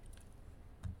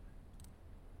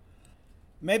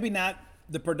 Maybe not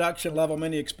the production level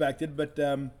many expected, but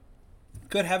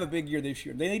could have a big year this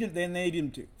year. They needed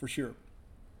him to, for sure.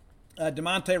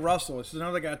 DeMonte Russell, this is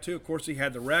another guy too. Of course, he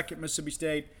had the wreck at Mississippi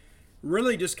State.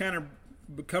 Really just kind of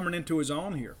coming into his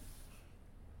own here.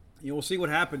 We'll see what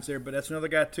happens there, but that's another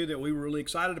guy too that we were really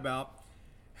excited about.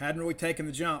 Hadn't really taken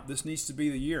the jump. This needs to be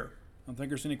the year. I don't think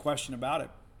there's any question about it.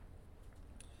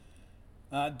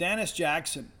 Dennis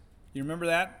Jackson, you remember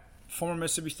that? Former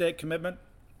Mississippi State commitment.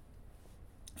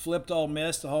 Flipped Ole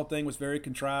Miss. The whole thing was very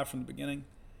contrived from the beginning.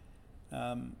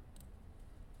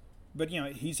 But,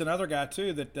 he's another guy,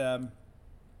 too, that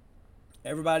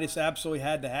everybody just absolutely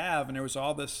had to have. And there was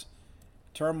all this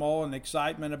turmoil and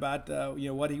excitement about,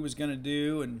 what he was going to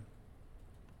do. And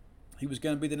he was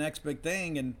going to be the next big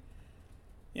thing. And,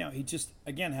 he just,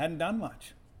 again, hadn't done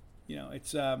much.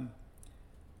 It's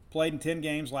played in 10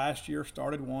 games last year,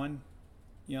 started 1.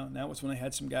 And that was when they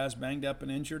had some guys banged up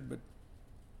and injured. But,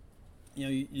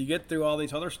 you get through all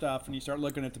these other stuff and you start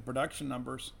looking at the production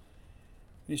numbers.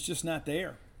 It's just not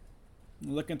there.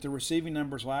 Looking at the receiving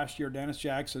numbers last year, Dennis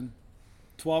Jackson,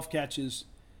 12 catches,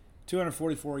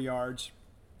 244 yards,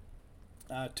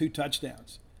 2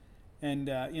 touchdowns. And,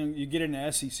 you get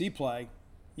into SEC play,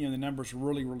 the numbers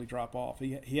really, really drop off.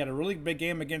 He had a really big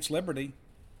game against Liberty,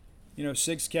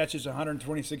 6 catches,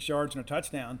 126 yards, and a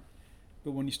touchdown.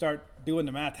 But when you start doing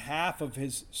the math, half of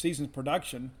his season's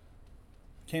production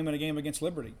came in a game against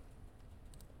Liberty.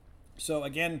 So,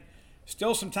 again,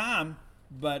 still some time,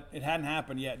 but it hadn't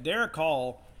happened yet. Derek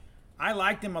Hall, I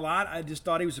liked him a lot. I just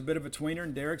thought he was a bit of a tweener,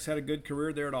 and Derek's had a good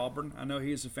career there at Auburn. I know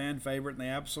he is a fan favorite, and they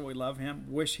absolutely love him.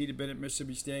 Wish he'd have been at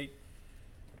Mississippi State.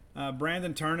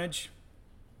 Brandon Turnage,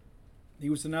 he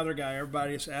was another guy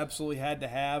everybody just absolutely had to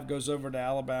have, goes over to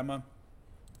Alabama.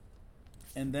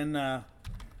 And then,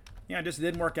 it just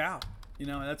didn't work out.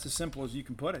 That's as simple as you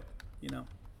can put it,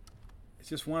 It's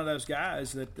just one of those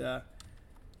guys that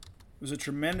was a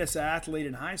tremendous athlete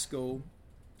in high school,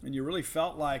 and you really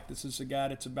felt like this is a guy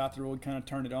that's about to really kind of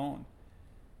turn it on.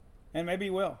 And maybe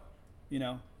he will,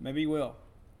 maybe he will.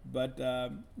 But,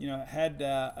 had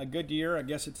a good year, I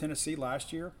guess, at Tennessee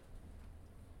last year.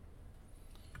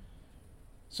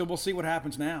 So we'll see what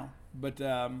happens now. But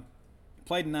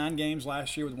played 9 games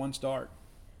last year with 1 start.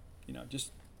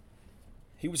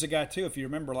 He was a guy, too, if you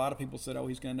remember, a lot of people said,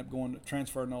 he's going to end up going to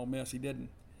transfer to Ole Miss. He didn't.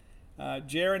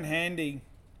 Jaron Handy,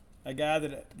 a guy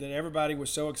that everybody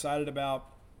was so excited about,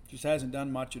 just hasn't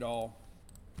done much at all.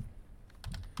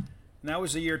 And that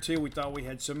was the year, too, we thought we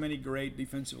had so many great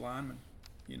defensive linemen.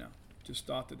 Just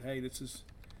thought that, hey, this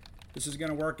is going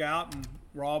to work out and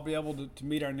we'll all be able to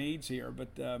meet our needs here.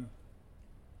 But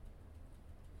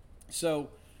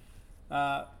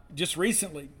just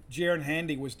recently, Jaron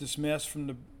Handy was dismissed from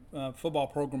the football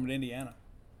program at Indiana.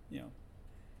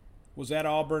 Was at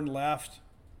Auburn, left,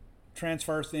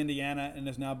 transfers to Indiana, and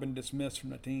has now been dismissed from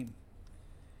the team.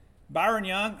 Byron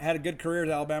Young had a good career at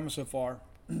Alabama so far.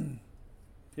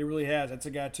 He really has. That's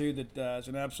a guy, too, that is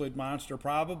an absolute monster.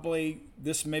 Probably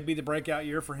this may be the breakout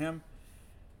year for him,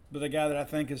 but a guy that I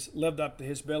think has lived up to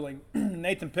his billing.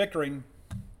 Nathan Pickering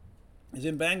has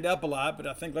been banged up a lot, but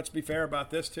I think let's be fair about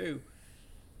this, too.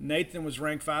 Nathan was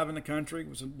ranked 5 in the country,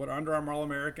 was Under Armour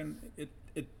All-American.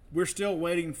 We're still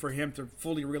waiting for him to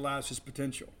fully realize his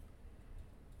potential.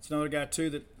 It's another guy, too,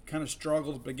 that kind of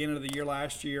struggled at the beginning of the year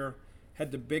last year,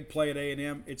 had the big play at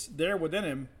A&M. It's there within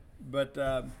him, but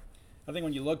I think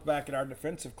when you look back at our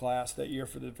defensive class that year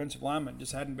for the defensive linemen, it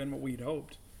just hadn't been what we'd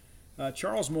hoped.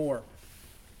 Charles Moore.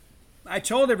 I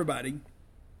told everybody,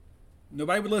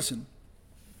 nobody would listen,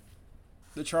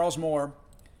 that Charles Moore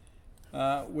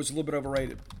was a little bit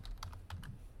overrated.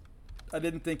 I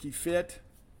didn't think he fit.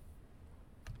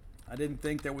 I didn't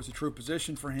think there was a true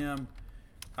position for him.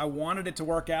 I wanted it to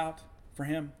work out for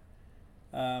him,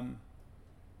 but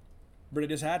it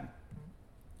just hadn't.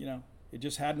 It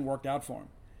just hadn't worked out for him.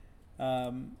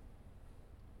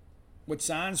 With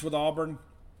signs with Auburn,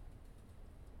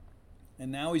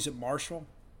 and now he's at Marshall.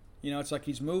 It's like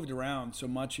he's moved around so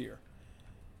much here.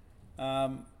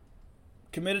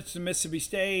 committed to Mississippi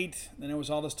State. Then there was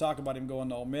all this talk about him going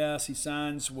to Ole Miss. He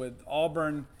signs with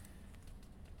Auburn,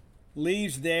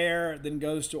 leaves there, then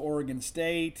goes to Oregon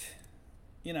State.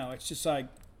 It's just like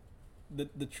the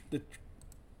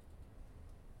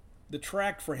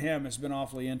track for him has been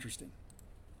awfully interesting.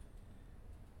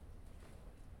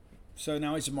 So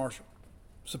now he's a marshal,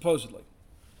 supposedly.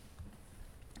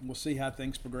 We'll see how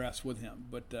things progress with him.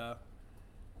 But, I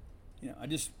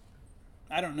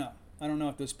don't know. I don't know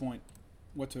at this point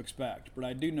what to expect. But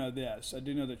I do know this. I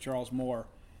do know that Charles Moore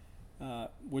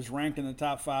was ranked in the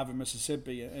top 5 in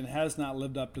Mississippi and has not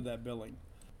lived up to that billing.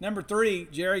 Number 3,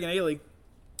 Jerry Ganaley.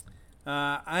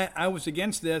 I was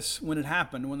against this when it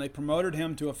happened. When they promoted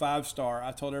him to a 5-star,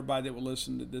 I told everybody that would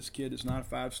listen that this kid is not a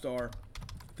 5-star.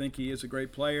 I think he is a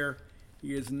great player.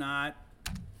 He is not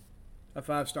a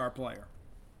 5-star player.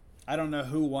 I don't know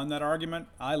who won that argument.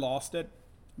 I lost it.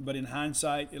 But in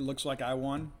hindsight, it looks like I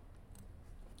won.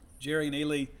 Jerry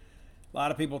Neely, a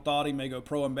lot of people thought he may go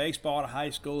pro in baseball at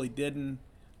high school. He didn't.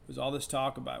 There's all this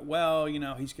talk about,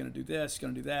 he's going to do this, he's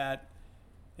going to do that.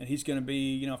 And he's going to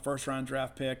be, first-round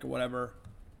draft pick or whatever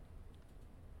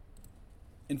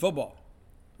in football.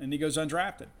 And he goes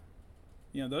undrafted.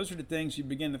 Those are the things you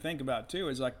begin to think about, too,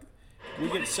 is like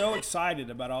we get so excited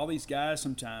about all these guys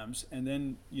sometimes, and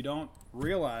then you don't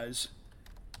realize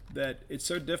that it's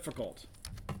so difficult.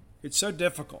 It's so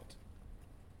difficult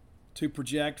to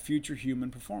project future human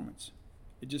performance.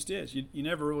 It just is. You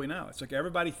never really know. It's like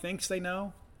everybody thinks they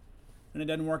know, and it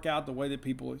doesn't work out the way that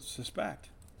people suspect.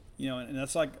 And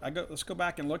that's like, let's go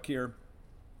back and look here.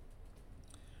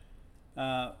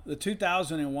 The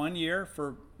 2001 year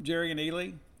for Jerry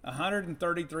Neely,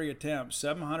 133 attempts,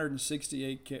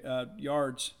 768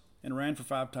 yards, and ran for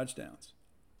 5 touchdowns.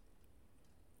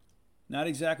 Not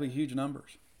exactly huge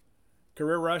numbers.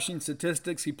 Career rushing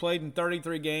statistics, he played in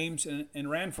 33 games and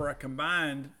ran for a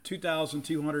combined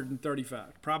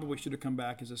 2,235. Probably should have come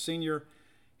back as a senior.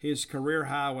 His career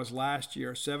high was last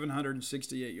year,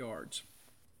 768 yards.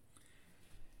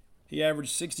 He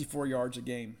averaged 64 yards a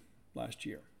game last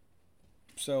year.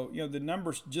 So, the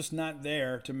number's just not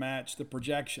there to match the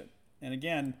projection. And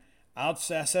again, I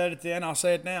said it then, I'll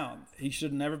say it now. He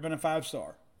should have never been a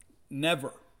 5-star.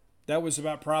 Never. That was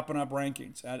about propping up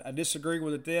rankings. I disagree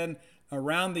with it then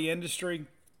around the industry.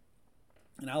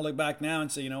 And I look back now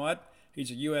and say, you know what?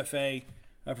 He's a UFA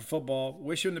for football.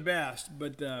 Wish him the best,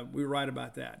 but we were right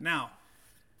about that. Now,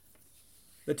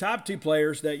 the top 2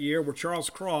 players that year were Charles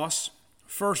Cross,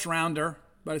 first rounder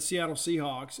by the Seattle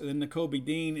Seahawks, and then Nakobe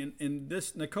Dean. And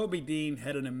this Nakobe Dean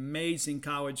had an amazing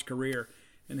college career,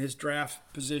 and his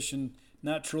draft position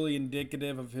not truly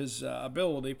indicative of his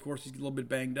ability. Of course, he's a little bit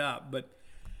banged up. But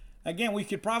again, we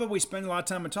could probably spend a lot of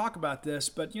time and talk about this.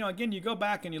 But, again, you go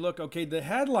back and you look, okay, the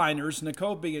headliners,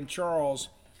 Nakobe and Charles,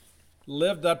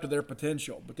 lived up to their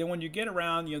potential. But then when you get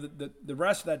around, the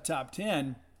rest of that top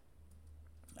 10,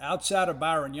 outside of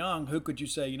Byron Young, who could you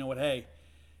say, hey,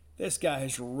 this guy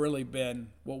has really been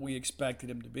what we expected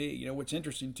him to be. What's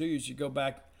interesting, too, is you go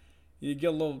back, you get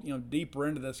a little, deeper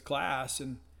into this class,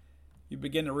 and you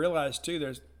begin to realize, too,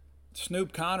 there's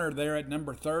Snoop Connor there at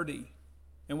number 30.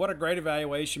 And what a great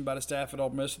evaluation by the staff at Ole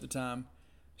Miss at the time.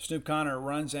 Snoop Connor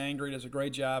runs angry, does a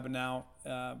great job, and now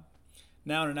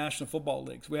in the National Football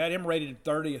League. So we had him rated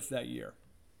 30th that year.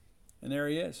 And there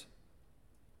he is.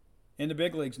 In the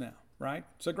big leagues now, right?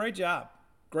 So great job.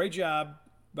 Great job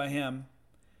by him.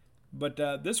 But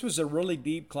this was a really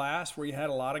deep class where you had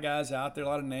a lot of guys out there, a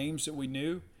lot of names that we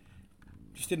knew.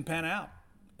 Just didn't pan out.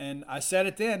 And I said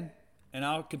it then, and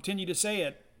I'll continue to say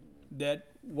it, that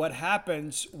what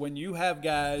happens when you have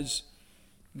guys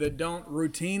that don't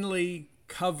routinely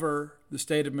cover the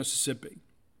state of Mississippi,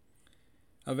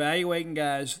 evaluating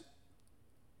guys,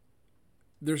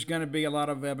 there's going to be a lot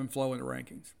of ebb and flow in the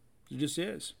rankings. It just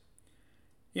is.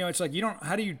 It's like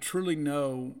how do you truly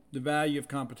know the value of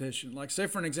competition? Like, say,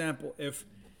 for an example,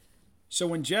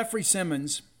 when Jeffrey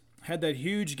Simmons had that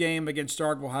huge game against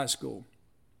Starkville High School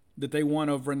that they won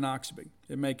over in Noxubee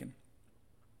at Macon,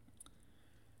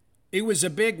 it was a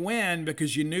big win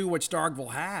because you knew what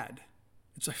Starkville had.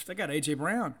 It's like they got A.J.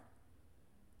 Brown.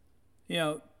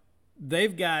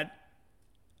 They've got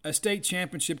a state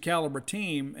championship caliber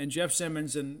team, and Jeff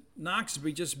Simmons and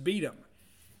Noxubee just beat them.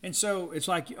 And so it's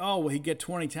like, he'd get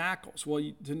 20 tackles.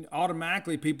 Well,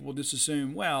 automatically people will just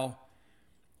assume,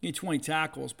 he had 20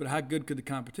 tackles, but how good could the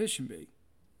competition be,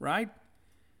 right?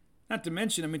 Not to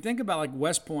mention, think about like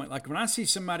West Point. Like when I see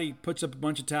somebody puts up a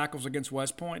bunch of tackles against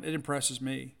West Point, it impresses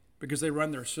me because they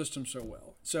run their system so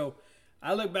well. So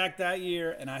I look back that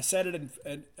year, and I said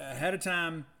it ahead of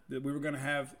time that we were going to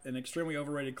have an extremely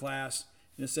overrated class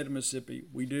in the state of Mississippi.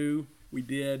 We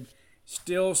did.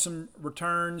 Still some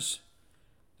returns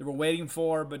that we're waiting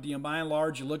for, but by and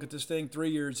large, you look at this thing 3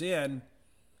 years in,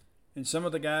 and some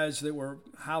of the guys that were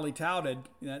highly touted,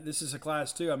 this is a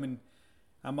class 2. I mean,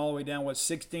 I'm all the way down,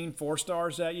 16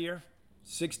 4-stars that year?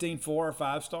 16 4 or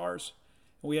 5 stars.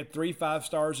 We had 3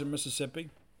 5-stars in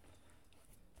Mississippi.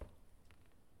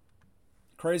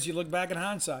 Crazy to look back in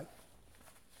hindsight.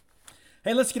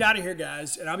 Hey, let's get out of here,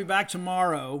 guys. And I'll be back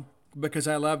tomorrow because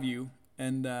I love you.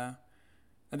 And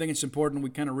I think it's important we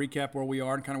kind of recap where we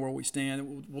are and kind of where we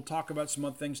stand. We'll talk about some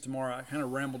other things tomorrow. I kind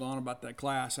of rambled on about that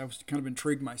class. I was kind of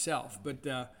intrigued myself.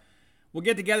 But we'll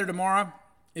get together tomorrow.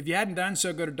 If you hadn't done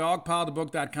so, go to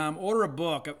dogpilethebook.com. Order a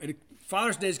book.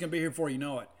 Father's Day is going to be here before you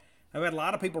know it. I've had a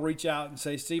lot of people reach out and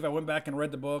say, Steve, I went back and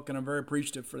read the book, and I'm very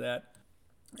appreciative for that.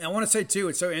 And I want to say, too,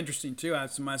 it's so interesting, too. I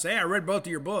have somebody say, hey, I read both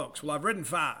of your books. Well, I've written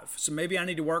 5, so maybe I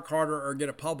need to work harder or get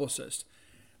a publicist.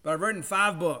 But I've written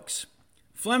 5 books.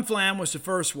 Flim Flam was the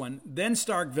first one, then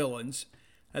Stark Villains.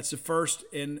 That's the first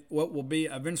in what will be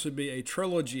eventually be a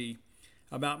trilogy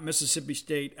about Mississippi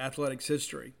State athletics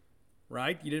history.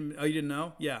 Right? You didn't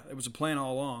know? Yeah, it was a plan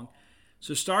all along.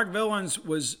 So Stark Villains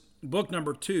was book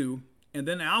number 2, and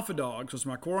then Alpha Dawgs was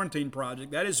my quarantine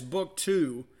project. That is book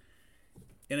 2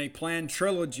 in a planned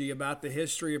trilogy about the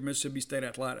history of Mississippi State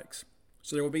athletics.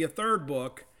 So there will be a 3rd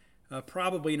book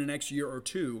probably in the next year or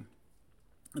 2.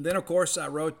 And then, of course, I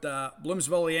wrote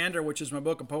Bloomsville Leander, which is my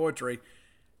book of poetry.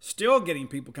 Still getting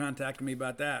people contacting me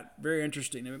about that. Very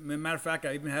interesting. As a matter of fact,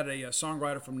 I even had a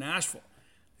songwriter from Nashville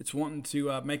that's wanting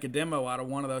to make a demo out of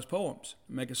one of those poems,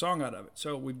 make a song out of it.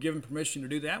 So we've given permission to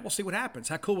do that. We'll see what happens.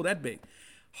 How cool would that be?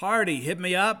 Hardy, hit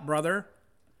me up, brother.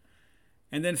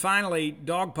 And then finally,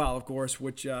 Dogpile, of course,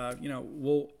 which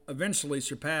will eventually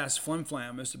surpass Flim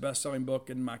Flam as the best-selling book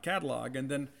in my catalog. And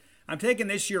then I'm taking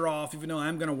this year off, even though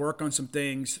I'm going to work on some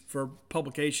things for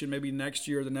publication maybe next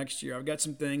year or the next year. I've got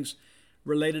some things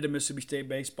related to Mississippi State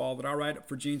baseball that I'll write up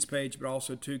for Gene's page, but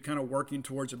also to kind of working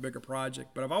towards a bigger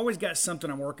project. But I've always got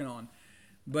something I'm working on.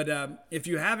 But if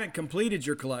you haven't completed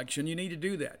your collection, you need to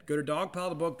do that. Go to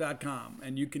dogpilethebook.com,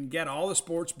 and you can get all the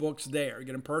sports books there.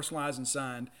 Get them personalized and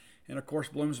signed. And, of course,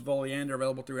 Bloomsville Leander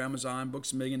available through Amazon,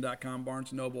 BooksAMillion.com,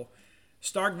 Barnes & Noble.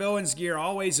 Stark Villains gear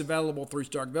always available through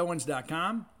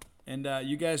StarkVillains.com. And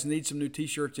you guys need some new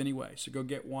T-shirts anyway, so go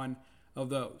get one of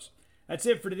those. That's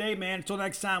it for today, man. Until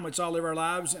next time, let's all live our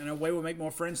lives in a way we'll make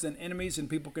more friends than enemies, and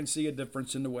people can see a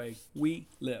difference in the way we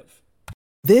live.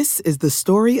 This is the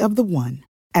story of the one.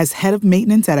 As head of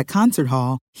maintenance at a concert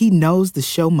hall, he knows the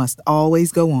show must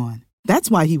always go on.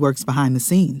 That's why he works behind the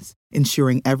scenes,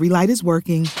 ensuring every light is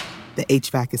working, the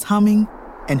HVAC is humming,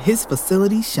 and his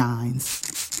facility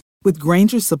shines. With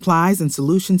Grainger's supplies and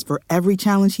solutions for every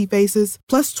challenge he faces,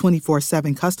 plus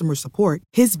 24/7 customer support,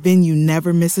 his venue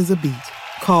never misses a beat.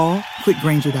 Call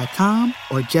quickgrainger.com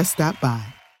or just stop by.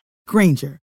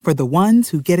 Grainger, for the ones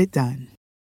who get it done.